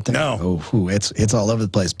seen that thing? No. Oh, it's all over the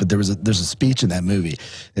place. But there's a speech in that movie.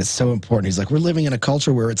 It's so important. He's like, we're living in a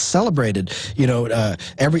culture where it's celebrated. You know,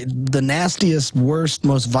 the nastiest, worst,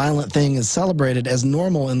 most violent thing is celebrated as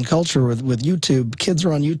normal in culture with YouTube. Kids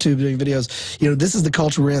are on YouTube doing videos. You know, this is the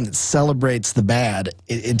culture we're in that celebrates the bad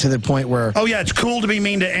to the point where... Oh, yeah, it's cool to be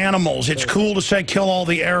mean to animals. It's cool cool to say kill all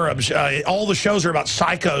the Arabs. All the shows are about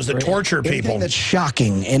psychos that torture people. Anything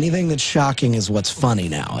that's shocking is what's funny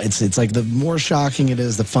now. It's like the more shocking it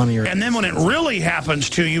is, the funnier. And then when it really happens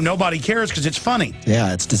to you, nobody cares because it's funny.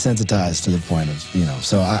 Yeah, it's desensitized to the point of, you know,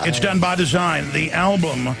 so it's done by design. The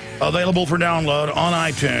album available for download on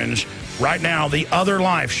iTunes right now, The Other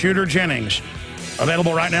Life, Shooter Jennings.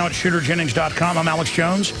 Available right now at shooterjennings.com. I'm Alex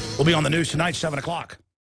Jones. We'll be on the news tonight, 7 o'clock.